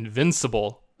called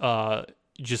Invincible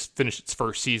just finished its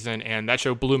first season, and that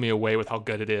show blew me away with how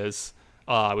good it is.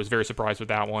 I was very surprised with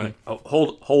that one.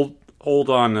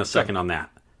 Hold on a second on that.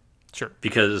 Sure.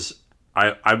 Because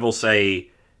I will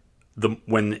say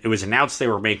when it was announced they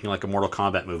were making a Mortal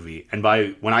Kombat movie, and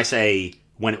when I say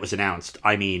when it was announced,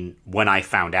 I mean when I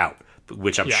found out,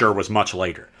 which I'm sure was much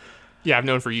later. Yeah, I've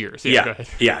known for years. Yeah, go ahead.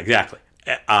 Yeah, exactly.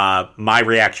 My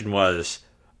reaction was,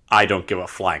 I don't give a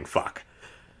flying fuck.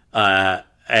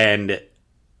 And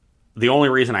the only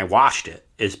reason I watched it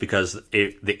is because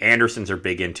the Andersons are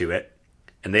big into it,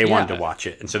 and they wanted to watch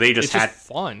it, and so they just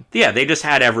fun. Yeah, they just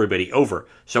had everybody over.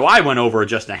 So I went over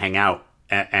just to hang out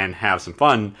and have some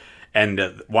fun,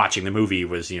 and watching the movie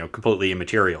was completely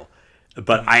immaterial.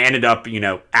 But I ended up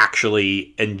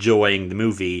actually enjoying the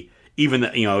movie, even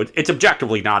though it's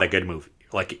objectively not a good movie.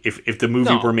 Like if the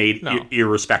movie were made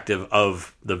irrespective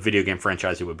of the video game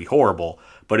franchise, it would be horrible.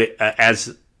 But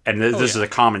this is a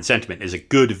common sentiment, is a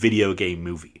good video game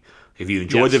movie. If you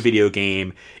enjoy the video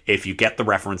game, if you get the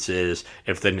references,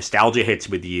 if the nostalgia hits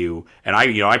with you, and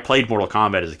I played Mortal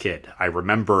Kombat as a kid. I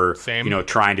remember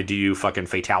trying to do fucking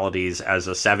fatalities as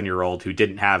a 7-year-old who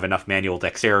didn't have enough manual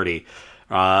dexterity.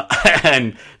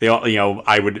 And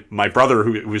my brother,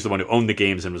 who was the one who owned the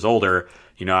games and was older,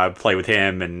 I'd play with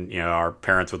him, and our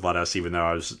parents would let us, even though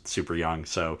I was super young.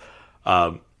 So,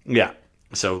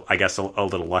 so I guess a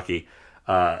little lucky.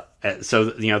 So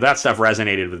that stuff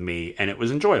resonated with me, and it was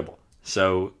enjoyable.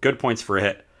 So good points for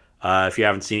it. If you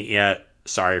haven't seen it yet,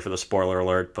 sorry for the spoiler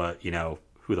alert, but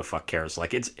who the fuck cares?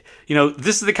 Like, it's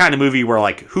this is the kind of movie where,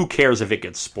 like, who cares if it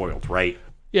gets spoiled, right?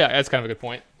 Yeah, that's kind of a good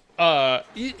point. And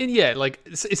yeah, like,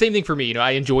 same thing for me.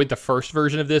 I enjoyed the first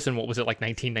version of this, and what was it, like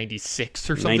 1996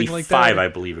 or something like that? 95, I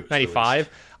believe it was. 95.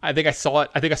 I think I saw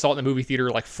it in the movie theater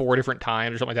like 4 different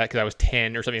times or something like that, because I was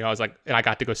 10 or something. I was like, and I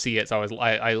got to go see it, so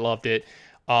I loved it.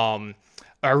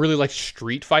 I really liked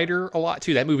Street Fighter a lot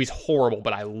too. That movie's horrible,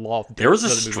 but I loved it. There was a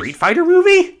Street Fighter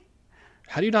movie?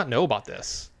 How do you not know about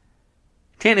this?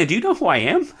 Tana, do you know who I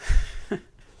am?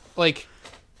 Like,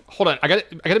 hold on. I got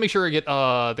to make sure I get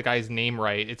the guy's name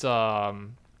right. It's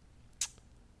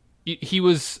he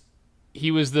was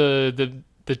the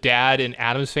dad in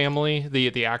Addams Family,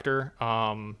 the actor.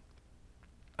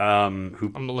 Who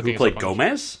played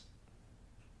Gomez?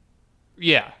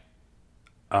 Yeah.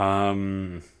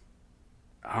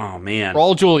 Oh man,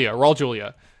 Raul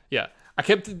Julia. Yeah, I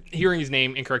kept hearing his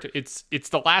name incorrect. It's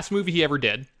the last movie he ever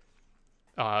did,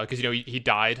 because he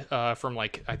died from,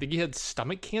 like, I think he had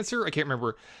stomach cancer. I can't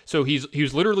remember. So he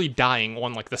was literally dying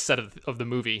on, like, the set of the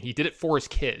movie. He did it for his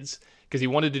kids because he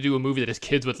wanted to do a movie that his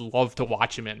kids would love to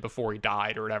watch him in before he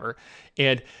died or whatever.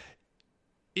 And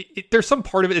there's some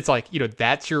part of it. It's like,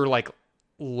 that's your, like,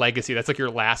 legacy. That's like your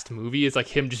last movie. It's like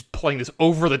him just playing this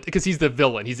because he's the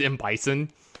villain. He's M.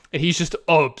 Bison. And he's just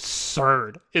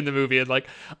absurd in the movie. And, like,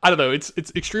 I don't know, it's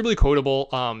extremely quotable.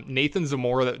 Nathan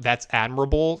Zamora, that's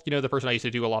admirable. The person I used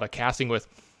to do a lot of casting with,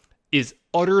 is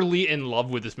utterly in love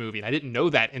with this movie. And I didn't know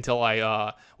that until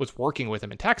I was working with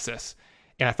him in Texas.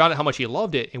 And I found out how much he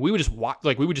loved it. And we would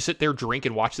just sit there, drink,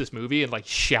 and watch this movie and, like,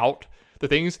 shout the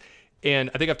things. And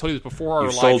I think I've told you this before.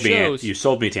 You sold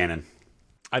me, Tannen.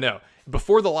 I know.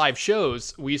 Before the live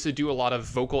shows, we used to do a lot of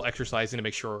vocal exercising to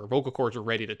make sure our vocal cords are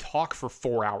ready to talk for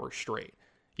 4 hours straight,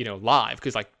 live,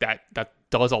 because, like, that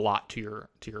does a lot to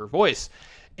your voice.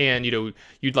 And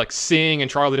you'd, like, sing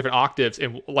and try all the different octaves,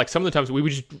 and, like, some of the times we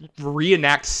would just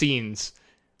reenact scenes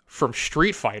from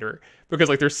Street Fighter, because,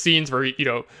 like, there's scenes where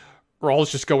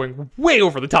Raul's just going way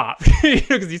over the top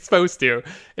because he's supposed to, and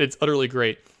it's utterly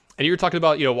great. And you were talking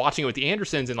about, watching it with the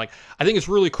Andersons, and, like, I think it's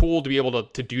really cool to be able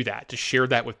to do that, to share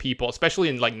that with people, especially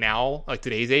in, like, now, like,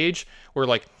 today's age, where,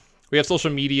 like, we have social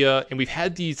media, and we've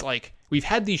had these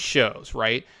shows,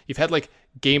 right? You've had, like,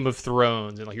 Game of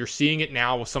Thrones, and, like, you're seeing it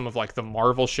now with some of, like, the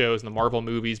Marvel shows and the Marvel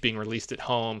movies being released at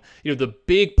home. The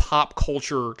big pop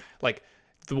culture, like,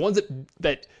 the ones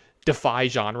that defy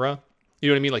genre. You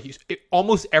know what I mean? Like,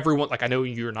 almost everyone, like, I know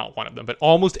you're not one of them, but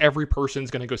almost every person's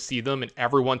going to go see them, and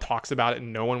everyone talks about it,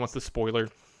 and no one wants the spoiler.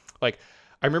 Like,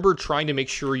 I remember trying to make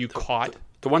sure you caught...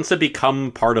 The ones that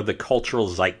become part of the cultural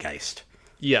zeitgeist.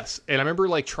 Yes, and I remember,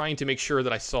 like, trying to make sure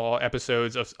that I saw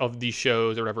episodes of these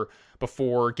shows or whatever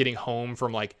before getting home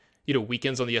from, like,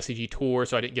 weekends on the SCG tour,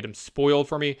 so I didn't get them spoiled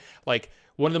for me. Like,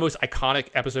 one of the most iconic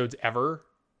episodes ever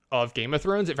of Game of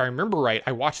Thrones, if I remember right,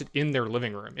 I watched it in their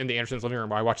living room, in the Andersons' living room,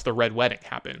 where I watched the Red Wedding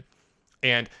happen.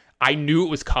 And I knew it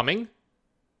was coming,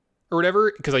 or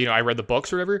whatever, because, I read the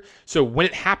books or whatever. So when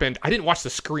it happened, I didn't watch the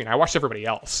screen. I watched everybody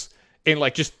else. And,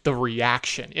 like, just the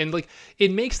reaction. And, like,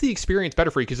 it makes the experience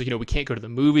better for you, because, we can't go to the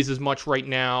movies as much right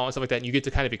now, and stuff like that. And you get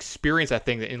to kind of experience that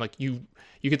thing, and, like, you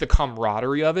get the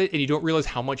camaraderie of it, and you don't realize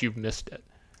how much you've missed it.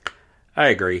 I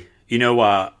agree.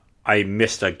 I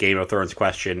missed a Game of Thrones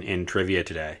question in trivia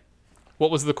today.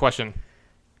 What was the question?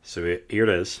 So here it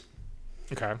is.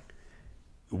 Okay.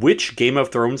 Which Game of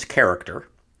Thrones character,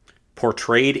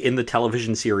 portrayed in the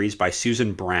television series by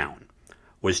Susan Brown,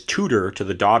 was tutor to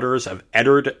the daughters of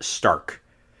Eddard Stark?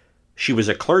 She was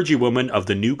a clergywoman of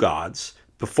the New Gods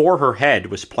before her head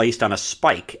was placed on a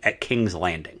spike at King's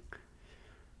Landing.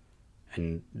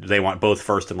 And they want both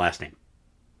first and last name.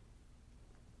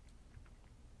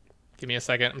 Give me a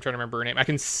second. I'm trying to remember her name. I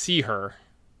can see her.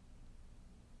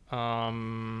 Hit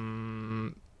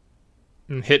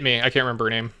me. I can't remember her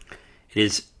name. It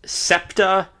is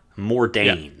Septa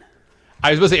Mordane. Yeah. I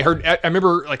was supposed to say her. I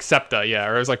remember, like, Septa, yeah.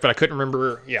 Or I was like, but I couldn't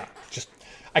remember. Yeah, just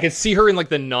I could see her in, like,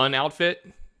 the nun outfit,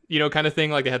 kind of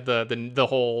thing. Like they had the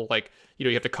whole like,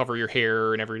 you have to cover your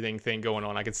hair and everything thing going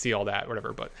on. I could see all that,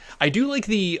 whatever. But I do like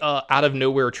the out of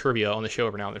nowhere trivia on the show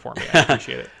every now and then for me. I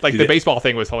appreciate it. Like the baseball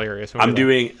thing was hilarious.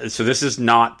 So this is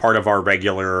not part of our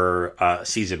regular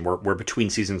season. We're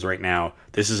between seasons right now.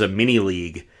 This is a mini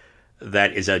league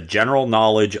that is a general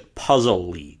knowledge puzzle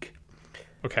league.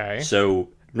 Okay. So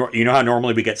you know how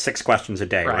normally we get 6 questions a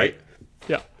day, right?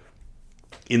 Yeah.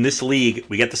 In this league,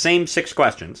 we get the same 6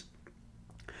 questions,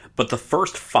 but the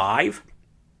first 5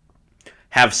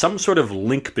 have some sort of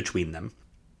link between them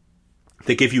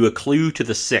that give you a clue to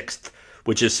the 6th,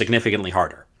 which is significantly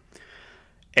harder.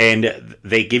 And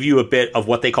they give you a bit of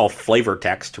what they call flavor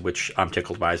text, which I'm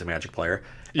tickled by as a Magic player,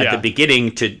 at the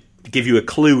beginning to give you a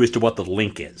clue as to what the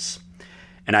link is.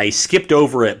 And I skipped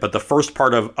over it, but the first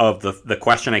part of the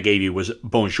question I gave you was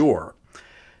bonjour,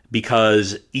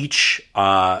 because each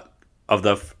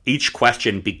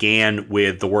question began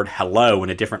with the word hello in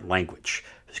a different language.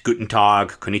 Guten Tag,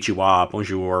 Konnichiwa,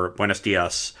 Bonjour, Buenos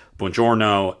Dias,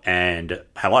 Buongiorno, and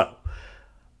hello.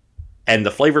 And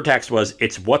the flavor text was,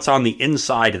 it's what's on the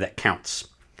inside that counts.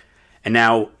 And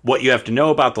now, what you have to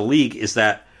know about the league is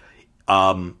that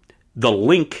the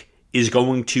link is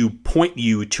going to point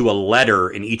you to a letter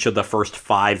in each of the first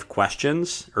 5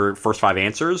 questions, or first 5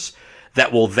 answers,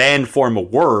 that will then form a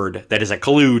word that is a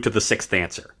clue to the 6th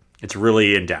answer. It's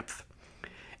really in-depth.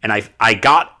 And I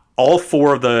got all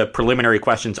 4 of the preliminary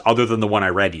questions other than the one I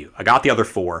read you. I got the other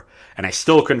 4, and I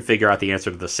still couldn't figure out the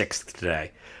answer to the 6th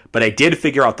today. But I did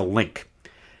figure out the link.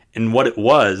 And what it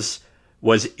was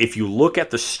if you look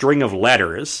at the string of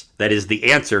letters that is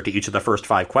the answer to each of the first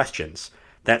 5 questions,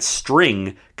 that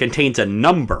string contains a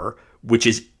number which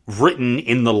is written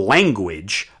in the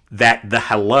language that the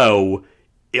hello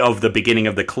of the beginning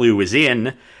of the clue is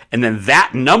in, and then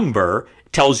that number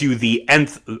tells you the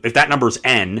nth. If that number is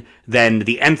n, then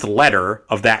the nth letter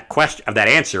of that question of that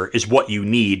answer is what you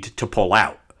need to pull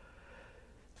out.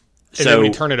 And then when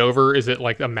you turn it over, is it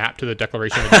like a map to the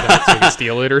Declaration of Independence so you can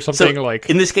steal it or something? So like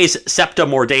in this case, septa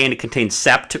mordain, it contains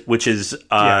sept, which is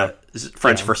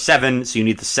French for 7, so you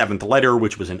need the 7th letter,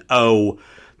 which was an O.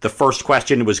 The first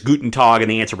question was Guten Tag, and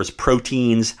the answer was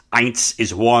proteins. Eins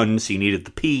is 1, so you needed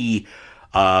the P.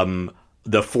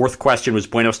 The 4th question was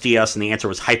Buenos Dias, and the answer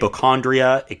was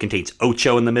hypochondria. It contains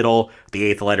ocho in the middle.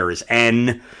 The 8th letter is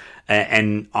N,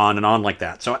 and on like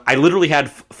that. So I literally had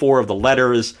 4 of the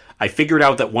letters. I figured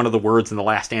out that one of the words in the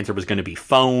last answer was going to be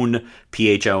phone,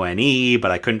 Phone,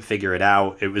 but I couldn't figure it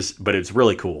out. But it's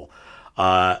really cool.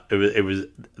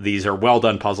 These are well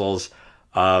done puzzles.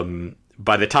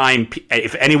 By the time,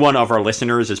 if anyone of our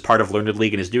listeners is part of Learned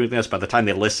League and is doing this, by the time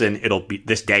they listen,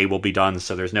 this day will be done.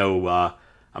 So there's no,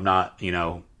 I'm not,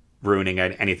 ruining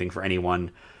anything for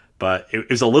anyone. But it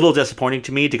was a little disappointing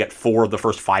to me to get 4 of the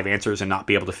first 5 answers and not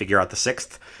be able to figure out the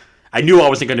 6th. I knew I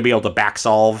wasn't going to be able to back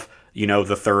solve, the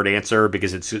 3rd answer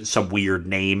because it's some weird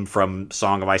name from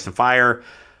Song of Ice and Fire.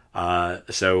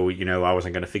 So I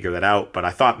wasn't going to figure that out. But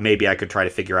I thought maybe I could try to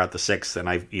figure out the 6th, and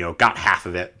I, got half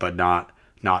of it, but not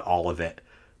all of it.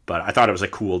 But I thought it was a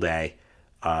cool day,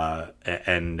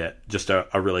 and just a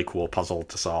really cool puzzle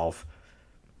to solve.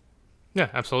 Yeah,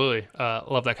 absolutely.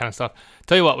 Love that kind of stuff.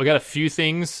 Tell you what, we got a few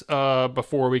things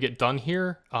before we get done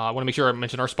here. I want to make sure I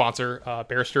mention our sponsor,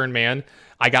 Barrister and Mann.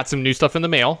 I got some new stuff in the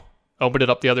mail. Opened it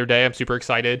up the other day. I'm super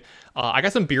excited. I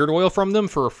got some beard oil from them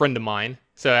for a friend of mine.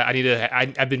 So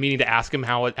I've been meaning to ask him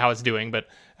how it's doing, but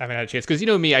I haven't had a chance. Because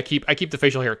me, I keep the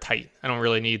facial hair tight. I don't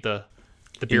really need the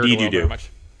beard Indeed oil very much.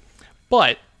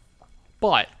 But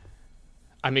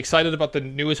I'm excited about the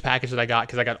newest package that I got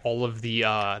because I got all of the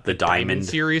Diamond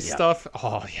series stuff.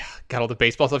 Oh yeah, got all the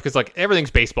baseball stuff because like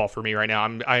everything's baseball for me right now.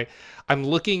 I'm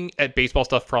looking at baseball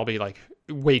stuff probably like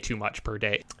way too much per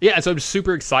day. Yeah, so I'm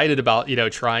super excited about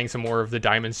trying some more of the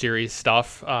Diamond series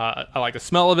stuff. I like the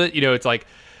smell of it. It's like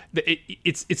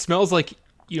it smells like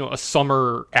a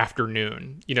summer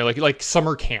afternoon. Like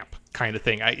summer camp kind of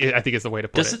thing. I think is the way to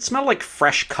put it. Does it smell like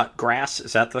fresh cut grass?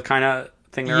 Is that the kind of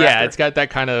thing they're after? Yeah, it's got that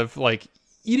kind of like.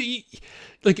 You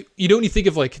think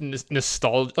of like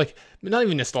nostalgia, like not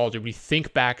even nostalgia. When you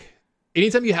think back,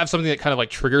 anytime you have something that kind of like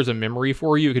triggers a memory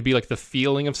for you, it could be like the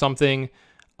feeling of something.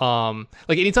 Like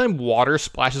anytime water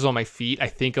splashes on my feet, I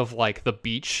think of like the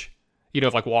beach.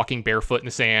 Of like walking barefoot in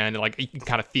the sand, and like you can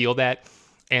kind of feel that.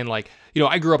 And like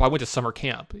I went to summer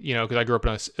camp. Because I grew up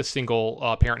in a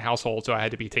single parent household, so I had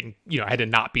to be taking. I had to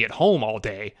not be at home all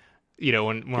day.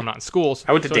 When I'm not in school.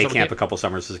 I went to day camp a couple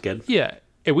summers as a kid. Yeah.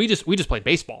 And we just played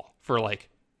baseball for like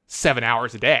 7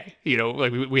 hours a day.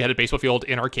 Like we had a baseball field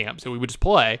in our camp, so we would just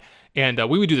play, and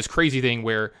we would do this crazy thing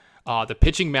where the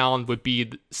pitching mound would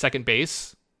be second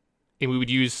base, and we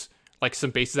would use like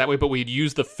some bases that way, but we'd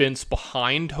use the fence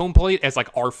behind home plate as like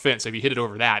our fence. If you hit it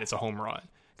over that, it's a home run.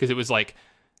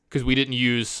 Because we didn't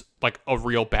use like a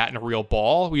real bat and a real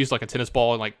ball. We used like a tennis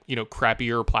ball and like,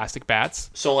 crappier plastic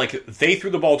bats. So like they threw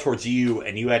the ball towards you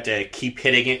and you had to keep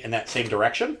hitting it in that same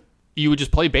direction? You would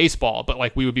just play baseball, but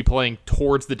like we would be playing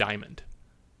towards the diamond.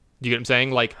 Do you get what I'm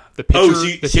saying? Like the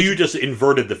pitcher. So you just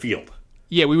inverted the field.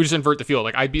 Yeah, we would just invert the field.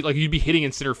 Like you'd be hitting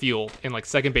in center field, and like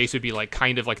second base would be like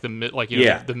kind of like the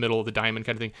middle of the diamond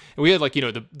kind of thing. And we had like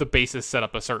the bases set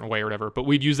up a certain way or whatever. But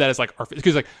we'd use that as like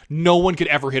because like no one could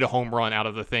ever hit a home run out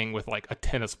of the thing with like a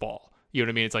tennis ball. You know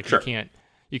what I mean? It's like sure.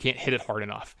 you can't hit it hard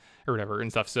enough or whatever and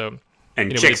stuff. So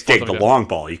and chicks dig the long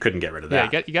ball. You couldn't get rid of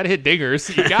that. Yeah, you got to hit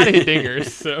dingers. You got to hit dingers.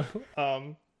 So,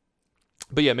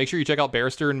 but yeah, make sure you check out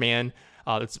Barrister and Man.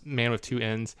 That's man with 2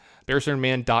 N's.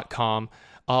 BarristerandMan.com.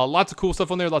 Lots of cool stuff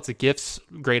on there. Lots of gifts,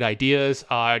 great ideas.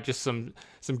 Just some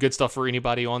good stuff for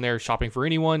anybody on there. Shopping for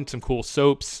anyone. Some cool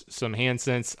soaps, some hand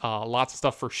scents. Lots of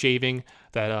stuff for shaving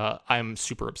that I'm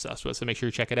super obsessed with. So make sure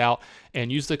you check it out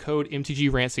and use the code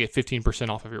MTGRants to get 15%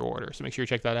 off of your order. So make sure you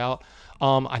check that out.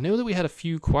 I know that we had a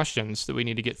few questions that we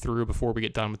need to get through before we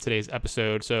get done with today's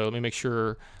episode. So let me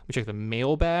check the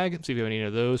mailbag, see if we have any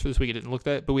of those for this week. I didn't look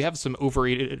at, but we have some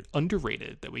overrated and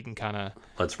underrated that we can kind of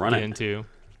get into.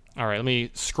 All right, let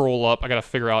me scroll up. I got to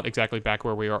figure out exactly back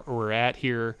where we're at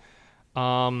here.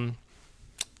 Okay,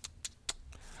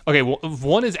 well,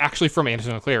 one is actually from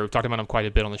Anderson Leclerc. We've talked about him quite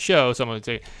a bit on the show, so I'm going to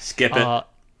say... Skip it.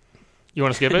 You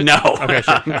want to skip it? No. Okay,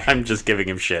 sure. I'm just giving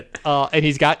him shit. And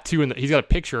he's got he's got a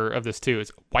picture of this, too.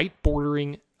 It's white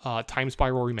bordering Time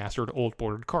Spiral Remastered old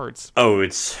bordered cards. Oh,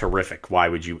 it's horrific. Why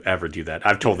would you ever do that?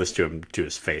 I've told this to him to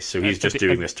his face, so he's just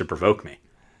doing this to provoke me.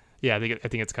 Yeah, I think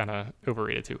it's kind of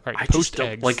overrated too. All right, Post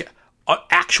eggs.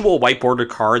 Actual white bordered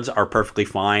cards are perfectly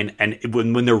fine, and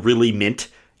when they're really mint,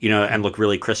 and look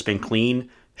really crisp and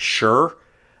clean, sure.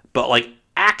 But like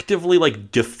actively like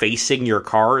defacing your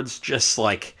cards, just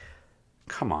like,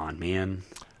 come on, man.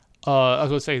 I was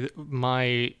gonna say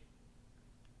my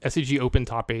SCG Open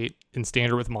top 8 in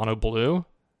standard with mono blue.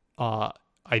 I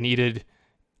needed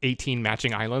 18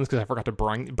 matching islands because I forgot to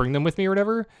bring them with me or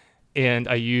whatever. And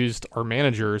I used our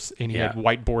managers, and he had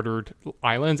white bordered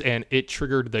islands, and it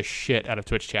triggered the shit out of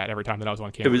Twitch chat every time that I was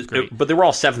on camera. But they were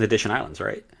all 7th edition islands,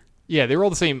 right? Yeah, they were all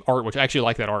the same art, which I actually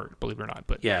like that art, believe it or not.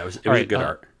 But yeah, it was good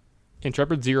art.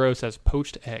 Intrepid Zero says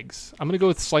poached eggs. I'm going to go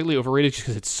with slightly overrated just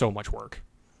because it's so much work.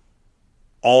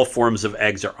 All forms of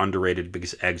eggs are underrated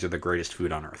because eggs are the greatest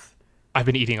food on earth. I've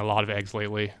been eating a lot of eggs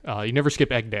lately. You never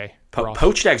skip egg day.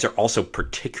 Poached eggs are also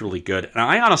particularly good. And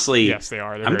I honestly... Yes, they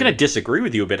are. I'm going to disagree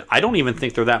with you a bit. I don't even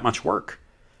think they're that much work.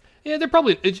 Yeah, they're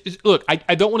probably... Look,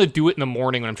 I don't want to do it in the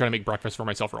morning when I'm trying to make breakfast for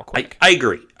myself real quick. I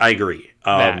agree.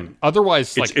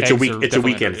 Otherwise,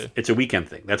 it's a weekend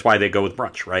thing. That's why they go with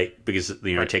brunch, right? Because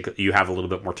you have a little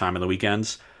bit more time on the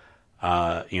weekends.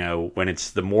 When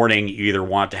it's the morning, you either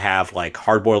want to have like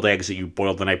hard-boiled eggs that you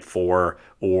boiled the night before,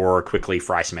 or quickly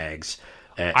fry some eggs.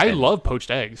 I love poached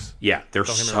eggs. Yeah, they're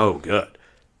so good.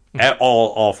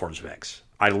 All forms of eggs.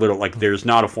 I literally there's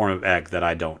not a form of egg that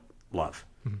I don't love.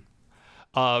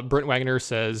 Brent Wagner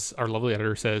says, our lovely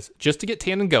editor says, just to get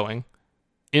Tannen going,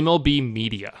 MLB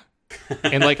media.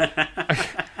 And like,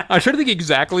 I'm trying to think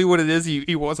exactly what it is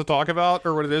he wants to talk about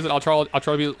or what it is, and I'll try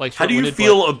to be like. How do you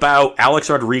feel about Alex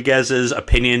Rodriguez's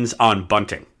opinions on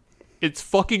bunting? It's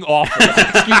fucking awful.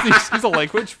 excuse the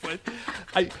language, but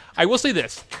I will say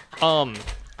this. I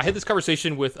had this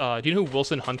conversation with. Do you know who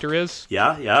Wilson Hunter is?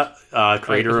 Yeah.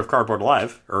 Creator of Cardboard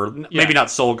Live, or maybe not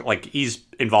sole. Like he's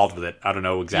involved with it. I don't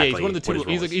know exactly. Yeah, he's one of the two.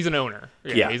 He's an owner.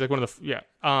 Yeah, he's like one of the. Yeah.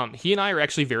 He and I are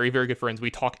actually very, very good friends.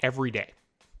 We talk every day.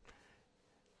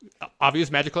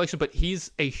 Obvious Magic collection, but he's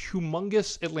a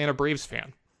humongous Atlanta Braves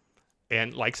fan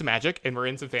and likes Magic, and we're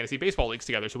in some fantasy baseball leagues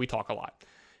together, so we talk a lot.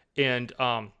 And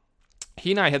he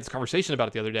and I had this conversation about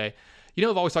it the other day.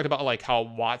 I've always talked about like how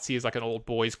WotC is like an old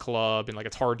boys club, and like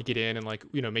it's hard to get in and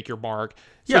like make your mark,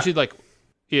 especially like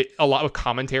a lot of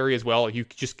commentary as well.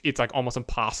 It's like almost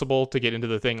impossible to get into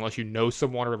the thing unless you know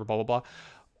someone or whatever. Blah blah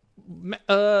blah.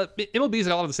 MLB is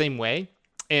a lot of the same way,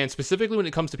 and specifically when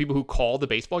it comes to people who call the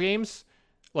baseball games.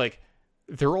 Like,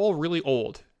 they're all really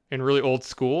old and really old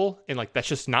school, and like that's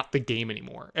just not the game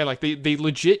anymore. And like they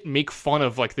legit make fun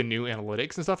of like the new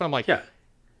analytics and stuff. And I'm like,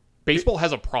 baseball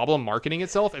has a problem marketing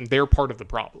itself, and they're part of the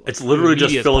problem. It's literally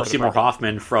just Philip Seymour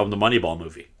Hoffman from the Moneyball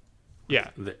movie.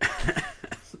 Yeah,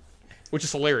 which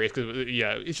is hilarious because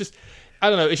it's just I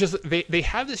don't know. It's just they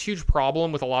have this huge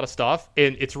problem with a lot of stuff,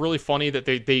 and it's really funny that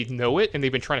they know it and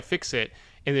they've been trying to fix it.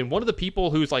 And then one of the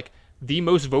people who's like the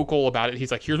most vocal about it,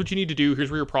 he's like, here's what you need to do,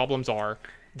 here's where your problems are.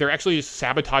 They're actually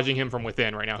sabotaging him from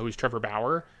within right now, who's Trevor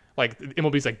Bauer. Like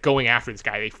MLB's like going after this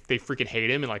guy. They freaking hate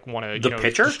him and like want to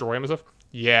pitcher? destroy him and stuff.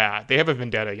 Yeah, they have a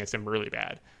vendetta against him really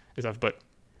bad and stuff. But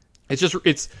it's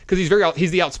because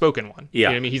he's the outspoken one. Yeah, you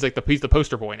know what I mean, he's the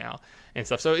poster boy now and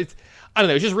stuff. So it's I don't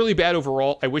know. It's just really bad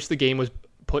overall. I wish the game was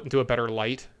put into a better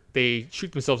light. They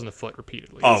shoot themselves in the foot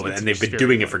repeatedly. And they've been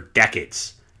doing it for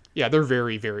decades. Yeah, they're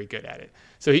very, very good at it.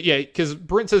 So yeah, because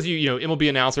Brent says MLB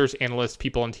announcers, analysts,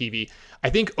 people on TV. I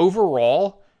think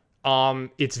overall,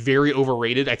 it's very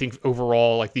overrated. I think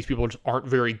overall, like these people just aren't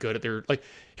very good at their like.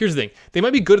 Here's the thing: they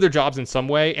might be good at their jobs in some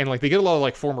way, and like they get a lot of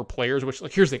like former players. Which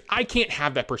like here's the thing: I can't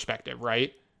have that perspective,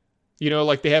 right?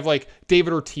 Like they have like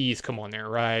David Ortiz come on there,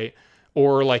 right?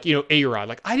 Or like A-Rod.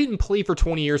 Like I didn't play for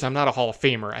 20 years. I'm not a Hall of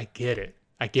Famer. I get it.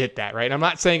 I get that, right? And I'm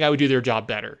not saying I would do their job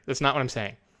better. That's not what I'm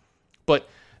saying. But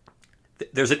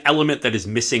there's an element that is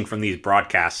missing from these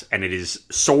broadcasts, and it is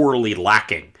sorely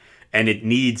lacking, and it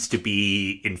needs to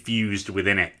be infused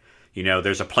within it.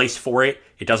 There's a place for it.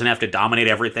 It doesn't have to dominate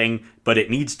everything, but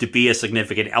it needs to be a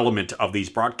significant element of these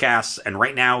broadcasts. And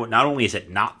right now, not only is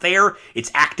it not there, it's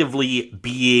actively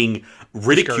being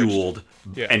ridiculed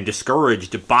and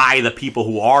discouraged by the people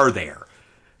who are there.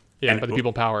 Yeah, by the people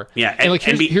in power. Yeah, and like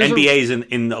NBA is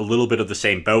in a little bit of the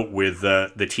same boat with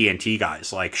the TNT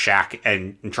guys, like Shaq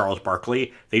and Charles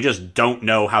Barkley. They just don't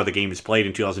know how the game is played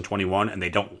in 2021, and they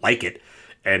don't like it,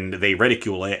 and they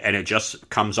ridicule it, and it just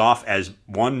comes off as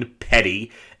one,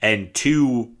 petty, and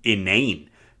two,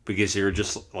 inane, because they're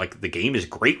just like the game is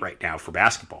great right now for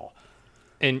basketball.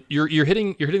 And you're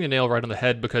hitting the nail right on the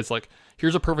head because like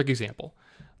here's a perfect example.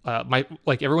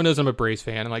 Everyone knows I'm a Braves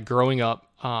fan, and like growing up,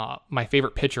 my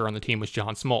favorite pitcher on the team was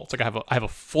John Smoltz. Like I have a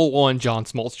full on John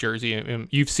Smoltz jersey, and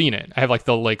you've seen it. I have like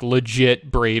the like legit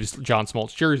Braves John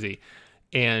Smoltz jersey,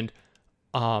 and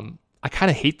I kind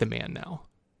of hate the man now.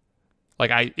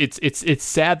 Like it's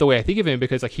sad the way I think of him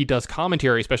because like he does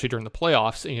commentary, especially during the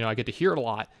playoffs, and I get to hear it a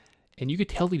lot, and you could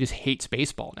tell he just hates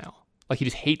baseball now. Like he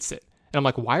just hates it, and I'm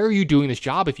like, why are you doing this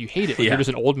job if you hate it? Like, you're just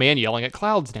an old man yelling at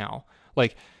clouds now,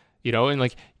 like. And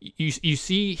like you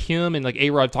see him and like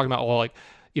A-Rod talking about, well, like,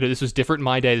 this was different in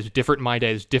my day, this was different in my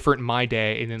day, this was different in my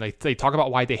day. And then like they talk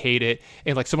about why they hate it.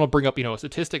 And like someone will bring up, a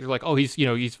statistic. They're like, oh, he's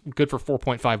good for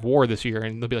 4.5 WAR this year.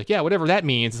 And they'll be like, yeah, whatever that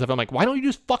means and stuff. I'm like, why don't you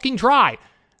just fucking try?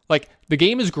 Like the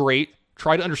game is great.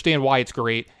 Try to understand why it's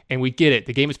great. And we get it.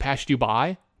 The game has passed you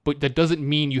by, but that doesn't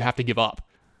mean you have to give up.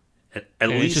 At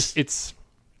least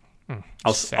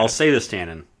I'll say this,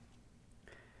 Tannen.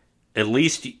 At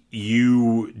least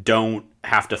you don't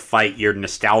have to fight your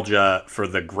nostalgia for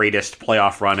the greatest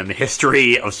playoff run in the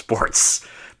history of sports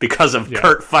because of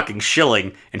Kurt fucking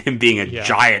Schilling and him being a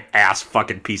giant ass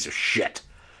fucking piece of shit.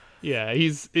 Yeah,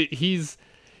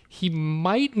 he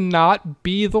might not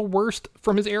be the worst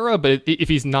from his era, but if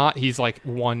he's not, he's like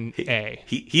 1A.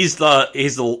 He's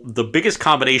the biggest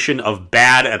combination of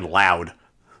bad and loud.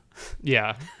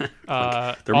 Yeah.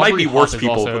 There might be worse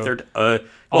people, but they're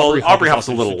Aubrey Huff's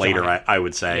a little later, I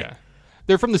would say. Yeah.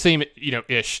 They're from the same,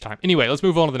 ish time. Anyway, let's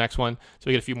move on to the next one so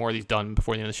we get a few more of these done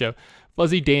before the end of the show.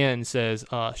 Fuzzy Dan says,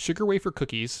 sugar wafer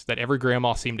cookies that every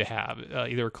grandma seemed to have,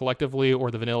 either collectively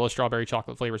or the vanilla strawberry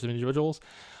chocolate flavors of individuals.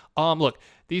 Look,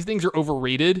 these things are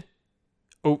overrated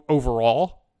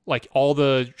overall. Like all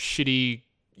the shitty,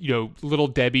 Little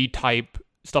Debbie type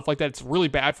stuff like that. It's really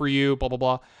bad for you, blah, blah,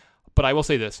 blah. But I will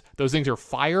say this. Those things are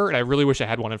fire, and I really wish I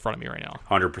had one in front of me right now.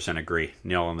 100% agree.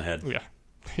 Nail on the head. Yeah.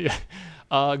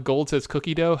 Yeah. Gold says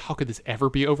cookie dough. How could this ever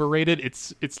be overrated?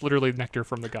 It's literally nectar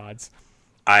from the gods.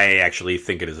 I actually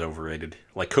think it is overrated.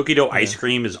 Like cookie dough ice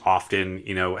cream is often,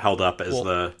 held up as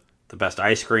the best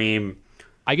ice cream.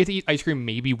 I get to eat ice cream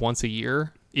maybe once a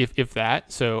year, if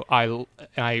that. So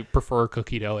I prefer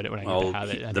cookie dough when I get to have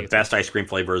it. The best ice cream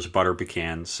flavor is butter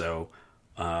pecan. So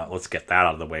let's get that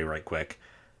out of the way right quick.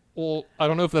 Well, I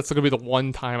don't know if that's going to be the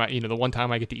one time I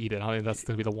get to eat it. I think that's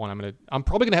going to be the one I'm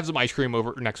probably going to have some ice cream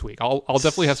over next week. I'll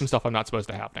definitely have some stuff I'm not supposed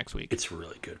to have next week. It's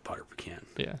really good butter pecan.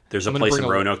 Yeah. There's a place in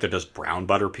Roanoke that does brown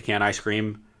butter pecan ice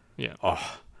cream. Yeah.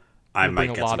 Oh, I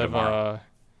might get some tomorrow.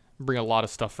 Bring a lot of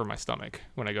stuff for my stomach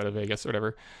when I go to Vegas or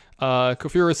whatever.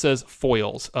 Kofura says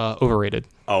foils, overrated.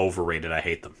 Oh, overrated. I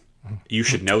hate them. You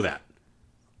should know that.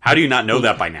 How do you not know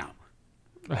that by now?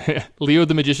 Leo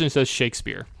the Magician says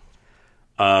Shakespeare.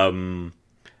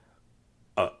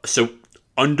 So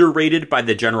underrated by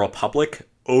the general public,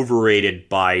 overrated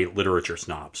by literature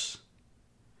snobs.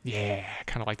 Yeah,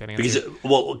 kind of like that answer.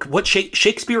 Because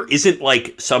Shakespeare isn't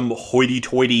like some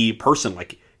hoity-toity person.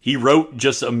 Like he wrote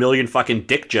just a million fucking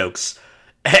dick jokes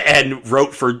and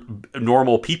wrote for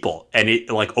normal people. And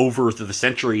it like over the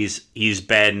centuries, he's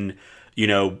been,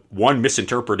 one,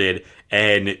 misinterpreted,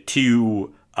 and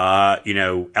two,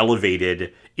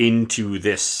 elevated into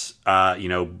this,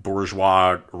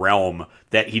 bourgeois realm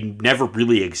that he never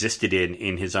really existed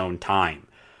in his own time.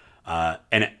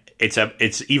 And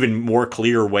it's even more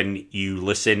clear when you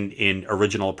listen in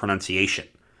original pronunciation,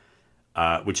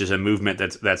 which is a movement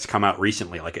that's come out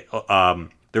recently. Like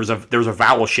there's a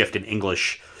vowel shift in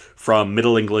English from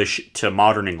Middle English to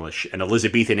Modern English, and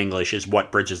Elizabethan English is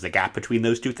what bridges the gap between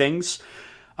those two things.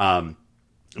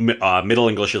 Middle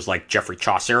English is like Geoffrey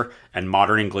Chaucer, and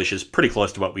Modern English is pretty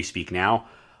close to what we speak now,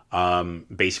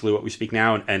 basically what we speak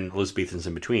now, and Elizabethan's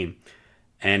in between.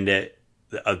 And the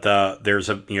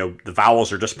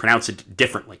vowels are just pronounced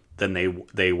differently than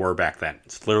they were back then.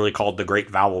 It's literally called the Great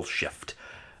Vowel Shift.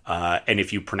 And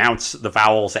if you pronounce the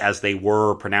vowels as they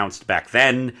were pronounced back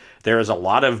then, there is a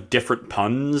lot of different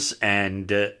puns and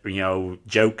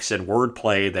jokes and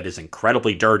wordplay that is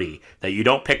incredibly dirty that you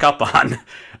don't pick up on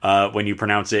when you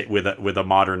pronounce it with a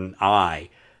modern eye.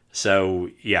 So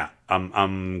yeah,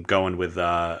 I'm going with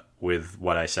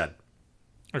what I said.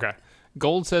 Okay.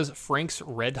 Gold says Frank's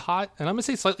Red Hot, and I'm gonna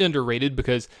say slightly underrated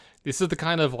because this is the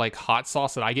kind of like hot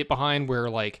sauce that I get behind, where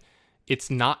like it's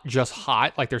not just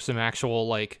hot, like there's some actual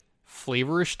like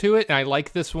flavorish to it. And I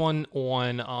like this one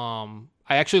on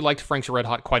I actually liked Frank's Red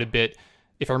Hot quite a bit.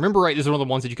 If I remember right, this is one of the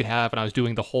ones that you could have, and I was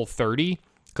doing the Whole30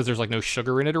 because there's like no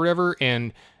sugar in it or whatever.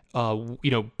 And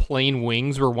plain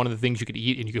wings were one of the things you could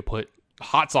eat, and you could put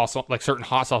hot sauce on, like certain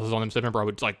hot sauces on them. So I remember I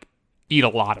would like eat a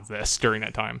lot of this during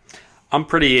that time. I'm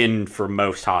pretty in for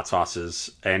most hot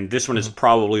sauces, and this one is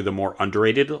probably the more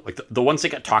underrated. Like the ones that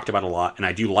get talked about a lot, and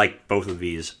I do like both of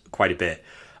these quite a bit.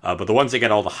 But the ones that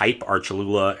get all the hype are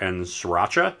Cholula and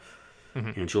Sriracha.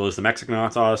 Mm-hmm. Cholula is the Mexican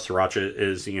hot sauce. Sriracha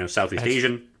is Southeast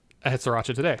Asian. I had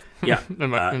Sriracha today. Yeah,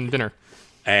 in dinner,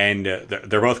 and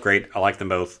they're both great. I like them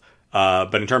both.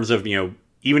 But in terms of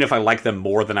even if I like them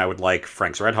more than I would like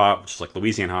Frank's Red Hot, which is like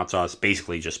Louisiana hot sauce,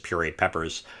 basically just pureed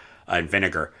peppers and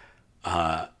vinegar.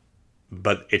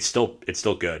 But it's still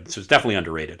good, so it's definitely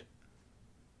underrated.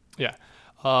 Yeah.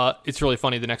 It's really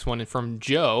funny. The next one from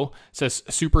Joe says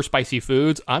super spicy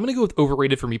foods. I'm going to go with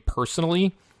overrated for me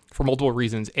personally for multiple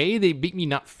reasons. A, they make me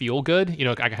not feel good.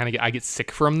 I get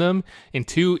sick from them. And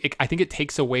two, I think it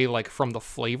takes away like from the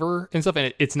flavor and stuff,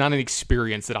 and it's not an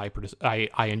experience that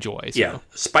I enjoy. So. Yeah,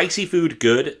 spicy food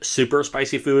good, super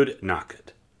spicy food not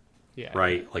good. Yeah.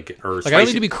 Right? I don't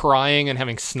need to be crying and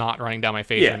having snot running down my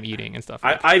face when I'm eating and stuff.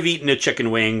 I've eaten a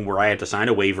chicken wing where I had to sign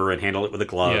a waiver and handle it with a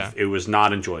glove. Yeah. It was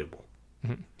not enjoyable.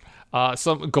 Mm-hmm.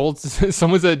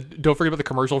 Someone said, don't forget about the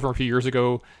commercial from a few years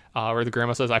ago where the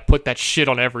grandma says, I put that shit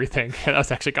on everything. That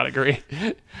was actually kind of great.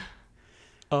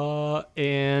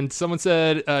 And someone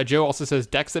said, Joe also says,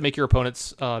 decks that make your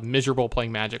opponents miserable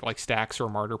playing Magic, like Stacks or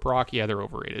Martyr Proc. Yeah, they're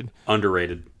overrated.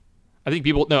 Underrated. I think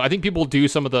people do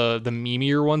some of the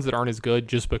memeier ones that aren't as good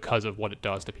just because of what it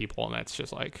does to people, and that's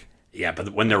just like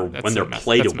but when they're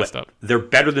played, they're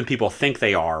better than people think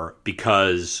they are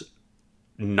because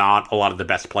not a lot of the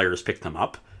best players pick them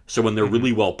up. So when they're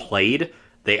really well played,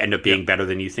 they end up being better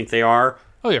than you think they are.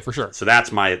 Oh yeah, for sure. So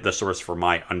that's the source for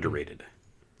my underrated.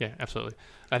 Yeah, absolutely.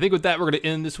 I think with that we're going to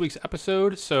end this week's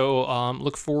episode. So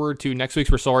look forward to next week's.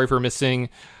 We're sorry for missing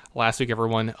last week,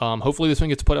 everyone. Hopefully this one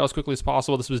gets put out as quickly as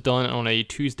possible. This was done on a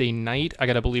Tuesday night. I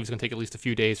gotta believe it's gonna take at least a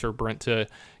few days for Brent to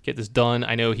get this done.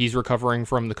 I know he's recovering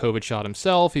from the COVID shot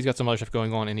himself. He's got some other stuff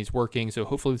going on and he's working, so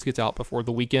hopefully this gets out before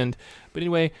the weekend. But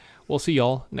anyway, we'll see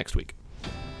y'all next week.